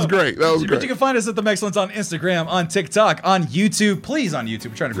 that was great. That was But you great. can find us at The Mexcellence on Instagram, on TikTok, on YouTube. Please, on YouTube.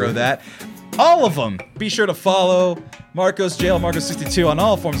 We're trying to grow that. All of them. Be sure to follow Marcos Jail, Marcos62 on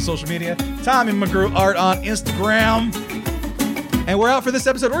all forms of social media. Tommy McGrew Art on Instagram. And we're out for this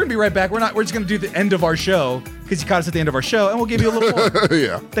episode. We're going to be right back. We're just going to do the end of our show because you caught us at the end of our show, and we'll give you a little more.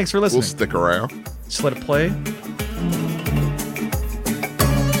 Yeah. Thanks for listening. We'll stick around. Just let it play.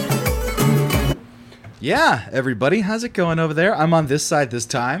 Yeah, everybody. How's it going over there? I'm on this side this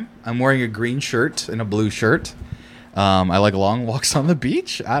time. I'm wearing a green shirt and a blue shirt. I like long walks on the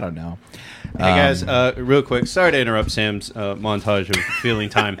beach. I don't know. Hey guys, real quick, sorry to interrupt Sam's montage of feeling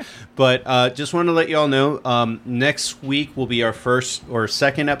time, but just want to let you all know, next week will be our first or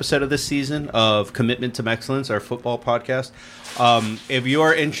second episode of this season of Commitment to Excellence, our football podcast. If you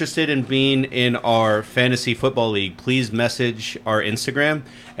are interested in being in our fantasy football league, please message our Instagram,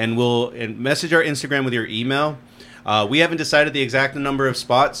 and message our Instagram with your email. We haven't decided the exact number of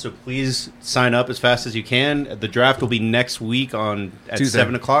spots, so please sign up as fast as you can. The draft will be next week at Tuesday.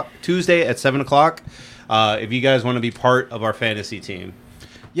 7 o'clock. Tuesday at 7 o'clock. If you guys want to be part of our fantasy team.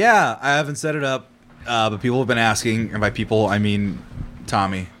 Yeah, I haven't set it up, but people have been asking, and by people, I mean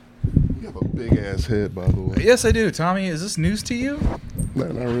Tommy. You have a big ass head, by the way. Yes, I do. Tommy, is this news to you? No,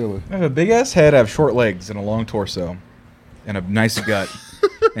 not really. I have a big-ass head, I have short legs, and a long torso, and a nice gut,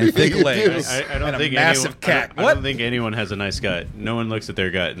 and thick You legs, do. I don't and think a massive cat. I don't think anyone has a nice gut. No one looks at their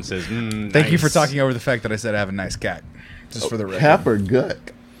gut and says, Thank you for talking over the fact that I said I have a nice cat. Just for the record. Cap or gut?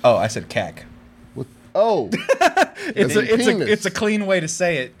 Oh, I said cack. What? Oh. It's a clean way to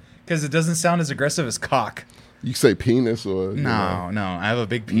say it because it doesn't sound as aggressive as cock. You say penis or... No, I have a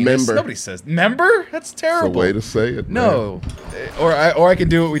big penis. Member. Nobody says member. That's It's a terrible. way to say it. No, or I can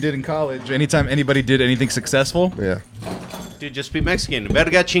do what we did in college. Anytime anybody did anything successful. Man. Yeah. Dude, just be Mexican.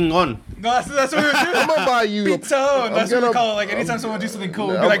 Verga chingon. No, that's what we were doing. I'm gonna buy you Pitón. That's what we call it. Like anytime someone do something cool,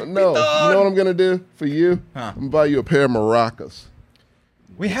 we'd be like, no, Pitón. you know what I'm gonna do for you? Huh. I'm gonna buy you a pair of maracas.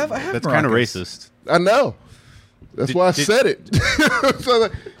 I have. That's kind of maracas. racist. I know. That's why I said it. So,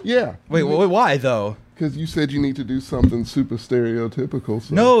 like, yeah. Wait, why though? Because you said you need to do something super stereotypical.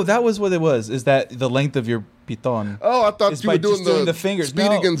 So. No, that was what it was. Is that the length of your piton? Oh, I thought It's you by were just doing doing the the fingers. Speedy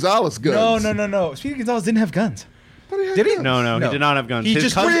No. Gonzalez guns. No. Speedy Gonzalez didn't have guns. But he had Did he? guns. No, No. he did not have guns. He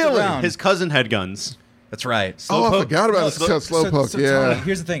just cousin, really? around. His cousin had guns. That's right. Oh, I Slowpoke. forgot about this slowpoke. Yeah. Tommy,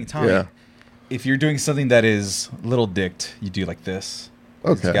 here's the thing, Tommy. Yeah. If you're doing something that is little dicked, you do like this.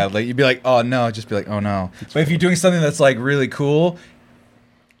 Okay. You gotta, you'd be like, oh no, just be like, oh no. But if you're doing something that's like really cool,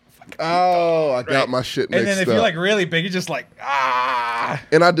 Oh, I got my shit mixed and then if up. you're like really big, you're just like, ah.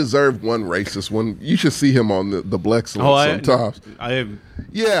 And I deserve one racist one. You should see him on the Blexcellence sometimes.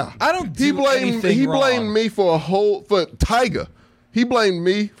 Yeah. I don't do anything He wrong. blamed me for Tiger. He blamed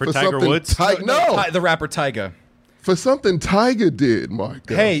me for Tiger something. Woods? No, The rapper Tyga. for something Tiger did,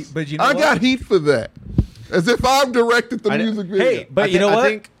 Marcus. Hey, but you know I what? got heat for that. As if I've directed the music video. Hey, but you know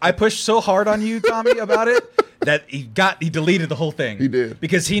what? I pushed so hard on you, Tommy, about it that he deleted the whole thing. He did.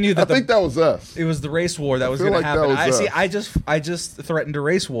 Because he knew I that think that was us. it was the race war that was feel going to like that happen. was I us. I just threatened a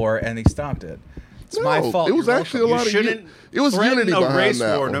race war and they stopped it. It's my fault. It was You're actually welcome. a lot of shouldn't it was threaten unity a behind race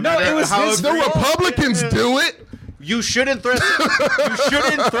that war, one. no No, matter it was how his The fault. Republicans do it. You shouldn't threaten. You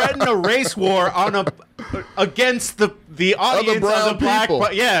shouldn't threaten a race war against the audience brown of the black. people.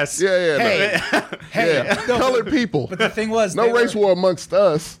 Yes. Yeah, Hey, yeah. Colored people. But the thing was, No race war amongst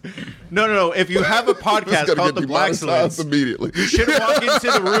us. No. If you have a It's podcast gonna called get The Black demonetized Excellence, immediately. you should walk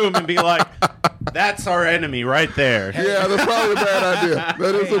into the room and be like, "That's our enemy right there." Yeah, that's probably a bad idea.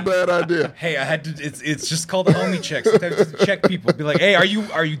 That is a bad idea. Hey, I had to. It's just called a homie check. Sometimes just check people. Be like, hey, are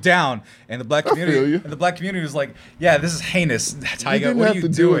you down? And the black feel community, you. and the black community was like, yeah, this is heinous. You Tyga, didn't what have are you to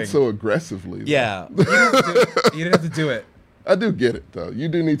do doing? it so aggressively. though. Yeah, you didn't have to do it. You didn't have to do it. I do get it though. You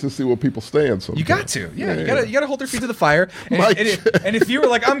do need to see where people stand. Sometimes. You got to. Yeah, you gotta hold their feet to the fire. And, Mike. and if you were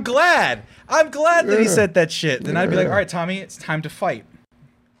like, I'm glad that he Yeah. said that shit, then I'd be like, Yeah. all right, Tommy, it's time to fight.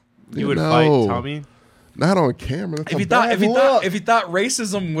 You would No. fight Tommy. Not on camera. That's If a you thought bad look. if you thought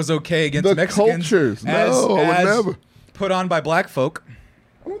racism was okay against The Mexicans, cultures. No, I would never. put on by black folk.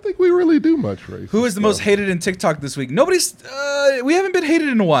 I don't think we really do much racism. Who is the most hated in TikTok this week? Nobody's. We haven't been hated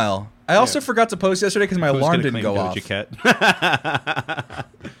in a while. I also forgot to post yesterday because my Who's alarm gonna didn't claim go off. Doja Cat?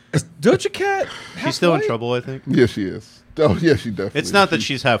 Doja Cat. She's still in half-white? trouble, I think. Yeah, she is. Oh, yeah, she definitely. It's not is. that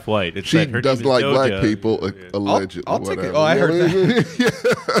she's half white. It's She that her doesn't name is like Doja. black people, allegedly. I'll take it. whatever. Oh, I heard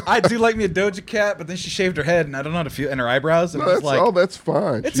that. I do like me a Doja Cat, but then she shaved her head, and I don't know how to feel, and her eyebrows, and No, I was that's, like, that's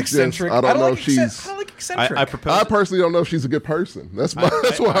fine. it's She just- eccentric. I don't know like if she's. I don't like eccentric. I propose. I personally don't know if she's a good person. That's my.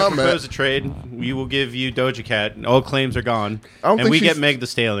 That's where I I'm propose at. a trade. We will give you Doja Cat. All claims are gone, I don't and think we she's- get Meg the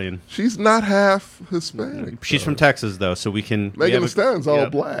Stallion. She's not half Hispanic. She's though. from Texas, though, so we can. we Megan have Thee a- Stallion's all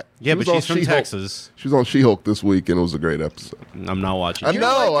yep. black. Yeah, She but was on she's from She-Hulk. Texas. She was on She-Hulk this week, and it was a great episode. I'm not watching. I it.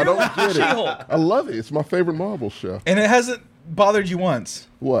 know. I don't like get it. She-Hulk. I love it. It's my favorite Marvel show. and it hasn't bothered you once.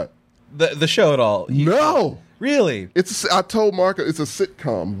 What? The show at all. No. Really? I told Marco it's a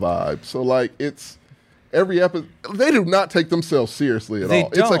sitcom vibe. So like it's every episode. They do not take themselves seriously at all.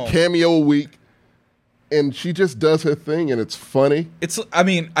 It's a cameo a week, and she just does her thing, and it's funny. I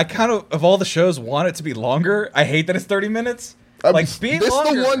mean, I kind of all the shows want it to be longer. I hate that it's 30 minutes. This is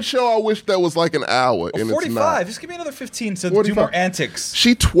the one show I wish that was like an hour, and 45. it's not. Just give me another 15 to 45. do more antics.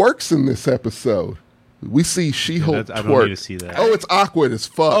 She twerks in this episode. We see She-Hulk twerk. I don't need to see that. Oh, it's awkward as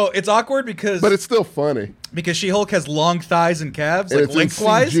fuck. Oh, it's awkward but it's still funny. Because She-Hulk has long thighs and calves, And like it's in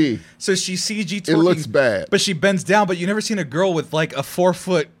lengthwise. CG. So she's CG twerking. It looks bad. But she bends down, but you never seen a girl with like a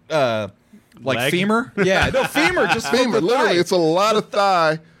 4-foot Leg? femur? Yeah, no, femur, just Femur, literally, it's a lot of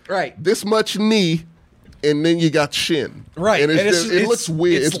thigh, right. this much knee, and then you got shin. Right. And it looks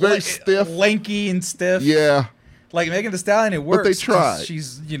weird. It's very stiff. Lanky and stiff. Yeah. Like Megan Thee Stallion, it works. But they tried.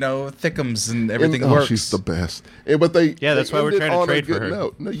 She's, thickums and everything works. She's the best. That's why we're trying to trade for her.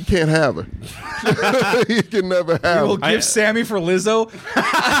 No, you can't have her. You can never have We'll her. give Sammy for Lizzo.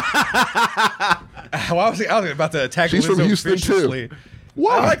 I was about to attack She's Lizzo from Houston, viciously. too.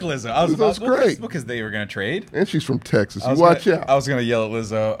 Why? I like Lizzo. Lizzo's great. Because they were going to trade. And she's from Texas. You Watch out. I was going to yell at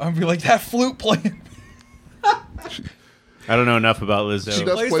Lizzo. I'm going to be like, that flute playing. I don't know enough about Lizzo. She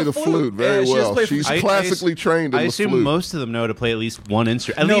does plays play the the flute very Yeah, well. She's classically trained in I the assume flute. most of them know to play at least one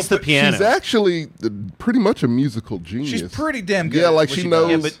instrument, at least the piano. She's actually pretty much a musical genius. She's pretty damn good. Yeah, like at what she does. knows.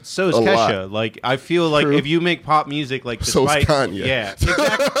 Yeah, but so is a Kesha. lot. Like, I feel like True. if you make pop music, like, So is despite, Kanye. Yeah,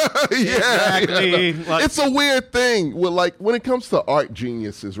 exactly. Yeah. Like, It's a weird thing. With like when it comes to art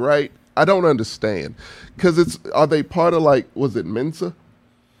geniuses, right? I don't understand because are they part of like was it Mensa?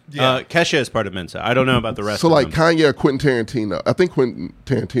 Yeah. Kesha is part of Mensa. I don't know about the rest So of like them. Kanye or Quentin Tarantino. I think Quentin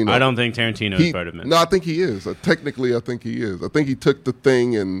Tarantino. I don't think Tarantino is part of Mensa. No, I think he is. Technically, I think he is. I think he took the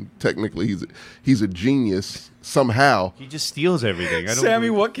thing and technically he's a genius somehow. He just steals everything. I don't Sammy,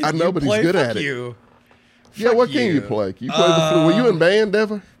 believe- what can I know, you but he's play? good Fuck at it. you. Yeah, Fuck what can you you. play? You play the flute. Were you in band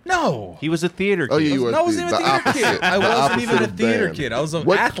ever? No. He was a theater kid. Oh yeah, you were. No, I wasn't even a theater opposite. kid. I The wasn't even opposite a of theater band. kid. I was an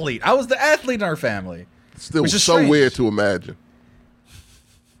What- athlete. I was the athlete in our family. Still Which is so strange. weird to imagine.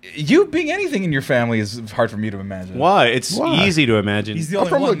 You being anything in your family is hard for me to imagine. Why? It's Why? easy to imagine. He's the I'm only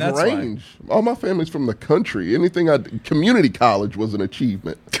from one. That's why. LaGrange. All my family's from the country. Community college was an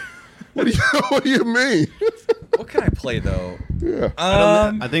achievement. What do you mean? What can I play though? Yeah.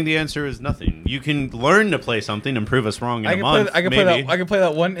 I think the answer is nothing. You can learn to play something and prove us wrong in I a can month. play. I can maybe. play that. I can play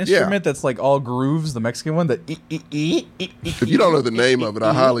that one instrument that's like all grooves, the Mexican one. If you don't know the name of it,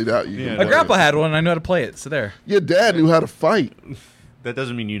 I highly doubt you. Yeah. can My play grandpa it. had one. And I know how to play it. So there. Your dad knew how to fight. That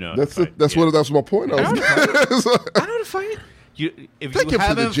doesn't mean you know. That's Right, that's yeah. That's my point. I know how to fight. If Take you him to the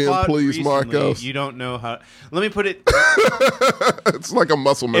haven't gym, fought please, recently, Marcos. you don't know how. Let me put it. It's like a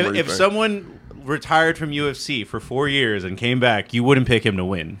muscle memory If thing. someone retired from UFC for 4 years and came back, you wouldn't pick him to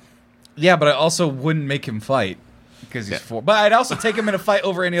win. Yeah, but I also wouldn't make him fight because he's four. But I'd also take him in a fight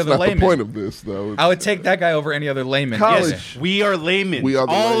over any other That's not layman. the point of this, though. I would take that guy over any other layman. College. Yes. We are laymen. We are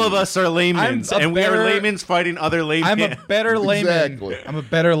the All of laymen. us are laymen, I'm a and we are better- laymen fighting other laymen. I'm a better layman. Exactly. I'm a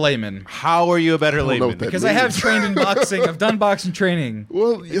better layman How are you a better know layman? what that because I have means. trained in boxing. I've done boxing training.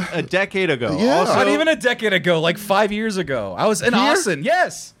 Well, yeah. A decade ago. Yeah. Also, Not even a decade ago, like 5 years ago. I was in Here? Austin.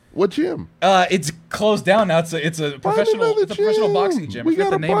 Yes. What gym? It's closed down now. It's a Find professional. another It's a professional boxing gym. We I forget got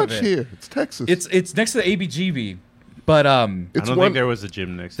the a name of bunch it. here. It's Texas. It's next to the ABGB, but I it's don't one. think there was a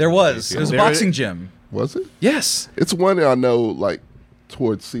gym next. there to was. it. It was a There- boxing gym. Was it? Yes. It's one that I know, like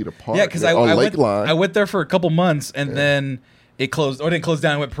towards Cedar Park. Yeah, because on I Lakeline. went there for a couple months and then it closed. Or it didn't close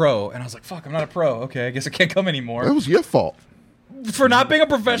down and went pro. And I was like, "Fuck, I'm not a pro. Okay, I guess I can't come anymore That was your fault. for not being a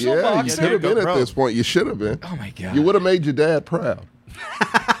professional Yeah, you boxer." could have Go been pro. at this point. You should have been. Oh my god, You would have made your dad proud.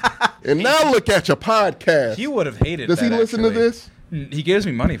 And now look at your podcast. He would have hated. Does he that, listen to actually. this? He gives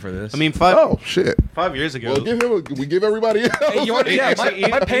me money for this. I mean, Oh shit. 5 years ago. Well, we give everybody else. Hey, you want, yeah, Actually,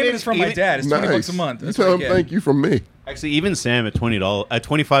 my payment is from my even- dad. It's $20 Nice. a month. You That's tell what him I get. thank you from me. Actually, even Sam at at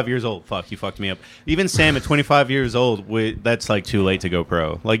 25 years old, fuck, you fucked me up. Even Sam at 25 years old, that's like too late to go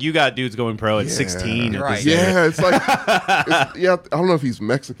pro. Like you got dudes going pro at Yeah. 16. At Right. this age. Yeah, it's like, I don't know if he's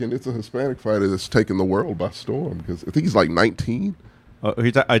Mexican. It's a Hispanic fighter that's taking the world by storm because I think he's like 19. Oh, are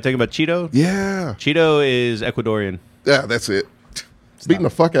you talking about Cheeto? Yeah. Cheeto is Ecuadorian. Yeah, that's it. Beating the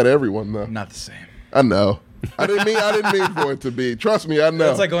fuck out of everyone, though. Not the same. I know. I didn't mean for it to be. Trust me, I know.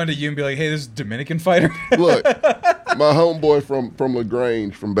 It's like going to you and be like, "Hey, this is a Dominican fighter." Look, my homeboy from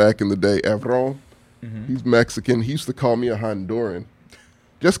LaGrange from back in the day, Evron, he's Mexican. He used to call me a Honduran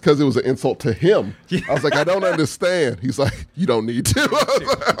just because it was an insult to him. I was like, I don't understand. He's like, you don't need to. I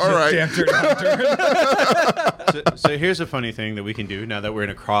was like, all right. Damn dirty Honduran. So here's a funny thing that we can do now that we're in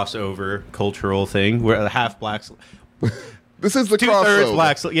a crossover cultural thing. We're half blacks. This is the 2/3 crossover.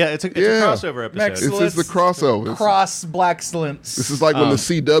 black. Yeah, it's a crossover episode. This is the crossover. Cross black excellence. This is like when the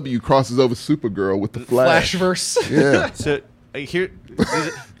CW crosses over Supergirl with the Flash. Flashverse. Yeah. So here,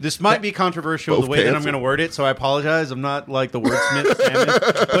 this might be controversial Both the way that I'm canceled. going to word it, so I apologize. I'm not like the wordsmith,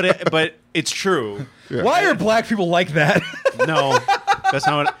 Salmon, but it's true. Yeah. Why are black people like that? No, that's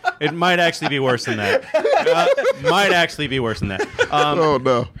not. It might actually be worse than that. Might actually be worse than that. Oh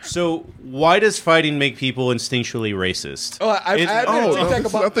no. So why does fighting make people instinctually racist? I made a TikTok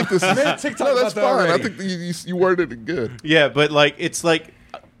about. I think this is. I made a TikTok No, that's about that fine. I already. think you worded it good. Yeah, but like it's like.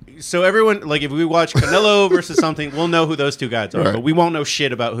 So everyone, like, if we watch Canelo versus something, we'll know who those two guys are, Right. but we won't know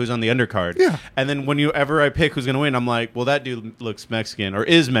shit about who's on the undercard. Yeah. And then whenever I pick who's going to win, I'm like, well, that dude looks Mexican or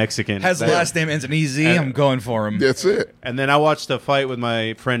is Mexican. Has the last name ends in EZ. I'm going for him. That's it. And then I watched a fight with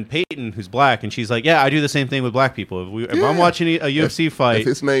my friend Peyton, who's black, and she's like, yeah, I do the same thing with black people. If I'm watching a UFC fight. If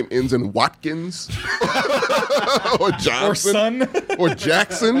his name ends in Watkins or Johnson Or son. or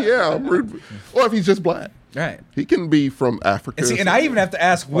Jackson, yeah, I'm rooting. Or if he's just black. Right. He can be from Africa. And see, and I even have to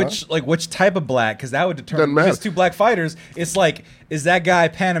ask which type of black, because that would Doesn't determine matter. if it's two black fighters. It's like, is that guy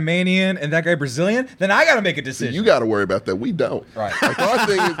Panamanian and that guy Brazilian? Then I got to make a decision. You got to worry about that. We don't. Right. Like our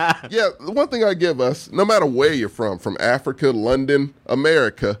thing is, the one thing I give us, no matter where you're from Africa, London,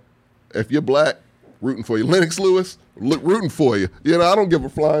 America, if you're black, rooting for you. Lennox Lewis, rooting for you. You know, I don't give a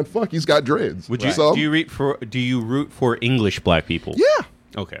flying fuck. He's got dreads. Would you? So, Do you root for English black people? yeah,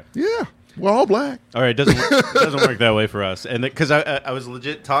 Okay. yeah. We're all black. All right, it doesn't work that way for us, and because I was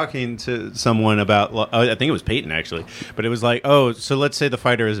legit talking to someone about, I think it was Peyton actually, but it was like, oh, so let's say the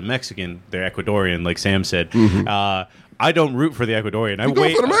fighter is a Mexican, they're Ecuadorian, like Sam said. I don't root for the Ecuadorian. I go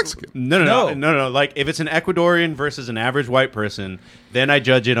for the Mexican. No. Like if it's an Ecuadorian versus an average white person, then I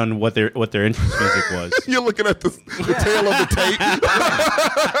judge it on what their entrance music was. You're looking at the tail of the tape.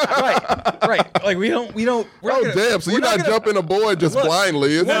 right. Like we don't. We're Oh, not gonna, damn. So we're you're not gonna- jumping aboard just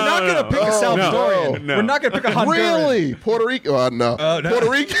blindly, is We're it? not going to pick a Salvadorian. no. We're not going to pick a Honduran. Really? Puerto Rico? No. no. Puerto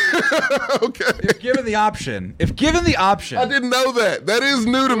Rico? Okay. If given the option. I didn't know that. That is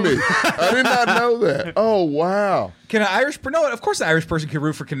new to me. I did not know that. Oh, wow. Can an Irish person? No, of course an Irish person can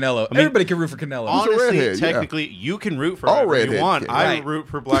root for Canelo. Everybody can root for Canelo. Honestly, redhead, yeah. technically, you can root for All whoever you redheads want. can. I Right. root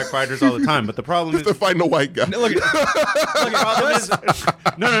for black fighters all the time, but the problem is They're fighting a white guy. Look, problem is,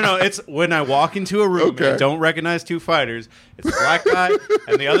 no. It's when I walk into a room and I Okay. don't recognize two fighters. It's a black guy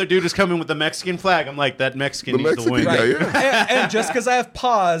and the other dude is coming with the Mexican flag. I'm like, that Mexican The needs to win. Mexican guy, right. yeah. And just because I have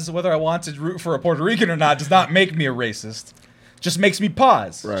pause whether I want to root for a Puerto Rican or not does not make me a racist. Just makes me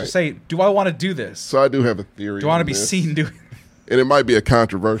pause. Right. Just say, do I want to do this? So I do have a theory. Do I want to on be this. seen doing? And it might be a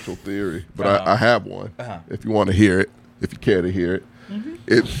controversial theory, but I have one. If you want to hear it, if you care to hear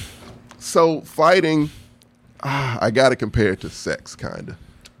it. So fighting, I got to compare it to sex, kind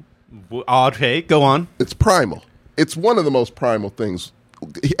of. Okay, go on. It's primal. It's one of the most primal things.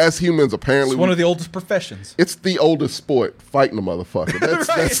 As humans, apparently, It's one of the oldest professions. it's the oldest sport, fighting a motherfucker.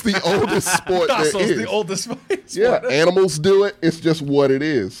 That's the oldest sport there Docil's is. the oldest sport. Yeah, animals do it. It's just what it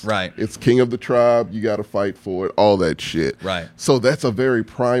is. Right. It's king of the tribe. You got to fight for it. All that shit. Right. So that's a very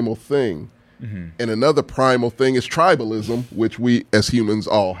primal thing. And another primal thing is tribalism, which we as humans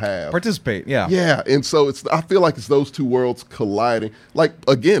all have. Participate, yeah. Yeah, and so I feel like it's those two worlds colliding. Like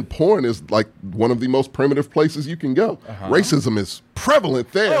again, porn is like one of the most primitive places you can go. Racism is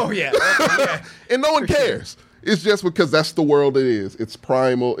prevalent there. Oh, yeah. And no one cares. It's just because that's the world it is. It's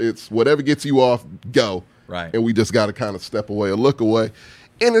primal. It's whatever gets you off, go. Right. And we just got to kind of step away or look away.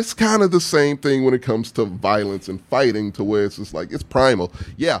 And it's kind of the same thing when it comes to violence and fighting, to where it's just like, it's primal.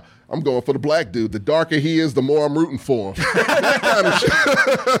 Yeah, I'm going for the black dude. The darker he is, the more I'm rooting for him. That kind of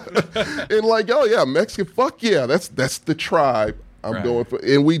shit. And like, oh yeah, Mexican, fuck yeah, that's the tribe I'm Right. going for.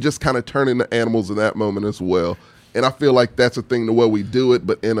 And we just kind of turn into animals in that moment as well. And I feel like that's a thing to where we do it,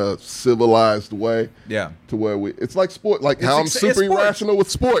 but in a civilized way. Yeah. To where it's like sport, like how I'm it's super sports. irrational with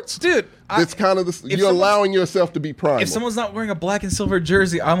sports. Dude, It's kind of if you're someone's- allowing yourself to be primal. If someone's not wearing a black and silver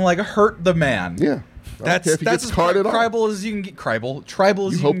jersey, I'm like, hurt the man. Yeah. I don't care if he That's gets as carted off. tribal as you can get. Tribal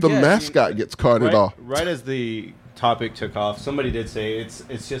as You you hope can the get. mascot gets carted off. Right as the topic took off, somebody did say it's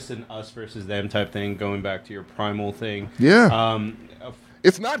just an us versus them type thing, going back to your primal thing. Yeah.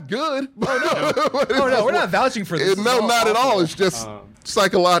 It's not good. Oh no, we're not vouching for this. No, not at all. It's just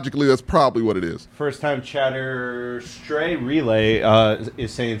psychologically, that's probably what it is. First time chatter Stray Relay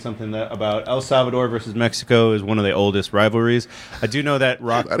is saying something about El Salvador versus Mexico is one of the oldest rivalries. I do know that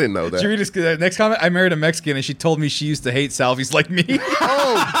Rock. I didn't know Did you that. read this next comment? I married a Mexican and she told me she used to hate Salvies like me.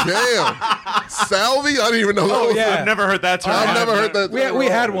 Oh, damn. Salvi? I didn't even know that Oh, was yeah. I've never heard that term. I've never heard that. we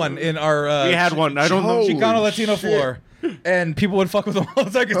had one in our. We had one. I don't know. Holy Chicano Latino shit. floor. and people would fuck with them all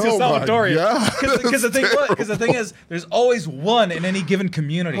the time because Oh my Salvadorian. God. Because the thing is, there's always one in any given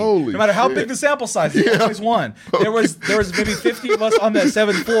community. Holy no matter how shit. big the sample size, there's always one. There was maybe 50 of us on that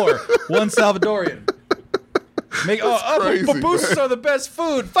 7th floor. One Salvadorian. crazy, Pupusas man. are the best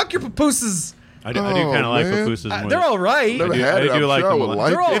food. Fuck your pupusas. I do kind of like man. pupusas more. They're all right. Never had I it. do I'm like sure I them would a lot.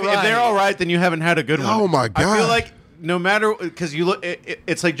 like They're all it. If they're all right, then you haven't had a good one. Oh, my I God. feel like no matter because you look,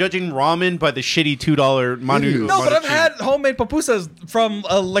 it's like judging ramen by the shitty $2 Manu. No, but I've Manucci. had homemade pupusas from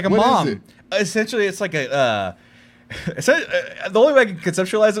like a What is mom. it? Essentially, it's like the only way I can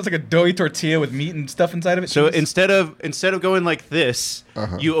conceptualize it's like a doughy tortilla with meat and stuff inside of it. So cheese. instead of going like this,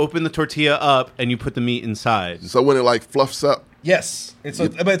 you open the tortilla up and you put the meat inside. So when it like fluffs up, yes, but it's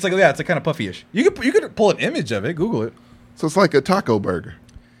like it's like kind of puffy-ish. You could pull an image of it, Google it. so it's like a taco burger.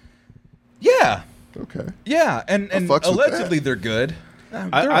 Yeah, Okay. yeah, and fucks with allegedly that. they're good. They're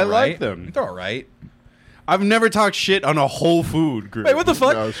I all like right. them. They're all right. I've never talked shit on a whole food group. Wait, what the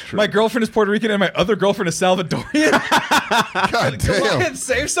fuck? No, it's true. My girlfriend is Puerto Rican and my other girlfriend is Salvadorian. God Come on, damn.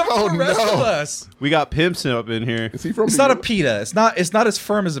 save some Oh, for the rest no. of us. We got pimps up in here. Is he from It's New not a York? pita. It's not as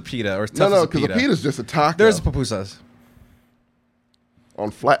firm as a pita or as No, tough no, as a because pita. a pita's just a taco There's pupusas.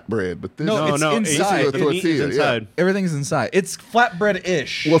 on flatbread, but this No, it's inside. This is a The meat is tortilla, inside. Everything's inside. It's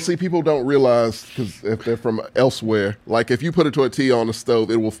flatbread-ish. Well, see, people don't realize because if they're from elsewhere, like if you put a tortilla on the stove,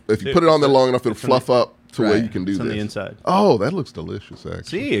 it will. If you put it on there long enough, it'll fluff up to where Right. you can do It's on this. the inside. Oh, that looks delicious. Actually,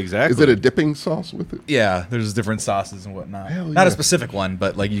 See, exactly. is it a dipping sauce with it? yeah, there's different sauces and whatnot. Hell Not yeah. a specific one,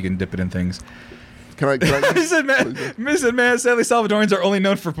 but like you can dip it in things. Can I? Can I He said, man, sadly Salvadorians are only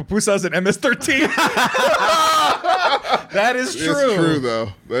known for pupusas and MS-13. That is true. It's true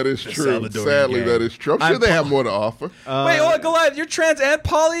though. That is true. Salvadorian Sadly, gang. that is true. I'm sure they have more to offer. Wait, hold on, Goliath, you're trans and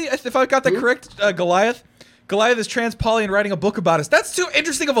poly? If I got that correct, Goliath? Goliath is trans, poly, and writing a book about us. That's too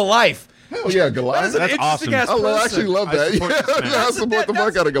interesting of a life. Hell yeah, That is Goliath. an That's interesting awesome. ass I person. actually love I that. support this man. Yeah, I support the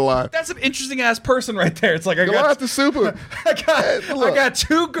fuck out of Goliath. That's an interesting ass person right there. It's like I Goliath got, is super. I got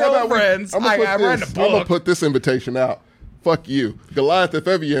two How about girlfriends. I'm I'm gonna writing a I'm gonna book. put this invitation out. Fuck you, Goliath. If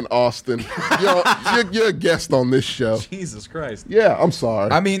ever you're in Austin, you're a guest on this show. Jesus Christ. Yeah, I'm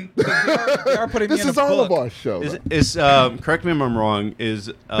sorry. I mean, they are putting me this in is a all book. of our show. Is correct me if I'm wrong. Is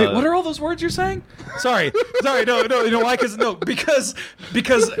Wait, what are all those words you're saying? Sorry, no, you know why? Because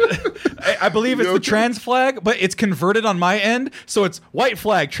I believe it's You the okay? trans flag, but it's converted on my end, so it's white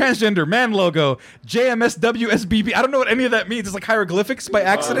flag, transgender, man logo, JMSWSBB. I don't know what any of that means. It's like hieroglyphics by I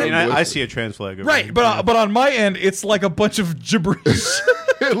accident, mean, I see a trans flag. Over right? here. But on my end, it's like a bunch of gibberish.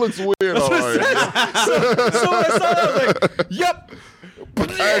 It looks weird. All right. So when I saw that, I was like, "Yep." I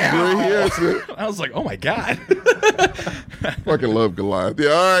agree. Yes, I was like, "Oh my god." fucking love Goliath. Yeah,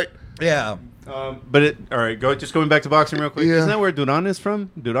 all right. Yeah. But all right, just going back to boxing real quick. Yeah. Isn't that where Duran is from?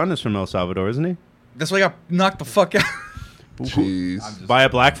 Duran is from El Salvador, isn't he? That's why I got knocked the fuck out. Jeez, By a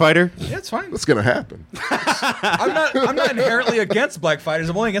black fighter. Yeah, it's fine. what's gonna happen? I'm not inherently against black fighters.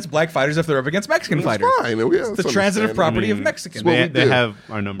 I'm only against black fighters if they're up against Mexican fighters. Fine. Yeah, It's the that's transitive understandable. property I mean, of Mexicans. what we They do. have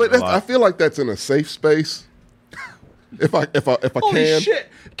our number. But a lot. I feel like that's in a safe space. If I Holy can. shit!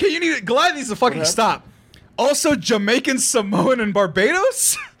 You need Goliath needs to fucking stop. Also, Jamaican, Samoan, and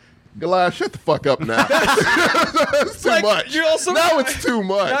Barbados. Goliath, shut the fuck up now. That's too Like, much. you're also- now it's too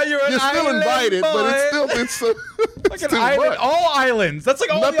much. Now you're an still island invited, but it's boy. still Like it's an too island, much. all islands. That's like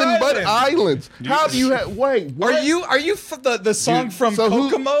all Nothing the but islands. islands. How do you have? Wait, what? Are you the song from so who-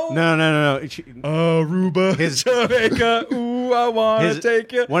 Kokomo? No. Aruba, His- Jamaica, ooh, I wanna his-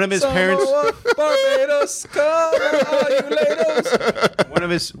 take you. one of his Samoa, parents- Barbados, come on, all you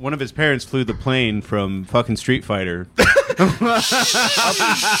lados. One of his parents flew the plane from fucking Street Fighter.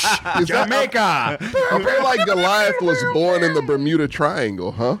 Is Jamaica. I feel like Goliath was born in the Bermuda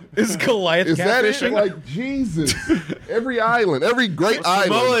Triangle, huh? Is Goliath Is that it? catfishing? Like Jesus, every island, every great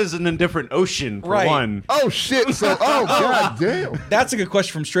island. Samoa is in a different ocean, for Right. one. Oh shit! So, god damn. That's a good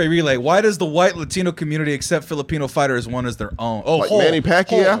question from Stray Relay. Why does the white Latino community accept Filipino fighter as one as their own? Oh, Like whole, Manny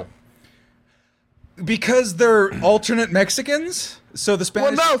Pacquiao? whole. Because they're alternate Mexicans. So the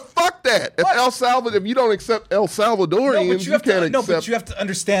Well, Spanish. no, fuck that. If What? El Salvador, if you don't accept El Salvadorians, you can't accept. but you have to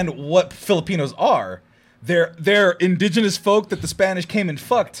understand what Filipinos are. They're indigenous folk that the Spanish came and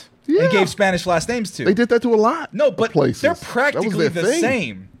fucked Yeah. and gave Spanish last names to. They did that to a lot. No, of but places. they're That was practically their the thing.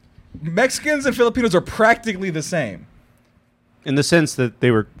 same. Mexicans and Filipinos are practically the same. In the sense that they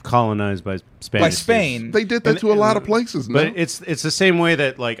were colonized by Spanish. By Spain. They did that to a lot of places. No? But it's the same way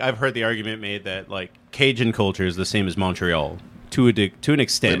that like I've heard the argument made that like Cajun culture is the same as Montreal to an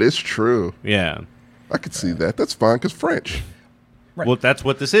extent. it is true. Yeah. I could see that. That's fine because French. Right. Well, that's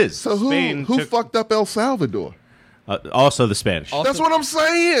what this is. So who Spain who took- fucked up El Salvador? Also the Spanish. That's what I'm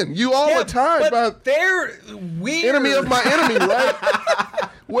saying. You all are tied by they're weird. enemy of my enemy, right?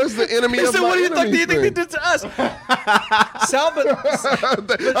 What's the enemy of So my what do you enemy think they thing? did to us?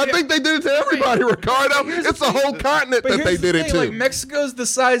 I think they did it to everybody, Ricardo. It's the whole continent that they did it to. Like Mexico's the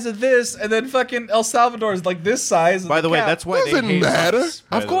size of this, and then fucking El Salvador is like this size. By the way, that's why Doesn't they hate matter. us.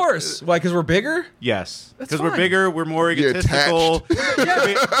 of course. Why? Because we're bigger. Yes, That's because we're fine. bigger, we're more egotistical.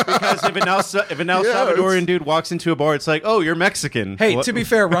 Because if an El Salvadorian dude walks into a bar, it's like, oh, you're Mexican. Hey, What- to be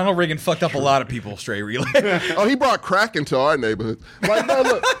fair, Ronald Reagan fucked up a lot of people. Stray relay. Oh, he brought crack into our neighborhood. Like, no,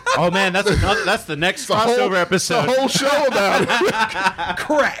 look, oh man, that's the next the crossover whole, episode. The whole show about it.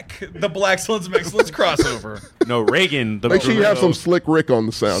 Crack the Black Excellence Excellence crossover. No, Reagan. Make sure you have some Slick Rick on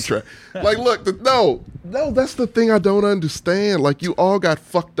the soundtrack. Like, look, no, that's the thing I don't understand. Like, you all got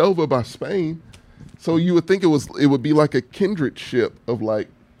fucked over by Spain, so you would think it would be like a kindred ship of like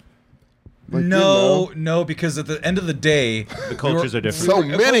No, because at the end of the day, The cultures are different. So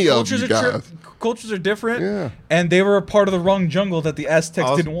many of you guys. Cultures are different. Yeah. And they were a part of the wrong jungle that the Aztecs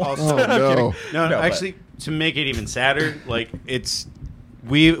Also- didn't want. also- Oh, I'm no. kidding. No, but- actually, to make it even sadder, like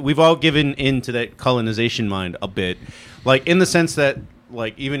we've all given into that colonization mind a bit, like in the sense that,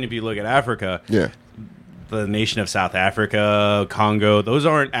 like, even if you look at Africa, Yeah. the nation of South Africa, Congo, those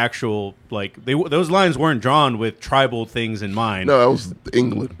aren't actual, like, those lines weren't drawn with tribal things in mind. No, that was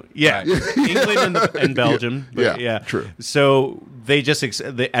England. Yeah, England and Belgium. But Yeah, true. So they just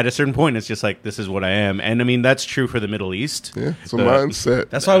at a certain point, it's just like, this is what I am, and I mean that's true for the Middle East. Yeah, it's a The- mindset.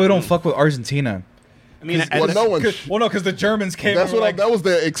 That's why we don't fuck with Argentina. I mean, Well, no one. Well, no, because the Germans came. That's and were what like, that was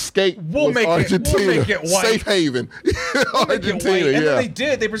their escape. We'll was make it- we'll Argentina. make it white. Safe haven. "Make it Argentina. white." And then Yeah. they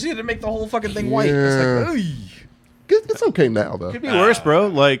did. They proceeded to make the whole fucking thing white. Yeah. It's like, "Oy." It's okay now though. could be worse, bro.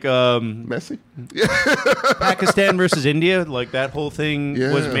 Like Messy. Pakistan versus India, like that whole thing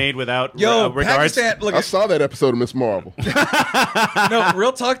was Yeah. made without Yo, regards. Pakistan. Look, I saw that episode of Miss Marvel. no,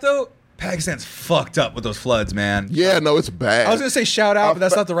 real talk though. Pakistan's fucked up with those floods, man. Yeah, no, it's bad. I was gonna say shout out, but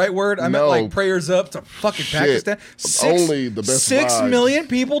that's not the right word. I meant No. like prayers up to fucking Shit. Pakistan. Only the best 6 vibes. million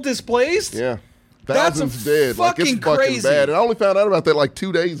people displaced. Yeah. That's Thousands dead. Like, it's fucking fucking crazy. bad. And I only found out about that like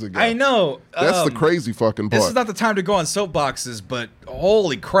 2 days ago. I know. That's the crazy fucking part. This is not the time to go on soapboxes, but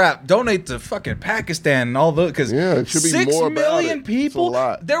holy crap, donate to fucking Pakistan and all those, because Yeah, it should be 6 more about million it. people. It's a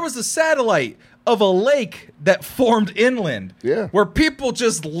lot. There was a satellite of a lake that formed inland, Yeah. where people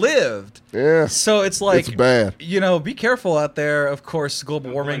just lived. Yeah. So it's like, It's bad. You know, be careful out there. Of course, global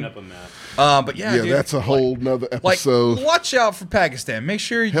warming. Up a map. But yeah, Yeah, dude, that's a whole nother like episode. watch out for Pakistan. Make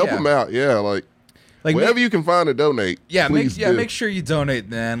sure you Help them out. Yeah, like wherever you can find to donate. Yeah, please do. make sure you donate,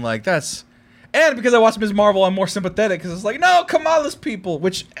 man. Like that's, and because I watched Ms. Marvel, I'm more sympathetic because it's like, no, Kamala's people.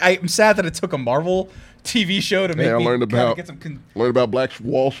 Which I'm sad that it took a Marvel TV show to make Yeah, I me learned kinda about get some. learned about Black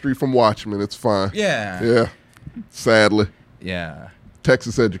Wall Street from Watchmen. It's fine. Yeah, Yeah. Sadly, yeah.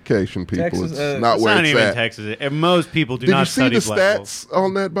 Texas education people. Texas, it's not It's where not it's even at. Texas. And most people do Did you not see study the Black Wall. stats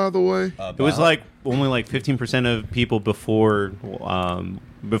on that, by the way? It was like only like 15% of people before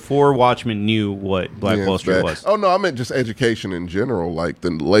Watchmen knew what Black Yeah, Wall it's Street bad. was. Oh no, I meant just education in general. Like the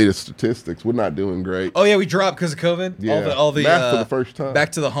latest statistics, we're not doing great. Oh yeah, we dropped because of COVID. Yeah. All the Math for the first time.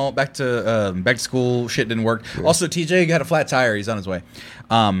 Back to the home, back to school. Shit didn't work. Also, TJ got a flat tire. He's on his way.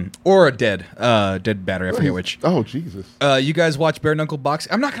 Or a dead battery. I forget which. Oh Jesus! You guys watch bare knuckle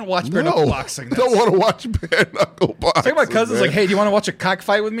boxing? I'm not gonna watch bare knuckle boxing. Don't want to watch bare knuckle boxing. Like my cousin's man. like, hey, do you want to watch a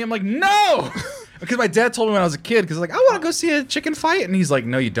cockfight with me? I'm like, no, because my dad told me when I was a kid. Because like, I want to go see a chicken fight, and he's like,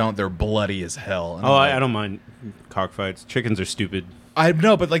 no, you don't. They're bloody as hell. And Oh, I'm like, I don't mind cockfights. Chickens are stupid. I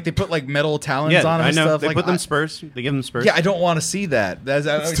know, but like they put like metal talons Yeah, on them I and know. stuff. They like, put them spurs. They give them spurs. Yeah, I don't want to see that. That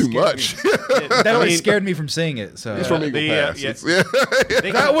It's too much. That I always mean, scared me from seeing it. So It's from Eagle Pass. yeah. It's-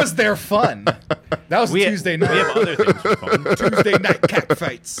 yeah. that was their fun. That was Tuesday night. We have other things for fun. Tuesday night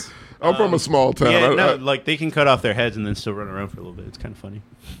cockfights. I'm from a small town. Yeah, I- like they can cut off their heads and then still run around for a little bit. It's kind of funny.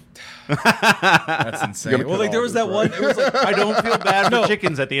 That's insane. Gonna Well, cut like there all was this, that right? one. It was like I don't feel bad for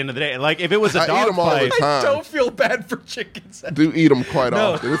chickens at the end of the day. Like if it was a I eat dog 'em all the fight, time. I don't feel bad for chickens. do eat them quite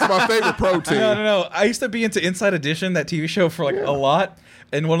No. often. It's my favorite protein. No. I used to be into Inside Edition, that TV show, for like a lot.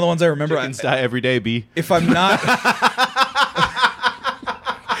 And one of the ones I remember, chickens die every day. B. if I'm not,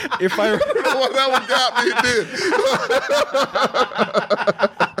 if I, Well, that one got me. It did.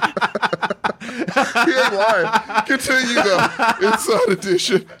 He ain't lying. Continue though. Inside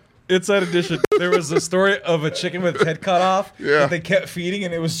edition. Inside Edition, there was a story of a chicken with its head cut off Yeah. that they kept feeding,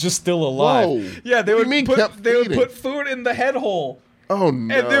 and it was just still alive. Whoa. Yeah, they What would do you mean put kept they would feeding? put food in the head hole, Oh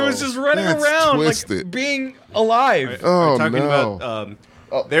no. and it was just running That's around twisted. like being alive. Oh, We're talking no.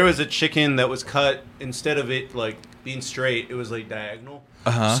 about there was a chicken that was cut instead of it like being straight, it was like diagonal.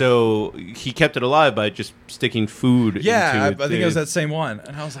 Uh-huh. So he kept it alive by just sticking food into I it. think it was that same one.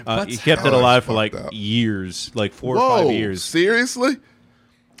 And I was like, what? He kept it alive for like years, like 4 or 5 years. Seriously?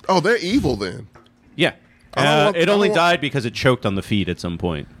 Oh, they're evil then. Yeah. It only died because it choked on the feed at some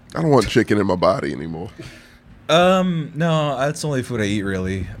point. I don't want chicken in my body anymore. No, that's only food I eat,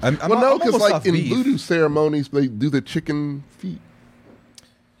 really. No, because like in beef. voodoo ceremonies, they do the chicken feet.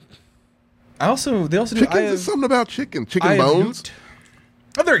 They also do. Chickens is something about chicken. Chicken bones.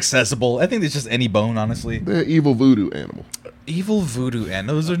 Oh, they're accessible. I think it's just any bone, honestly. They're evil voodoo animal. Evil voodoo, and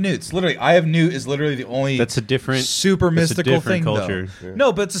those are newts. Literally, I have newt is literally the only. That's a different super mystical different thing, culture. though. Yeah.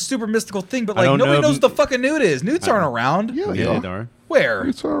 No, but it's a super mystical thing. But I like don't nobody know knows what the fucking newt is. Newts aren't around. Yeah, Yeah, they they are. are. Where?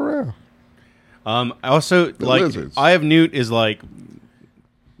 It's all around. I also The like. lizards. I have newt is like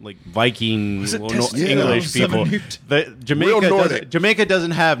Viking Was it English testosterone people. newt? Real Nordic. Jamaica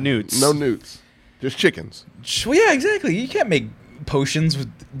doesn't have newts. No newts. Just chickens. Well, yeah, exactly. You can't make potions with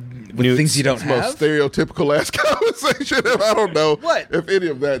Newts. things you don't It's the most have. stereotypical ass conversation. I don't know What? if any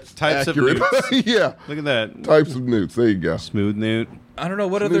of that's Types of accurate. newts. Yeah. Look at that. Types of newts. There you go. Smooth newt. I don't know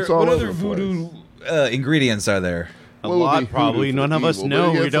what Newts all other over the voodoo ingredients are there. A What would lot, be probably. voodoo None for of us evil? know.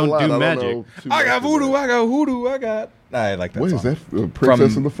 But yeah, We it's a don't lot. do I don't magic. know too I much got of voodoo. that. I got hoodoo. I like that What song. is that?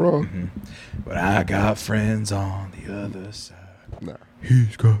 Princess From- and the Frog? But I got friends on the other side. Nah.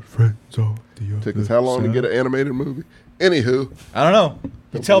 He's got friends on the other Took us how long to get an animated movie? Anywho, I don't know.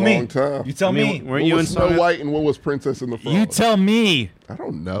 You Took tell a me. long time. You tell I me. mean, weren't what you in was Snow Song? White and what was Princess and the Frog? You tell me. I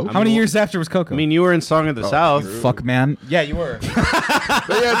don't know. How many years after was Coco? I mean, you were in Song of the South. true. fuck, man. Yeah, you were. They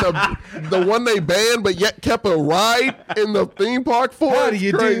had the one they banned, but yet kept a ride in the theme park for. How do It's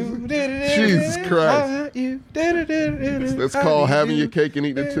you crazy. do? Jesus Christ. That's That's called having your cake and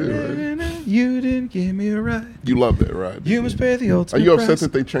eating it too. Right? You didn't give me a ride. You love that ride. You must pay the Are ultimate you upset price.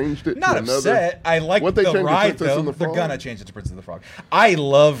 that they changed it? Not to another? upset. I like What they the changed to ride Princess though. and the They're Frog? gonna change it to Princess and the Frog. I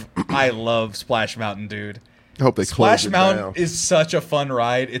love Splash Mountain, dude. I hope they Splash close it Mountain down. is such a fun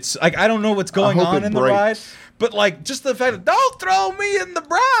ride. It's like I don't know what's going hope on it in the breaks. ride, but like just the fact that don't throw me in the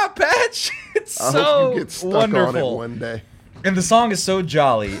bra patch. It's I so hope you get stuck on it wonderful. one day. And the song is so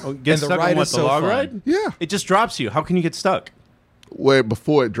jolly. Oh, and get the stuck ride on what, is the so log fun. ride? Yeah. It just drops you. How can you get stuck? Where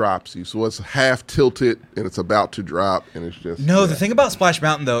before it drops you, so it's half tilted and it's about to drop, and it's just No, yeah. the thing about Splash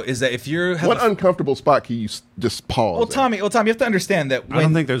Mountain though is that if you're What uncomfortable spot can you just pause? well, at? Tommy, you have to understand that when I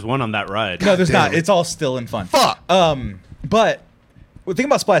don't think there's one on that ride. no, there's damn not. it. It's all still in fun. Fuck. But the thing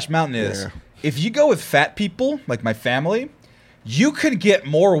about Splash Mountain is Yeah. if you go with fat people like my family, you could get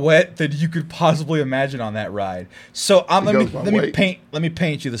more wet than you could possibly imagine on that ride. So let goes by weight. me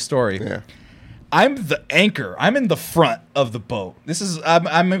paint you the story. Yeah. I'm the anchor. I'm in the front of the boat.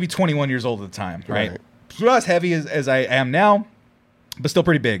 I'm maybe 21 years old at the time, right? Right. So not as heavy as I am now, but still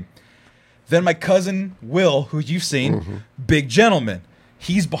pretty big. Then my cousin Will, who you've seen, big gentleman.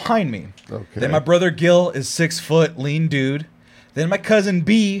 He's behind me. Okay. Then my brother Gil is 6 foot, lean dude. Then my cousin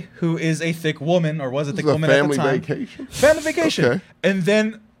B, who is a thick woman, or was a thick This is a woman at family the time. vacation. Family vacation. Okay. And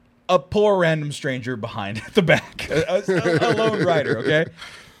then a poor random stranger behind at the back. A lone rider, okay?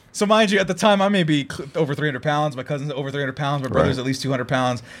 So mind you, at the time, I may be over 300 pounds. My cousin's over 300 pounds. My brother's Right. at least 200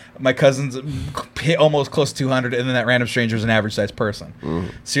 pounds. My cousin's almost close to 200. And then that random stranger is an average-sized person.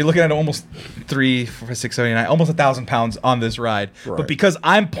 So you're looking at almost 3, 4, 6, 7, 8, 9, almost 1,000 pounds on this ride. But Right. because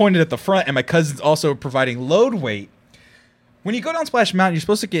I'm pointed at the front and my cousin's also providing load weight, when you go down Splash Mountain, you're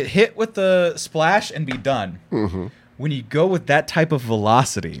supposed to get hit with the splash and be done. When you go with that type of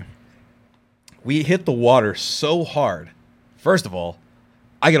velocity, we hit the water so hard. First of all,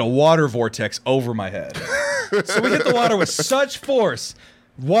 I get a water vortex over my head. So we hit the water with such force,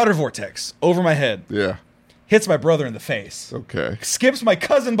 water vortex over my head, Yeah. hits my brother in the face, Okay. skips my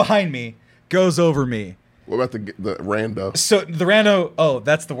cousin behind me, goes over me. What about the rando? So the rando,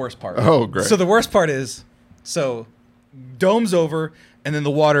 that's the worst part. Oh, great. So the worst part is, dome's over, and then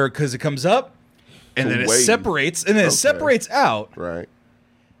the water, because it comes up, and The then it wave. separates, and then it Okay. separates out, Right.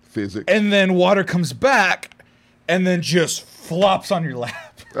 Physics. and then water comes back, and then just flops on your lap.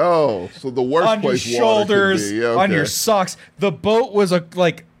 Oh, so the worst On your place shoulders, water could be. Yeah, on your okay. socks. The boat was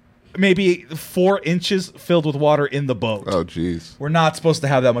maybe 4 inches filled with water in the boat. Oh, jeez. We're not supposed to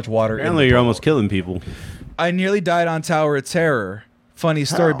have that much water. Apparently, in the you're boat. almost killing people. I nearly died on Tower of Terror. Funny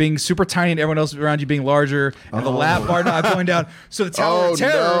story, How? being super tiny and everyone else around you being larger, and the lap bar not going down. So the Tower Oh, of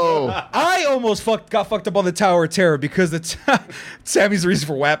Terror, no. I almost got fucked up on the Tower of Terror because Sammy's the reason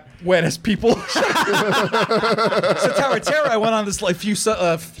for wet as people. So Tower of Terror, I went on this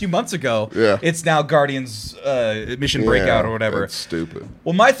few months ago. Yeah. It's now Guardians Mission Breakout or whatever. That's stupid.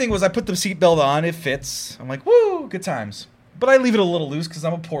 Well, my thing was I put the seatbelt on, it fits. I'm like, woo, good times. but I leave it a little loose because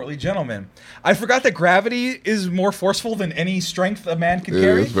I'm a portly gentleman. I forgot that gravity is more forceful than any strength a man can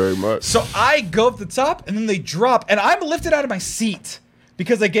carry. Yes, very much. So I go up the top, and then they drop, and I'm lifted out of my seat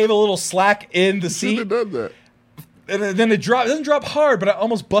because I gave a little slack in the seat. Should have done that. And then it doesn't drop hard, but I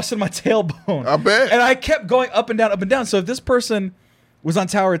almost busted my tailbone. I bet. And I kept going up and down, up and down. So if this person was on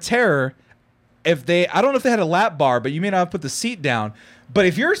Tower of Terror, I don't know if they had a lap bar, but you may not have put the seat down. But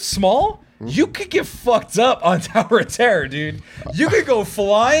if you're small, you could get fucked up on Tower of Terror, dude. You could go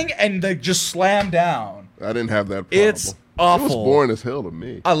flying and like just slam down. I didn't have that problem. It's awful. It was boring as hell to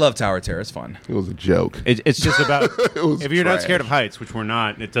me. I love Tower of Terror. It's fun. It was a joke. It's just about if you're not trash. scared of heights, which we're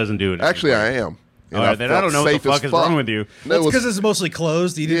not, it doesn't do it. Actually, I am. All right, then I don't know what the fuck is wrong with you. That's because it's mostly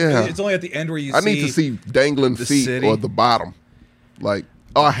closed. Yeah. It's only at the end where you I need to see dangling feet city. or the bottom. Like,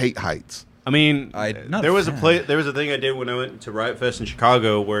 I hate heights. I mean, not there a was fan. there was a thing I did when I went to Riot Fest in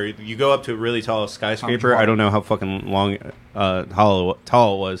Chicago where you go up to a really tall skyscraper. I don't know how fucking long,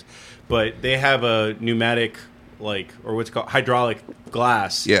 tall it was, but they have a pneumatic, like, or what's called hydraulic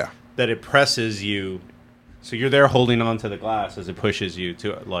glass. Yeah. That it presses you, so you're there holding on to the glass as it pushes you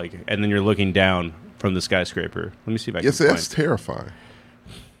to like, and then you're looking down from the skyscraper. Let me see if I can. Yes, that's terrifying.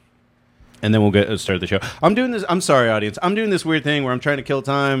 And then we'll start the show. I'm doing this. I'm sorry, audience. I'm doing this weird thing where I'm trying to kill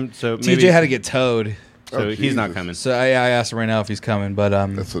time. So maybe, TJ had to get towed. so he's not coming. So I asked him right now if he's coming, but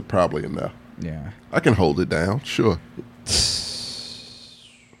That's probably enough. yeah. I can hold it down. Sure.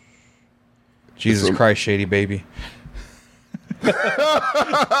 Jesus Christ, Shady Baby.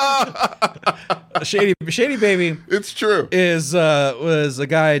 Shady Baby It's true. was a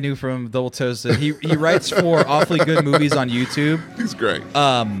guy I knew from Double Toasted. He writes for awfully good movies on YouTube. He's great.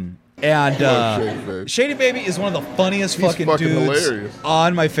 Shady Baby is one of the funniest He's fucking fucking dudes hilarious.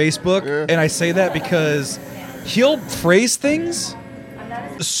 on my Facebook, Yeah. and I say that because he'll phrase things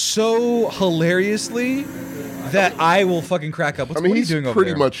so hilariously that I will fucking crack up. What are you he's doing over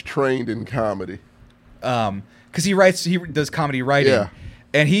pretty there? much trained in comedy. Because he does comedy writing. Yeah.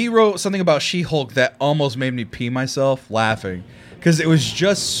 And he wrote something about She-Hulk that almost made me pee myself laughing. Because it was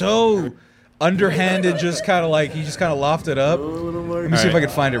just so underhanded, just kind of like, he just kind of lofted it up. Let me see if I can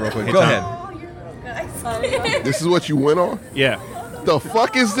find it real quick. Go ahead. Oh, you're guys. This is what you went on? Yeah. The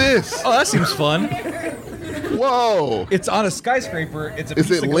fuck is this? Oh, that seems fun. Whoa. It's on a skyscraper. It's a Is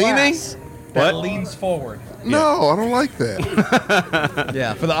piece it of leaning? glass that What? leans forward. No, I don't like that.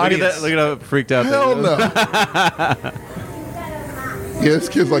 Yeah, for the Look at audience. that. Look at how freaked out. Hell that is. no. Yeah, this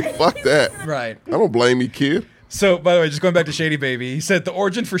kid's like, fuck that. Right. I don't blame you, kid. So, by the way, just going back to Shady Baby, he said the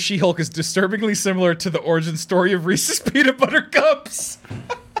origin for She-Hulk is disturbingly similar to the origin story of Reese's Peanut Butter Cups.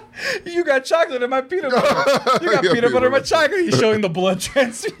 You got chocolate in my peanut butter. You got Yeah, peanut butter in my chocolate. He's showing the blood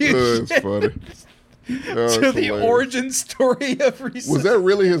transfusion. That's funny. To the origin story of Reese's. Was that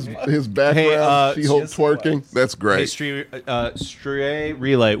really his background? Hey, She-Hulk yes, it twerking? was. That's great. Hey, Stray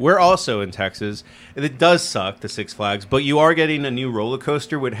Relay. We're also in Texas. It does suck, the Six Flags, but you are getting a new roller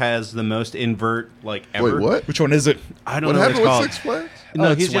coaster which has the most invert like ever. Wait, what? Which one is it? I don't What know what happened it's with called. Six Flags? No, Oh,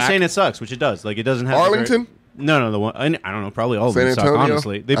 he's it's just whack. saying it sucks, which it does. Like it doesn't have Arlington? The one. I don't know. Probably all of San them suck. Antonio?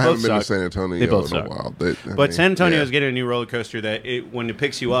 Honestly, they I both haven't been to suck. San Antonio They both in a suck. while. But San Antonio yeah. is getting a new roller coaster that when it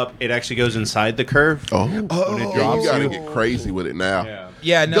picks you up, it actually goes inside the curve. Oh, When it yeah, drops you gotta you. get crazy with it now. Yeah.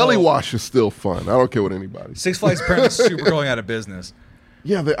 Yeah, no. Gully Wash is still fun. I don't care what anybody. Six Flags apparently super going out of business.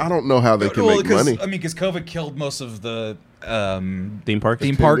 Yeah, I don't know how they can Well, make money. I mean, because COVID killed most of the Theme parks.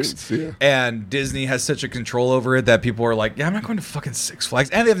 theme parks, Attendance, and Disney has such a control over it that people are like, "Yeah, I'm not going to fucking Six Flags,"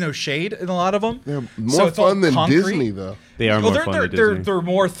 and they have no shade in a lot of them. They're So more it's all fun than concrete. Disney, though. They are Well, more fun than they're Disney.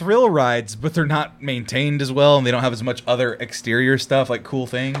 more thrill rides, but they're not maintained as well, and they don't have as much other exterior stuff like cool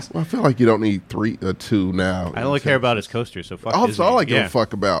things. Well, I feel like you don't need 3 or 2 now. I only care about his coaster, so fuck That's Disney. all I give Yeah. a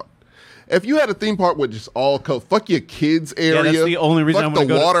fuck about. If you had a theme park with just all fuck your kids area. that's the only reason fuck I wanna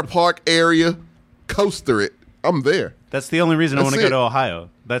the go to- water park area. Coaster it. I'm there. That's the only reason I want That's to go it. to Ohio.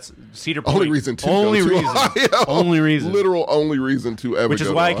 That's Cedar Point. Only reason to Only go to reason. Ohio. Only reason. Literal only reason to ever. Which is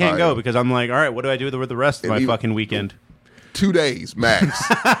go why to I can't Ohio. go because I'm like, all right, what do I do with the rest of And my even- fucking weekend? 2 days max.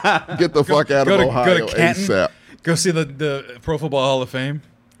 Get the fuck out of Ohio go to Canton, ASAP. go see the Pro Football Hall of Fame.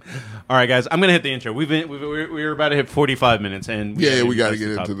 All right, guys, I'm gonna hit the intro. We're about to hit 45 minutes, and Yeah, we got to to get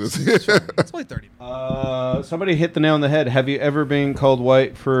into this. It's only 30. Somebody hit the nail on the head. Have you ever been called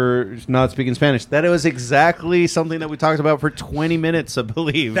white for not speaking Spanish? That was exactly something that we talked about for 20 minutes, I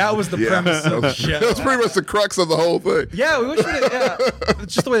believe. That was the premise of the That's show. pretty much the crux of the whole thing. Yeah, we wish we did. Yeah.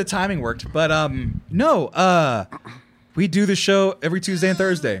 It's just the way the timing worked. But no, we do the show every Tuesday and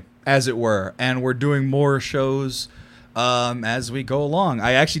Thursday, as it were, and we're doing more shows as we go along.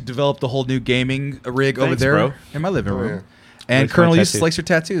 I actually developed a whole new gaming rig over Thanks, there bro. in my living room. yeah. And Likes my Colonel tattoos. likes your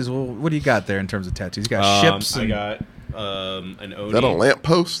tattoos. Well, what do you got there in terms of tattoos? You got ships. I And, got an Oni. Is that a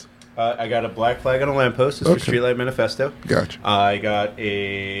lamppost? I got a black flag on a lamppost. It's for Streetlight Manifesto. Gotcha. I got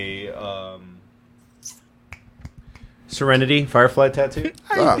a Serenity Firefly tattoo.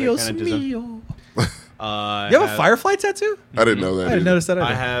 Ah. Dios Kinda design. mío. I You have a Firefly tattoo? I didn't know that. I didn't notice that either.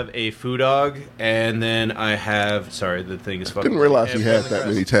 I have a Foo Dog, and then I have. Sorry, the thing is fucking. Didn't realize a he had family that crest.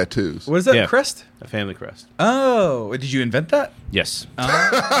 many tattoos. What is that, Yeah. crest? A family crest. Oh, did you invent that? Yes.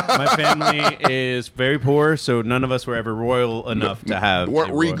 My family is very poor, so none of us were ever royal enough to have.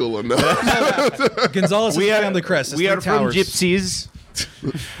 Weren't a royal- regal enough. Gonzalez We are family crest. It's We three are from towers. gypsies.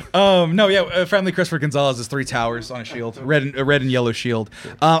 No, yeah, family crest for Gonzalez is 3 towers on a shield, a red and yellow shield.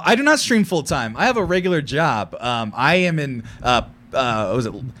 I do not stream full time. I have a regular job. I am in what was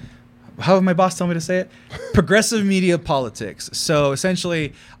it? How did my boss tell me to say it? Progressive media politics. So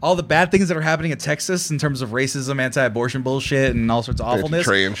essentially, all the bad things that are happening in Texas in terms of racism, anti-abortion bullshit, and all sorts of awfulness,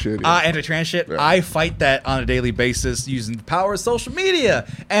 Anti-trans shit, yeah. anti-trans shit. Yeah. I fight that on a daily basis using the power of social media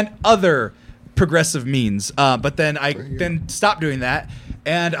and other progressive means. But then I then stop doing that,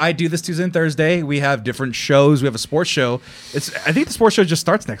 and I do this Tuesday and Thursday. We have different shows. We have a sports show. I think the sports show just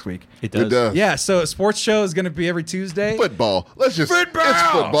starts next week. It does. It does. Yeah, so a sports show is going to be every Tuesday. Football. Let's just. Football! It's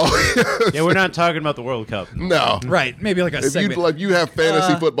football. Yeah, we're not talking about the World Cup. No. Right, maybe like a If you segment. like, you have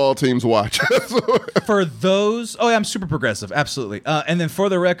fantasy football teams watch. For those, oh yeah, I'm super progressive, absolutely. And then for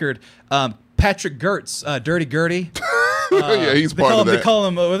the record, Patrick Gertz, Dirty Gertie. Yeah, he's They part call of him, that. they call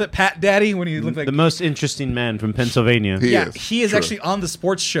him was it Pat Daddy when he looked like The most interesting man from Pennsylvania. He yeah, is. he is True. actually on the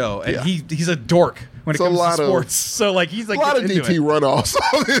sports show, and Yeah. he's a dork when It's it a comes lot to of- sports. So like he's like a lot of into DT it. runoffs.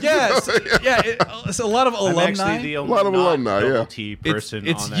 Yeah, it's a lot of I'm alumni. actually the only lot of alumni, non-double yeah. T it's person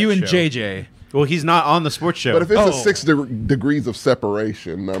it's on that you and show. JJ. Well, he's not on the sports show. But if it's Oh. a 6 degrees of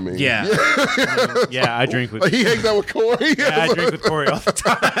separation, I mean, Yeah. yeah, I drink with. Like he hangs out with Corey. Yeah, I drink with Corey all the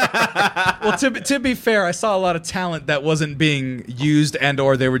time. Well, to be fair, I saw a lot of talent that wasn't being used,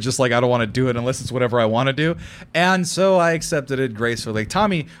 and/or they were just like, I don't want to do it unless it's whatever I want to do, and so I accepted it gracefully.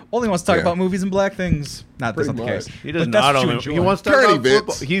 Tommy only wants to talk Yeah. about movies and black things. Not that's Pretty not the much. case. He does But that's not what you only. enjoy. He wants to talk Current about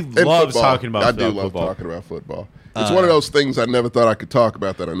events. football. He and loves football. talking about I do love football. talking about football. It's one of those things I never thought I could talk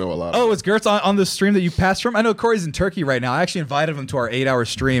about that I know a lot Oh, about. is Gertz on the stream that you passed from? I know Corey's in Turkey right now. I actually invited him to our 8-hour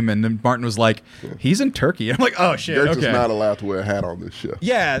stream, and then Martin was like, "He's in Turkey." I'm like, "Oh shit, Gertz okay." is not allowed to wear a hat on this show.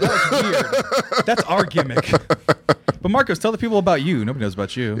 Yeah, that was weird. That's our gimmick. But Marcos, tell the people about you. Nobody knows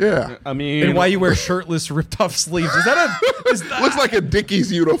about you. Yeah. I mean, And why you wear shirtless, ripped off sleeves? Is that a? Is that, Looks like a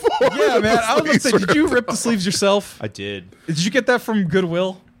Dickies uniform. yeah, man. I was gonna say, Sleeves did you rip the sleeves yourself? I did. Did you get that from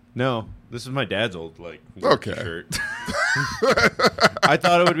Goodwill? No, this is my dad's old Okay. shirt. I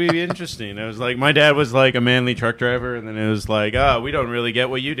thought it would be interesting. I was like, my dad was like a manly truck driver, and then it was like, we don't really get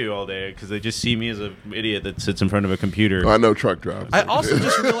what you do all day because they just see me as an idiot that sits in front of a computer. I know truck drivers. I also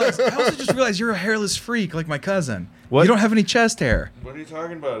just realized you're a hairless freak like my cousin. What? You don't have any chest hair. What are you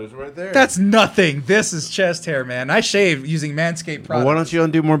talking about? It's right there. That's nothing. This is chest hair, man. I shave using Manscaped products. Well, why don't you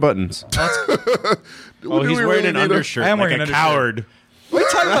undo more buttons? Do He's we wearing really an need a- undershirt I am like wearing a an undershirt. coward. What are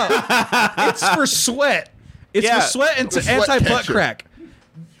you talking about? It's for sweat. It's Yeah. for sweat and Sweat anti-butt catcher. crack.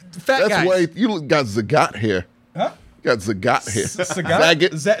 Fat That's guys. way you got Zagat hair. Huh? You got Zagat hair. Sagat?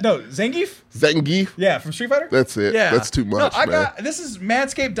 Zagat. No, Zangief? Zangief. Yeah, from Street Fighter? That's it. Yeah. That's too much, No, I man. got this is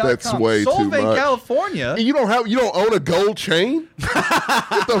manscaped.com. That's way too Solvang, much. California. You don't own a gold chain? Get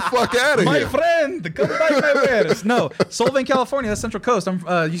the fuck out of My here. friend, come buy my wares. No, Solvang, California, that's Central Coast. I'm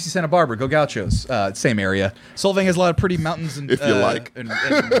UC Santa Barbara. Go Gauchos. Same area. Solvang has a lot of pretty mountains and If you like. and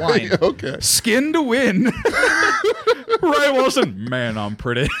wine. Okay. Skin to win. Ryan Wilson, man, I'm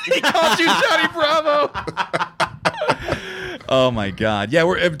pretty. He called you Johnny Bravo. Oh my God. Yeah,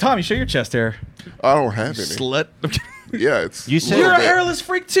 we're Tommy, show your chest hair. I don't have any. Slut. Yeah, it's You said- little You're a bit. hairless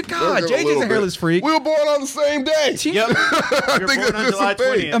freak too. God, Little JJ's a bit. hairless freak. We were born on the same day. Team- Yep. You're I think born that's on just July a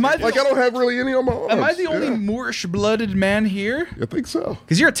thing. 20th. Am I Like I don't have really any on my arms. Am I the only Yeah. Moorish-blooded man here? I think so.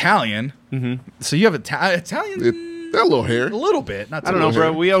 Because you're Italian. Mm-hmm. So you have Italian. They're a little hair. A little bit. Not too I don't know, much.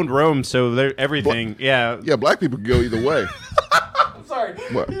 bro. We owned Rome, so everything. Yeah. Yeah, black people can go either way. Sorry.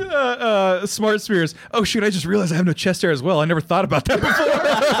 What? Smart Spears. Oh shoot! I just realized I have no chest hair as well. I never thought about that before.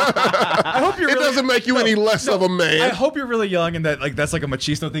 I hope you're. It really, doesn't make you any less of a man. I hope you're really young and that that's like a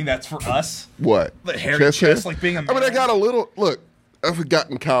machismo thing. That's for us. What? The hairy chest, like being a I mean, I man. got a little. Look, I've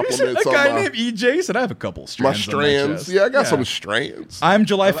gotten A compliments on guy my, named EJ said I have a couple my strands. on my strands. chest. Yeah, I got some strands. I'm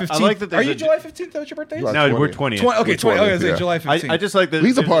July 15th. like that Are there's you a- July 15th? That's your birthday? July No, we're 20th. 20th. Okay, 20. We're Okay, say 20th, July yeah. 15th. I just like that.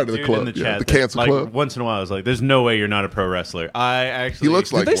 He's a there's part of the dude club, in the yeah, chat the that, cancel like, club. Once in a while, I was like, "There's no way you're not a pro wrestler." I actually. He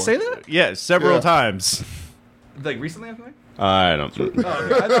looks like Did they one. say that? Yeah, several Yeah. times. Like recently, I think. I don't. Oh,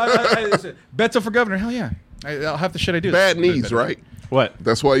 okay. Beto for governor. Hell yeah. I'll have the shit I do. Bad knees, right? What?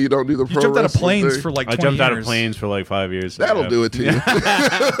 That's why you don't do the You pro jumped out of wrestling planes thing? for like I 20 jumped out of years. planes for like 5 years. That'll do it to you.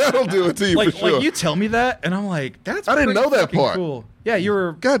 That'll do it to you Like, for sure. like you tell me that, and I'm like, that's I didn't pretty know that fucking part. Cool. Yeah, you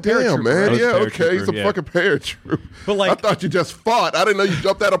were. God damn, paratrooper, man. right? was Yeah, okay. He's a paratrooper, yeah. fucking paratrooper. But, like- I thought you just fought. I didn't know you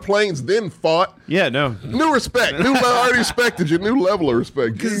jumped out of planes, then fought. Yeah, no. New respect. I already respected you. New level of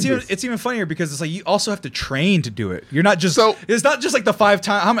respect. Because Jesus. it's even funnier because it's like you also have to train to do it. You're not just. So- it's not just like the 5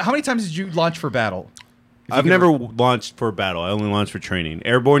 times. How many times did you launch for battle? If you I've could- never launched for battle. I only launched for training.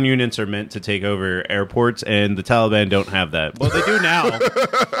 Airborne units are meant to take over airports, and the Taliban don't have that. Well, they do now.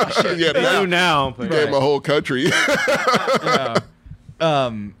 yeah, They do now. But Gave my whole country. Yeah.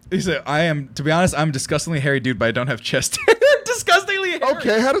 He said, "I am. To be honest, I'm a disgustingly hairy dude, but I don't have chest. Disgustingly hairy.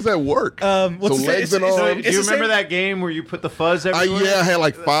 Okay, how does that work? What's so the- legs and it's- So, arms. do you the remember same- that game where you put the fuzz everywhere? Yeah, I had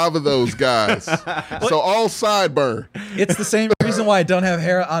like 5 of those guys. So all sideburn. It's the same reason why I don't have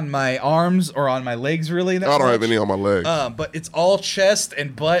hair on my arms or on my legs. Really, I don't have any on my legs. But it's all chest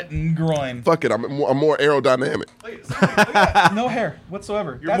and butt and groin. Fuck it, I'm more aerodynamic. No hair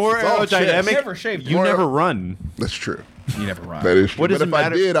whatsoever. You're more it's all chest. aerodynamic. Never shaved. You never run. That's true. You never run. That is true. What does But it if I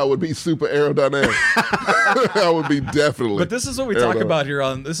matter? did, I would be super aerodynamic. I would be definitely. But this is what we talk aerodynamic. about here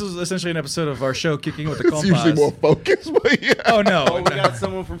on. This is essentially an episode of our show, Kicking with the It's usually Compas. more focused, but yeah. Oh no! Oh, we got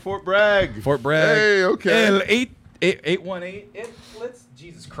someone from Fort Bragg. Fort Bragg. Hey, okay. L818. Let's.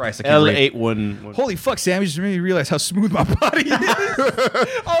 Jesus Christ! I can't read. L811. Holy fuck, Sam! You just made me realize how smooth my body is.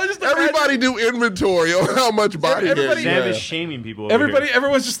 Oh, just Everybody do inventory on how much body hair Everybody- you Sam have. is shaming people. Over here.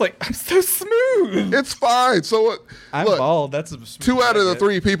 Everyone's just like, I'm so smooth. It's fine. So I'm look, bald. That's a smooth 2 out of the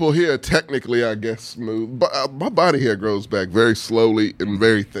body. 3 people here, technically, I guess, smooth. But my body hair grows back very slowly and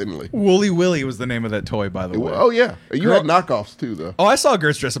very thinly. Woolly Willy was the name of that toy, by the way. Oh yeah, you Girl- had knockoffs too, though. Oh, I saw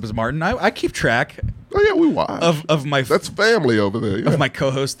Gertz dress up as Martin. I keep track Oh yeah, we watched. of my That's family over there. Yeah. of my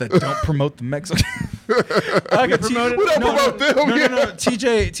co-hosts that don't promote the Mexican. I got promote it? We don't promote them, No, yeah. no.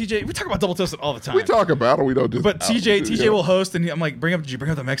 TJ. We talk about Double Toasted all the time. We talk about it. We don't just. But TJ Yeah. will host, and I'm like, did you bring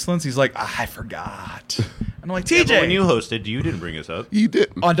up the Mexicans? He's like, I forgot. And I'm like, Yeah, TJ, but when you hosted, you didn't bring us up. You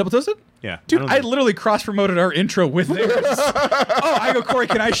didn't. on Double Toasted? Yeah, Dude, don't I think- literally cross-promoted our intro with theirs. I go, Corey,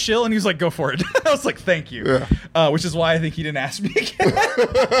 can I shill? And he was like, go for it. I was like, thank you. Yeah. Which is why I think he didn't ask me again.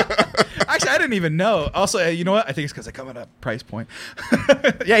 Actually, I didn't even know. Also, you know what? I think it's because I come at a price point.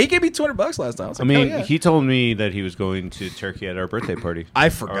 Yeah, he gave me $200 last time. I was I like, mean, hell yeah. he told me that he was going to Turkey at our birthday party. I Our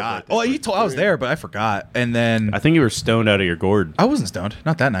forgot. birthday Oh, you party. told I was there, but I forgot. And then I think you were stoned out of your gourd. I wasn't stoned.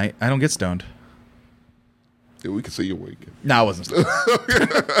 Not that night. I don't get stoned. Yeah, we can see your weekend. No, I wasn't stoned.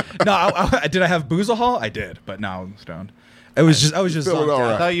 No, did I have booze hall? I did, but no, I wasn't stoned. I was just feeling zonked all out. I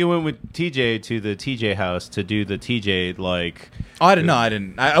right. thought you went with TJ to the TJ house to do the TJ like. Oh, I didn't. No, I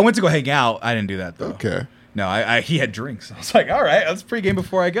didn't. I went to go hang out. I didn't do that though. Okay. No, he had drinks. I was like, all right, let's pregame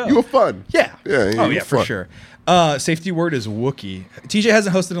before I go. You were fun. Yeah. Yeah, Oh you yeah, were for fun. sure. Safety word is Wookie. TJ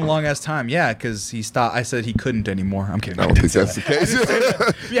hasn't hosted in a long ass time. Yeah, because he stopped. I said he couldn't anymore. I'm kidding. I don't think that's the case.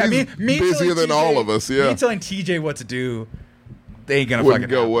 Yeah, me busier telling than all of us. Yeah. Me telling TJ what to do, they ain't gonna Wouldn't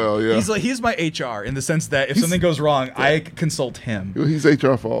fucking go happen. well, yeah. He's my HR in the sense that if something goes wrong, I consult him. He's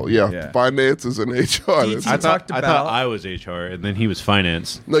HR for all. Yeah. Yeah. Finances and HR. That's- He talked I about- thought I was HR, and then he was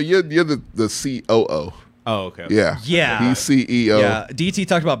finance. No, you're the COO. Oh, okay. Yeah. Yeah. He's CEO. Yeah, DT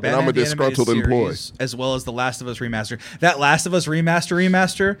talked about Batman I'm a the Animated disgruntled employee. Series, as well as the Last of Us remaster. That Last of Us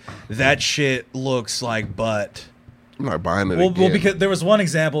remaster, that shit looks like butt. I'm not buying it Well, again. because there was one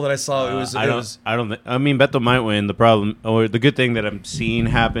example that I saw. It was. I don't. I mean, Beto might win. The problem, or the good thing that I'm seeing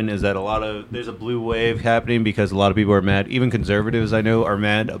happen, is that there's a blue wave happening because a lot of people are mad. Even conservatives I know are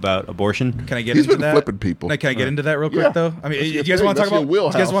mad about abortion. Can I get He's into been that? flipping people. Can I get into that real quick Yeah. though? I mean, That's you your guys thing. want to talk That's about? your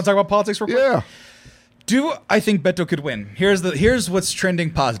You guys wheelhouse. want to talk about politics real quick? Yeah. Do I think Beto could win? Here's what's trending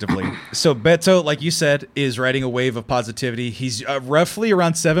positively. So Beto, like you said, is riding a wave of positivity. He's roughly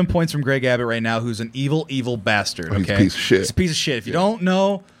around 7 points from Greg Abbott right now, who's an evil bastard. He's a Okay, piece of shit. He's a piece of shit. If you don't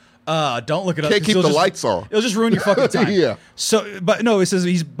know, don't look it up. Can't 'cause keep it'll the just- lights on. It'll just ruin your fucking time. Yeah. So, but no, it says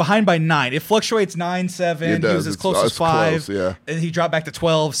he's behind by 9. It fluctuates 9, 7. It He does. was as It's- close as it's 5. close, yeah. And he dropped back to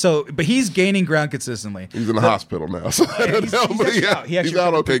 12. So, but he's gaining ground consistently. He's in the hospital now. So I don't He's know, but actually yeah, out. He actually he's out.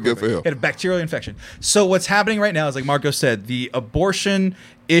 recovered Okay, pretty good for quickly. him. He had a bacterial infection. So what's happening right now is, like Marco said, the abortion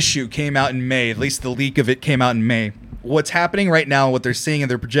issue came out in May. At least the leak of it came out in May. What's happening right now, what they're seeing and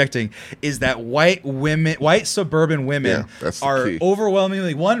they're projecting, is that white suburban women Yeah, that's the are key.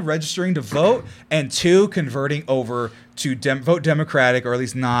 overwhelmingly, 1, registering to vote, and 2, converting over to vote Democratic or at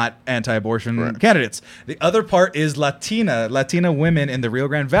least not anti-abortion candidates. The other part is Latina women in the Rio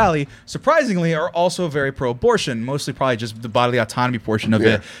Grande Valley, surprisingly, are also very pro-abortion, mostly probably just the bodily autonomy portion of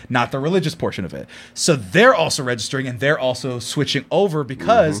it, not the religious portion of it. So they're also registering and they're also switching over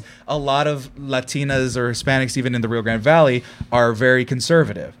because a lot of Latinas or Hispanics, even in the Rio Grande Valley, are very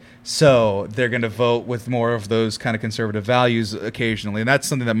conservative. So they're going to vote with more of those kind of conservative values occasionally. And that's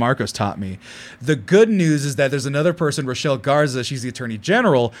something that Marcos taught me. The good news is that there's another person, Rochelle Garza. She's the attorney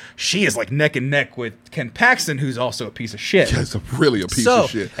general. She is like neck and neck with Ken Paxton, who's also a piece of shit. That's really a piece of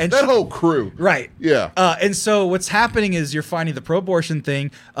shit. And that whole crew. Right. Yeah. And so what's happening is you're finding the pro-abortion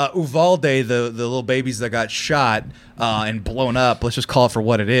thing. Uvalde, the little babies that got shot and blown up, let's just call it for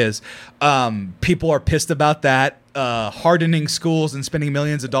what it is. People are pissed about that. Hardening schools and spending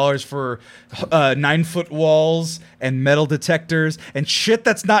millions of dollars for 9-foot walls and metal detectors and shit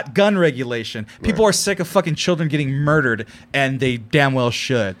that's not gun regulation. People are sick of fucking children getting murdered, and they damn well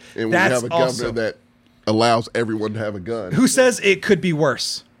should. And we have a governor that allows everyone to have a gun. Who says it could be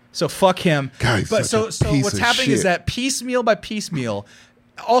worse? So fuck him. Guys, but so what's happening is that piecemeal by piecemeal.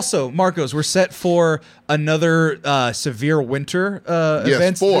 Also, Marcos, we're set for another severe winter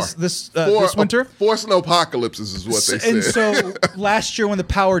events this winter. 4 snowpocalypses is what they said. And so last year when the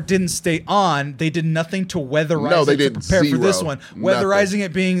power didn't stay on, they did nothing to weatherize it to prepare for this one. Weatherizing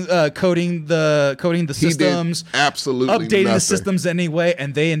it being coating the systems, absolutely updating nothing. the systems anyway,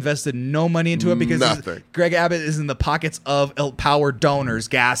 and they invested no money into it because Greg Abbott is in the pockets of power donors,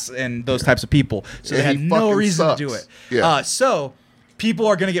 gas, and those types of people. So they had no reason to do it. Yeah. So people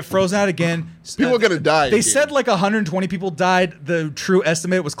are going to get frozen out again. People are going to die. They said like 120 people died. The true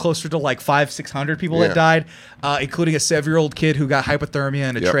estimate was closer to like 500-600 people that died, including a 7-year-old kid who got hypothermia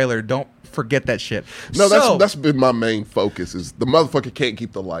in a trailer. Don't forget that shit. No, that's been my main focus is the motherfucker can't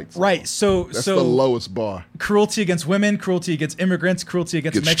keep the lights on. Right. So that's the lowest bar. Cruelty against women, cruelty against immigrants, cruelty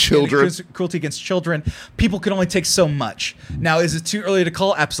against Mexicans, cruelty against children. People can only take so much. Now, is it too early to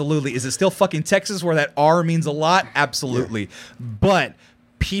call? Absolutely. Is it still fucking Texas where that R means a lot? Absolutely. But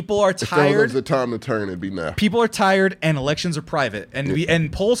people are tired. If there was the time to turn, it'd be now. People are tired, and elections are private,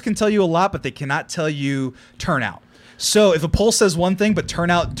 and polls can tell you a lot, but they cannot tell you turnout. So if a poll says one thing but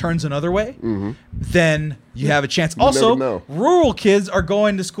turnout turns another way, then you have a chance. Also, rural kids are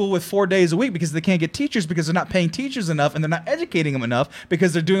going to school with 4 days a week because they can't get teachers because they're not paying teachers enough and they're not educating them enough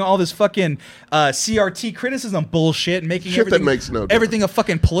because they're doing all this fucking CRT criticism bullshit and making everything a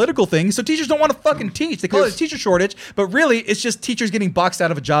fucking political thing. So teachers don't want to fucking teach. They call it a teacher shortage, but really it's just teachers getting boxed out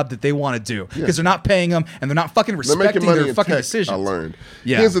of a job that they want to do because they're not paying them and they're not fucking respecting their fucking decisions. I learned.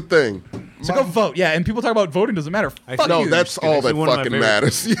 Yeah. Here's the thing. So go vote. Yeah, and people talk about voting doesn't matter. No, that's all that fucking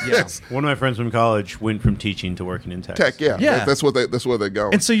matters. Yes. One of my friends from college went from teaching to working in tech. That's where they're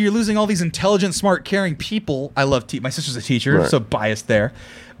going. And so you're losing all these intelligent, smart, caring people. I love my sister's a teacher, so biased there.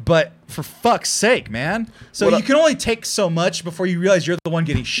 But for fuck's sake, man. So you can only take so much before you realize you're the one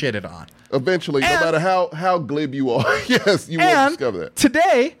getting shitted on. Eventually, no matter how glib you are, yes, you will discover that.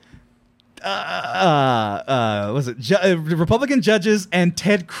 Today, Republican judges and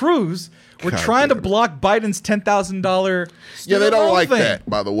Ted Cruz were trying to block Biden's $10,000. Yeah, they don't like that.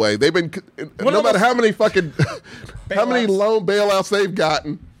 By the way, they've been no matter how many fucking how many loan bailouts they've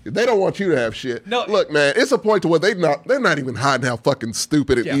gotten. They don't want you to have shit. No, look, man, it's a point to where they're not even hiding how fucking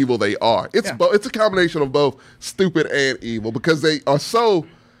stupid and evil they are. It's it's a combination of both stupid and evil because they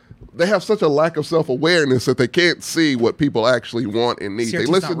have such a lack of self-awareness that they can't see what people actually want and need.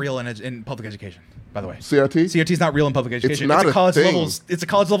 CRT's not real in public education, by the way. CRT? CRT's not real in public education. It's a college level. It's a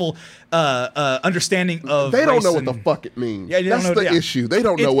college level understanding of. They don't know what the fuck it means. Yeah, that's the issue. They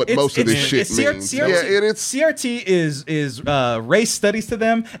don't know what most of this shit means. CRT is race studies to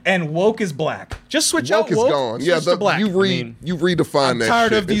them, and woke is black. Just switch out woke. Is gone. To black. You redefine that. I'm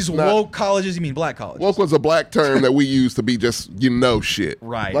tired of these woke colleges. You mean black colleges? Woke was a black term that we used to be just shit.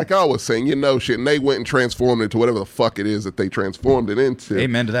 Right. Like I was saying, shit, and they went and transformed it into whatever the fuck it is that they transformed it into.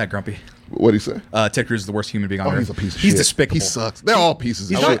 Amen to that, Grumpy. What'd he say? Ted Cruz is the worst human being on earth. He's a piece of shit. He's despicable. He sucks. They're all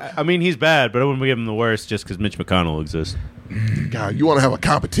pieces of shit. I mean, he's bad, but I wouldn't give him the worst just because Mitch McConnell exists. God, you want to have a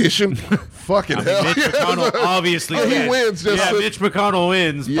competition? Fucking hell. Mitch McConnell obviously he wins. Mitch McConnell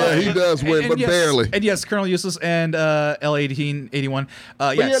wins. Yeah, he does win, but barely. And yes, Colonel Useless and L1881.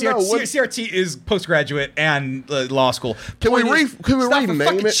 CRT is postgraduate and law school. Can we rename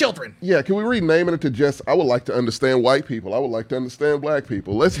it? Children. Yeah, can we rename it to just, I would like to understand white people. I would like to understand black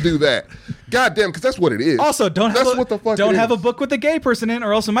people. Let's do that. Goddamn, because that's what it is. Also, don't have a book with a gay person in,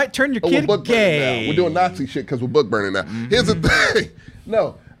 or else it might turn your kid gay. We're doing Nazi shit because we're book burning now. Here's the thing.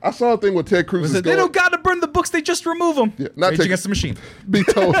 No, I saw a thing with Ted Cruz. They don't got to burn the books; they just remove them. Yeah, not Rage Ted- Against the Machine.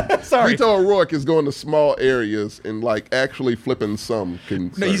 Sorry. Sorry. Beto O'Rourke is going to small areas and like actually flipping some.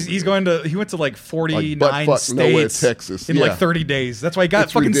 No, he's going to. He went to like 49 buttfuck states nowhere, Texas. in like 30 days. That's why he got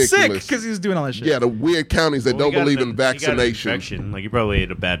It's fucking sick ridiculous. because he was doing all that shit. Yeah, the weird counties that don't believe in vaccination. Infection. Like you probably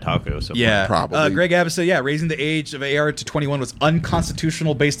ate a bad taco. Somewhere. Yeah, Probably. Greg Abbott said, raising the age of AR to 21 was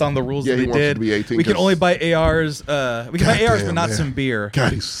unconstitutional based on the rules Yeah, that he they wants it did. to be 18 we can 'cause- only buy ARs. We can buy ARs, but Goddamn, not man. some beer.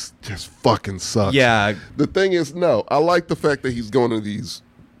 God, he's just fucking sucks. Yeah. The thing is, no, I like the fact that he's going to these,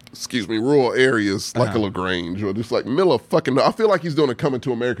 rural areas like Uh-huh. a LaGrange or just like middle of fucking. I feel like he's doing a Coming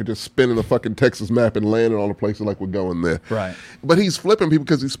to America, just spinning the fucking Texas map and landing on the places like we're going there. Right. But he's flipping people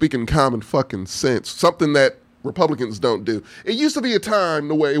because he's speaking common fucking sense, something that Republicans don't do. It used to be a time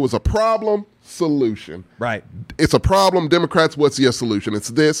the way it was a problem solution. Right. It's a problem. Democrats, what's your solution? It's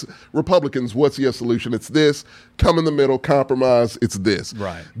this. Republicans, what's your solution? It's this. Come in the middle, compromise. It's this.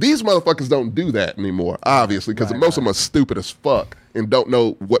 Right. These motherfuckers don't do that anymore, obviously, because most of them are stupid as fuck and don't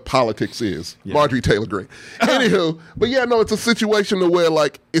know what politics is. Yeah. Marjorie Taylor Greene. Anywho, but yeah, no, it's a situation to where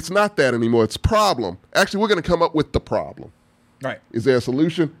like it's not that anymore. It's problem. Actually, we're going to come up with the problem. Right. Is there a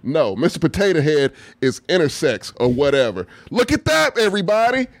solution? No. Mr. Potato Head is intersex or whatever. Look at that,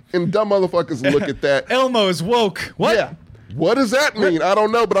 everybody. And dumb motherfuckers look at that. Elmo's woke. What? Yeah. What does that mean? I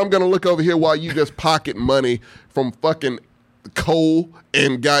don't know, but I'm going to look over here while you just pocket money from fucking coal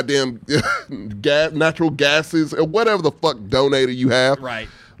and goddamn natural gases or whatever the fuck donator you have. Right.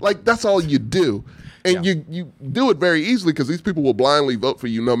 Like, that's all you do. And you do it very easily because these people will blindly vote for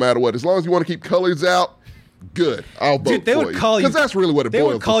you no matter what. As long as you want to keep colors out, good. I'll vote Dude, they for would you. call you. Because that's really what it They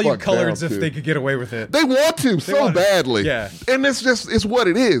boils would call the you fuck coloreds down if to. they could get away with it. They want to so want to. badly. Yeah. And it's what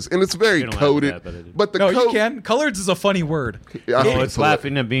it is. And it's very We don't have coded. that, but it is. But the No, you code. can. Coloreds is a funny word. Yeah, Oh, it's so-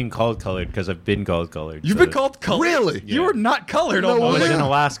 laughing at being called colored because I've been called colored. You've so been called colored. Really? You Yeah. are not colored. No I almost. was way. in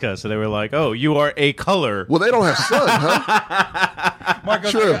Alaska, so they were like, "Oh, you are a color." Well, they don't have sun, huh? Marcos,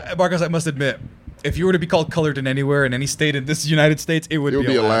 True. Marcos, I must admit, if you were to be called colored in anywhere in any state in this United States, it would It would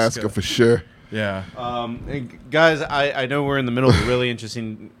be Alaska for sure. Yeah. And guys, I know we're in the middle of a really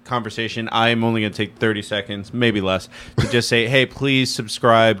interesting conversation. I'm only going to take 30 seconds, maybe less, to just say, hey, please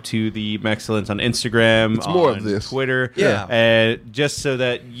subscribe to the Mexcellence on Instagram, It's more on of this. Twitter. Yeah. Just so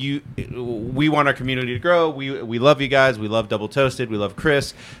that we want our community to grow. We love you guys. We love Double Toasted. We love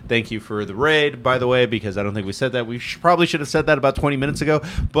Chris. Thank you for the raid, by the way, because I don't think we said that. We probably should have said that about 20 minutes ago.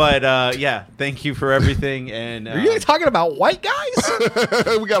 But yeah, thank you for everything. And Are you talking about white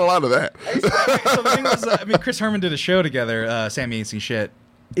guys? We got a lot of that. So the thing was, Chris Herman did a show together. Sammy Ain't Seen Shit.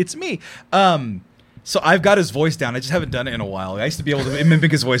 It's me. So I've got his voice down. I just haven't done it in a while. I used to be able to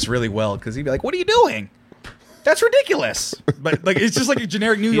mimic his voice really well because he'd be like, "What are you doing? That's ridiculous." But like, it's just like a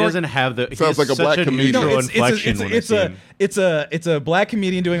generic New He York. doesn't have the. Sounds he has like a black such comedian. neutral No, inflection when I see him. it's a black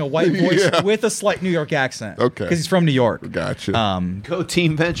comedian doing a white voice Yeah. with a slight New York accent. Okay. Because he's from New York. Gotcha. Go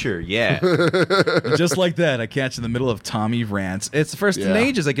Team Venture, yeah. Just like that, I catch in the middle of Tommy rants. It's the first in Yeah.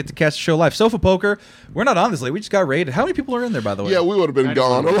 ages I get to catch a show live. Sofa Poker, we're not on this late. We just got raided. How many people are in there, by the way? Yeah, we would have been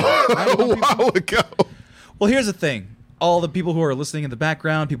gone a while ago. Well, here's the thing. All the people who are listening in the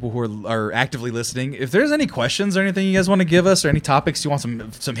background, people who are actively listening, if there's any questions or anything you guys want to give us or any topics you want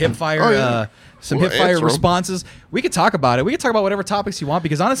some hip fire, Oh, yeah. We'll hip fire answer 'em. responses, we could talk about it. We could talk about whatever topics you want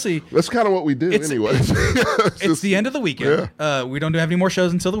because honestly, That's kind of what we do It's- anyway. it's the end of the weekend. We don't have any more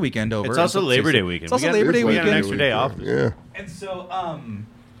shows until the weekend over. It's also Until Labor Tuesday. Day weekend. It's also We got- Labor Day we got weekend. an extra day off. Yeah. And so,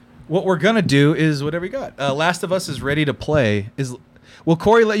 what we're gonna do is whatever we got. Last of Us is ready to play. Will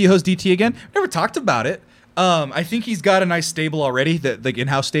Corey let you host DT again? Never talked about it. I think he's got a nice stable already, that like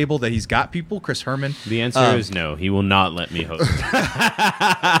in-house stable that he's got people. Chris Herman. The answer is no. He will not let me host.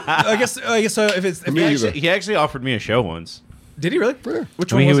 I guess so. If it's if Me he either. actually, He actually offered me a show once. did he really?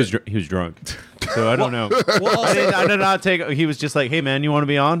 Which I one mean, was it? he was drunk, so I don't know. Well, I did not take. He was just like, "Hey, man, you want to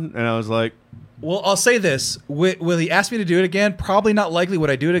be on?" And I was like, I'll say this: will he ask me to do it again? Probably not likely. Would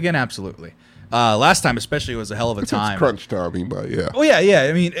I do it again? Absolutely. Last time, especially, was a hell of a time. It's crunch time, but yeah. Oh yeah.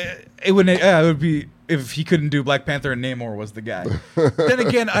 I mean, it would be if he couldn't do Black Panther and Namor was the guy. Then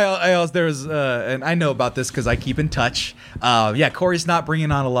again, there's and I know about this because I keep in touch. Yeah, Corey's not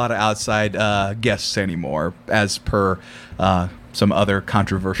bringing on a lot of outside guests anymore, as per some other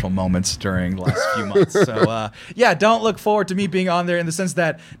controversial moments during the last few months. So yeah, don't look forward to me being on there in the sense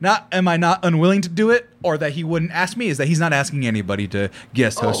that am I not unwilling to do it, or that he wouldn't ask me, is that he's not asking anybody to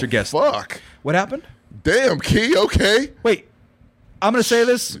guest host or guest. Fuck. What happened? Damn, Key. Okay. Wait, I'm going to say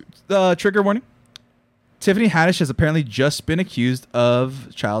this, trigger warning. Tiffany Haddish has apparently just been accused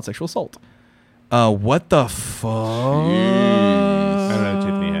of child sexual assault. What the fuck? "I don't know."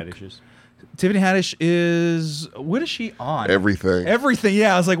 Tiffany Haddish is. Tiffany Haddish is... What is she on? Everything. Everything,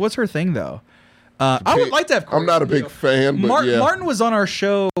 yeah. I was like, what's her thing, though? I would like to have... I'm not a big fan, but yeah. Martin was on our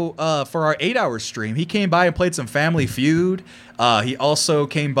show for our 8-hour stream. He came by and played some Family Feud. He also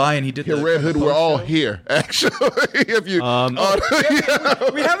came by and he did the Red Hood. We're all here, actually. If you,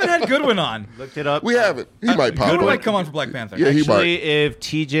 we haven't had Goodwin on. Looked it up. We haven't. He might pop Goodwin up. might come on for Black Panther. Yeah, he Actually, might. if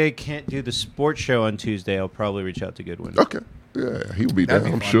TJ can't do the sports show on Tuesday, I'll probably reach out to Goodwin. Okay. Yeah, he'll be That'd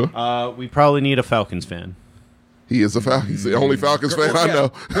down, be I'm fun. sure. We probably need a Falcons fan. He is a Falcons. He's the only Falcons fan I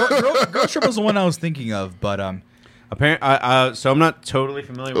know. Ghost Trip was the one I was thinking of, but Apparently, so I'm not totally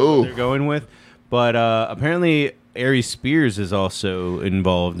familiar with what they're going with, but apparently Ari Spears is also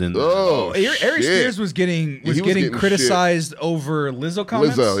involved in. Ari Spears was getting criticized over Lizzo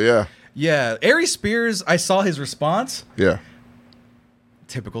comments. Yeah. Ari Spears, I saw his response. Yeah.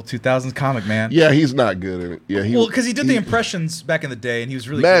 Typical 2000s comic, man. Yeah, he's not good at it. Yeah, because he did the impressions back in the day, and he was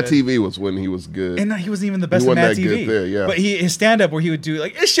really Mad good. TV was when he was good, and he wasn't even the best he at wasn't Mad that TV. good there, yeah. But his stand up where he would do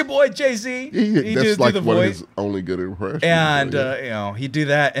like, "It's your boy Jay-Z." That's like do the one voice. of his only good impressions. And he'd do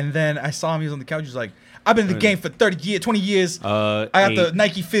that, and then I saw him. He was on the couch. He was like, "I've been in the game for 20 years. I got the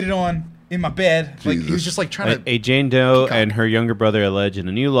Nike fitted on in my bed." Like he was just like trying to. A Jane Doe and her younger brother allege in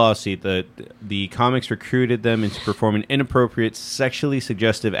a new lawsuit that the comics recruited them into performing inappropriate, sexually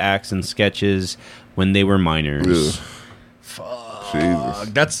suggestive acts and sketches when they were minors. Fuck. Jesus.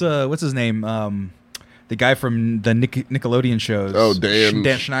 That's what's his name? The guy from the Nickelodeon shows. Oh, Dan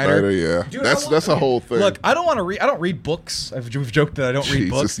Schneider. Yeah, Dude, that's a whole thing. Look, I don't want to read. I don't read books. We've joked that I don't read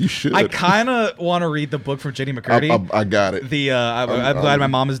books. You should. I kind of want to read the book from Jenny McCurdy. I got it. I'm glad my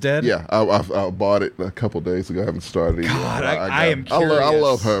mom is dead. Yeah, I bought it a couple days ago. I haven't started it yet. God, I am curious. I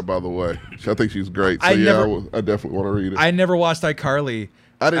love her, by the way. I think she's great. So I definitely want to read it. I never watched iCarly.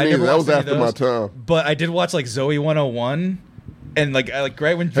 I didn't either. That was after my time. But I did watch like Zoe 101. And like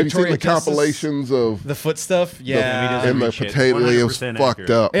right when have Victoria you seen the compilations of the foot stuff? Yeah, and the potato, it was fucked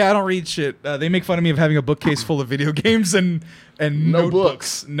up. Yeah, I don't read shit. They make fun of me of having a bookcase full of video games and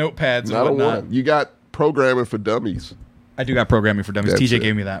notebooks, notepads, and whatnot. You got programming for dummies. I do got programming for dummies. TJ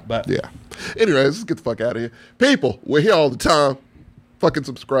gave me that, but yeah. Anyways, let's get the fuck out of here, people. We're here all the time. Fucking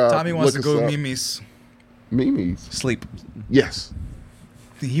subscribe. Tommy wants to go to Mimi's. Mimi's Sleep. Yes.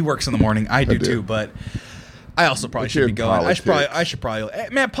 He works in the morning. I do too, but. I also probably should be going. I should probably.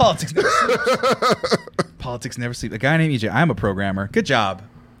 Man, politics never sleeps. Politics never sleep. A guy named EJ. I'm a programmer. Good job.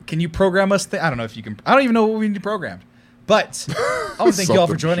 Can you program us? I don't know if you can. I don't even know what we need programmed. But I want to thank you all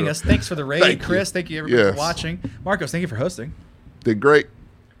for joining us. Thanks for the raid, Chris. Thank you everybody for watching. Marcos, thank you for hosting. Did great.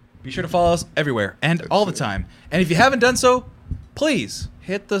 Be sure to follow us everywhere and all the time. And if you haven't done so, please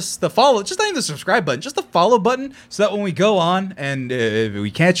hit the follow, just not even the subscribe button, just the follow button, so that when we go on and if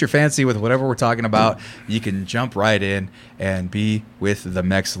we catch your fancy with whatever we're talking about, you can jump right in and be with the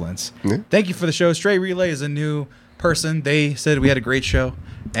Mexcellence. Yeah. Thank you for the show. Stray Relay is a new person. They said we had a great show.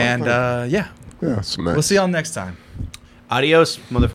 And yeah, it's nice. We'll see y'all next time. Adios, motherfucker.